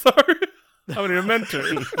 So, I haven't even meant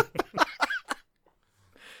to.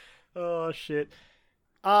 Oh, shit.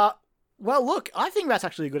 Well, look, I think that's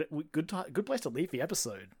actually a good place to leave the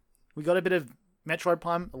episode. We got a bit of Metroid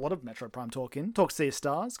Prime, a lot of Metroid Prime talk in. Talk Sea of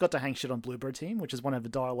Stars. Got to hang shit on Bloober Team, which is one of the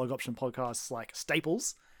Dialogue Option podcasts, like,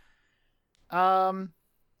 staples.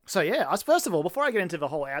 So yeah, first of all, before I get into the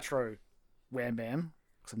whole outro wham bam,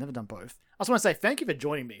 because I've never done both, I just want to say thank you for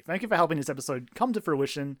joining me. Thank you for helping this episode come to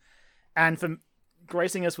fruition, and for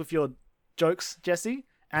gracing us with your jokes, Jesse,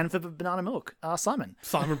 and for the banana milk, Simon.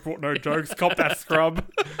 Simon brought no jokes. Cop that scrub.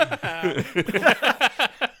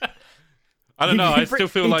 I don't know. I still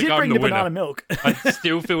feel like I'm the winner. Banana milk. I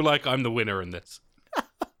still feel like I'm the winner in this.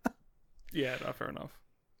 Yeah, no, fair enough.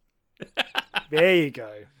 There you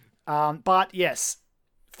go. But yes,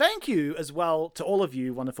 thank you as well to all of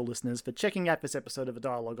you wonderful listeners for checking out this episode of the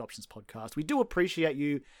Dialogue Options podcast. We do appreciate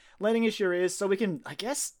you lending us your ears so we can, I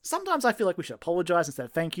guess, sometimes I feel like we should apologize instead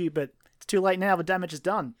of thank you, but it's too late now. The damage is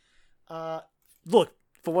done. Look,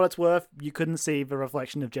 for what it's worth, you couldn't see the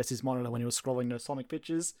reflection of Jesse's monitor when he was scrolling those Sonic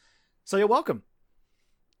pictures, so you're welcome.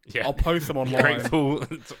 Yeah, I'll post them online. Grateful.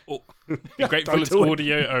 Grateful it's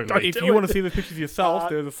audio only. If you want to see the pictures yourself,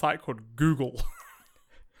 there's a site called Google.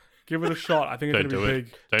 Give it a shot. I think it's going to be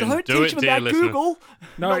big. Don't do teach it, him dear about listener. Google.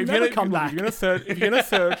 No, if you're come back. If you're gonna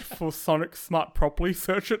search for Sonic Smart properly,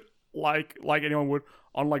 search it like anyone would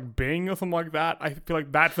on like Bing or something like that. I feel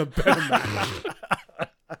like that's a better match.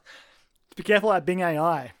 Be careful at Bing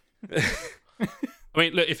AI. I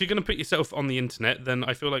mean, look, if you're going to put yourself on the internet, then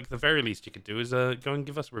I feel like the very least you could do is go and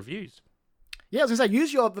give us reviews. Yeah, I was going to say,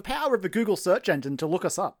 use the power of the Google search engine to look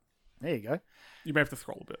us up. There you go. You may have to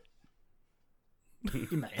scroll a bit.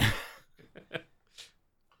 You may.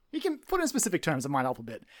 You can put in specific terms that might help a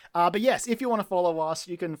bit. But yes, if you want to follow us,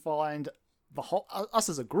 you can find us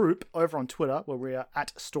as a group over on Twitter, where we are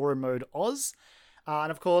at Story Mode Oz. And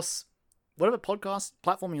of course, whatever podcast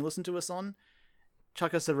platform you listen to us on,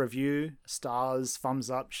 chuck us a review, stars, thumbs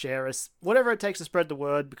up, share us, whatever it takes to spread the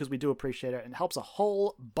word, because we do appreciate it and it helps a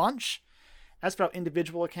whole bunch. As for our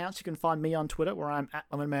individual accounts, you can find me on Twitter, where I'm at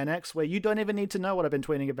LemonManX, where you don't even need to know what I've been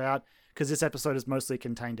tweeting about, because this episode has mostly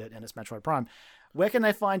contained it, and it's Metroid Prime. Where can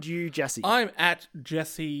they find you, Jesse? I'm at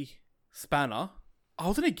Jesse Spanner. I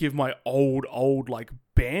was gonna give my old like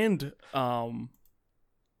band, not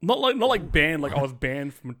like band, like I was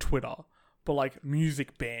banned from Twitter, but like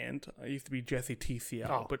music band. I used to be Jesse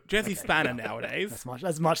TCL, but Jesse Spanner nowadays. That's much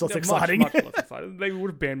less Yeah, exciting. Much less exciting. They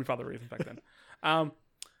would have banned me for other reasons back then.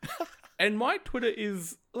 And my Twitter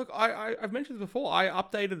is... Look, I've mentioned this before. I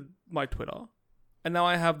updated my Twitter. And now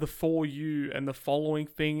I have the For You and the following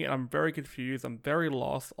thing. And I'm very confused. I'm very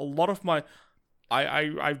lost. A lot of my...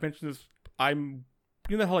 I've mentioned this. I'm...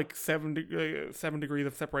 You know the whole like 7 degrees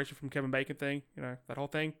of separation from Kevin Bacon thing? You know, that whole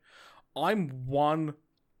thing? I'm 1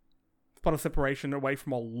 part of separation away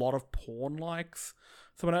from a lot of porn likes.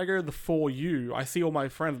 So when I go to the For You, I see all my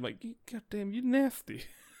friends. I'm like, God damn, you nasty.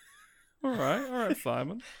 All right,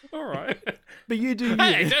 Simon. All right. But you do you.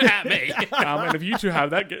 Hey, don't have me. And if you two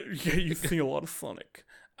have that, you see a lot of Sonic.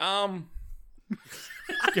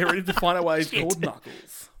 Get ready to find out why he's called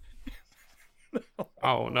Knuckles.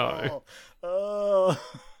 Oh no. Oh,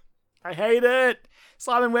 I hate it.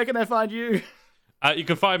 Simon, where can I find you? You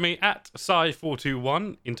can find me at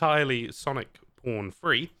Psy421, entirely Sonic porn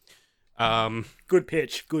free. Good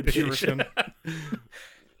pitch. Good pitch. Puritan.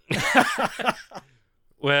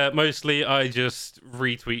 Where mostly I just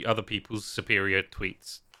retweet other people's superior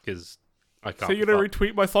tweets because I can't. So you're going to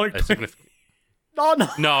retweet my Sonic tweet? significant. Oh, no.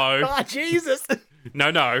 No, Ah, Jesus.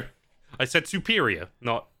 no. I said superior,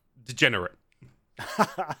 not degenerate.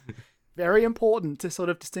 Very important to sort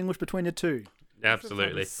of distinguish between the two.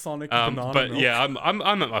 Absolutely. Sonic banana But milk. yeah, I'm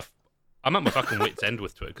at my fucking wit's end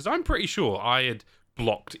with Twitter because I'm pretty sure I had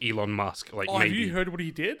blocked Elon Musk like Oh, have maybe. you heard what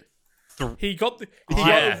he did? Th- He got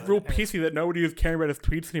Yeah. real pissy that nobody was caring about his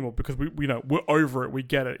tweets anymore because we know we're over it. We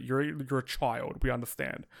get it. You're a child. We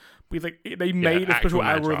understand. But he's like they made a special actual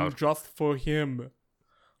mad algorithm child. just for him.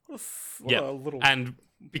 What Yeah, a little. and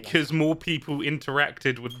because more people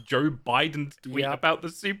interacted with Joe Biden's tweet Yep. about the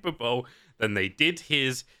Super Bowl than they did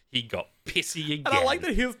his, he got pissy again. And I like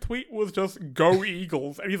that his tweet was just "Go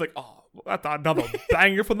Eagles," and he's like, "Oh, that's another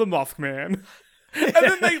banger from the Musk man." And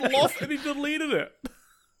then they lost, and he deleted it.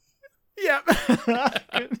 Yep.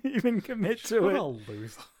 Couldn't even commit to What it. a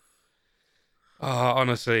loser.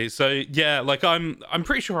 Honestly, so yeah, like I'm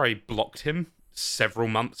pretty sure I blocked him several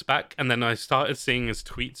months back, and then I started seeing his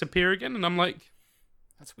tweets appear again, and I'm like,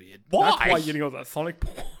 That's weird. why? That's why you know that Sonic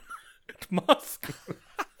porn. It's Musk.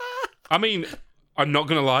 I mean, I'm not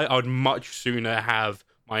gonna lie, I would much sooner have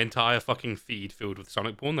my entire fucking feed filled with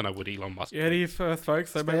Sonic porn than I would Elon Musk. Yeah, it is first,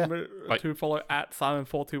 folks. So remember Like- to follow at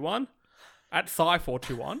Simon421, at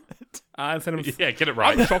Psy421, and send him. Yeah, get it I'm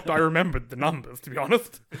right. shocked I remembered the numbers, to be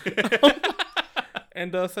honest.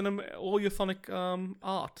 And send him all your Sonic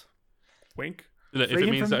art. Wink. Look, if Free it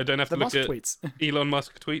him means from that I don't have to the look Musk at tweets. Elon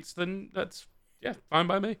Musk tweets, then that's fine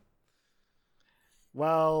by me.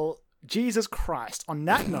 Well, Jesus Christ. On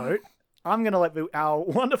that note, I'm going to let our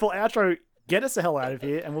wonderful outro get us the hell out of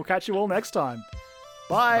here, and we'll catch you all next time.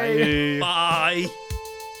 Bye. Bye.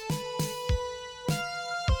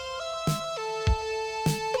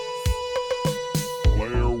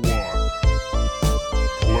 Player 1.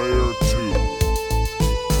 Player 2.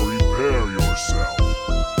 Prepare yourself.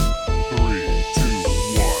 3, 2,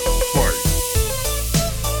 1,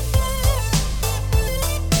 fight.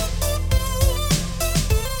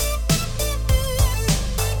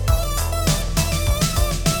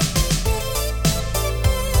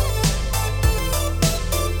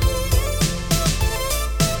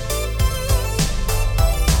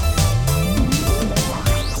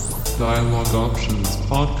 Dialogue Options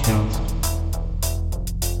Podcast.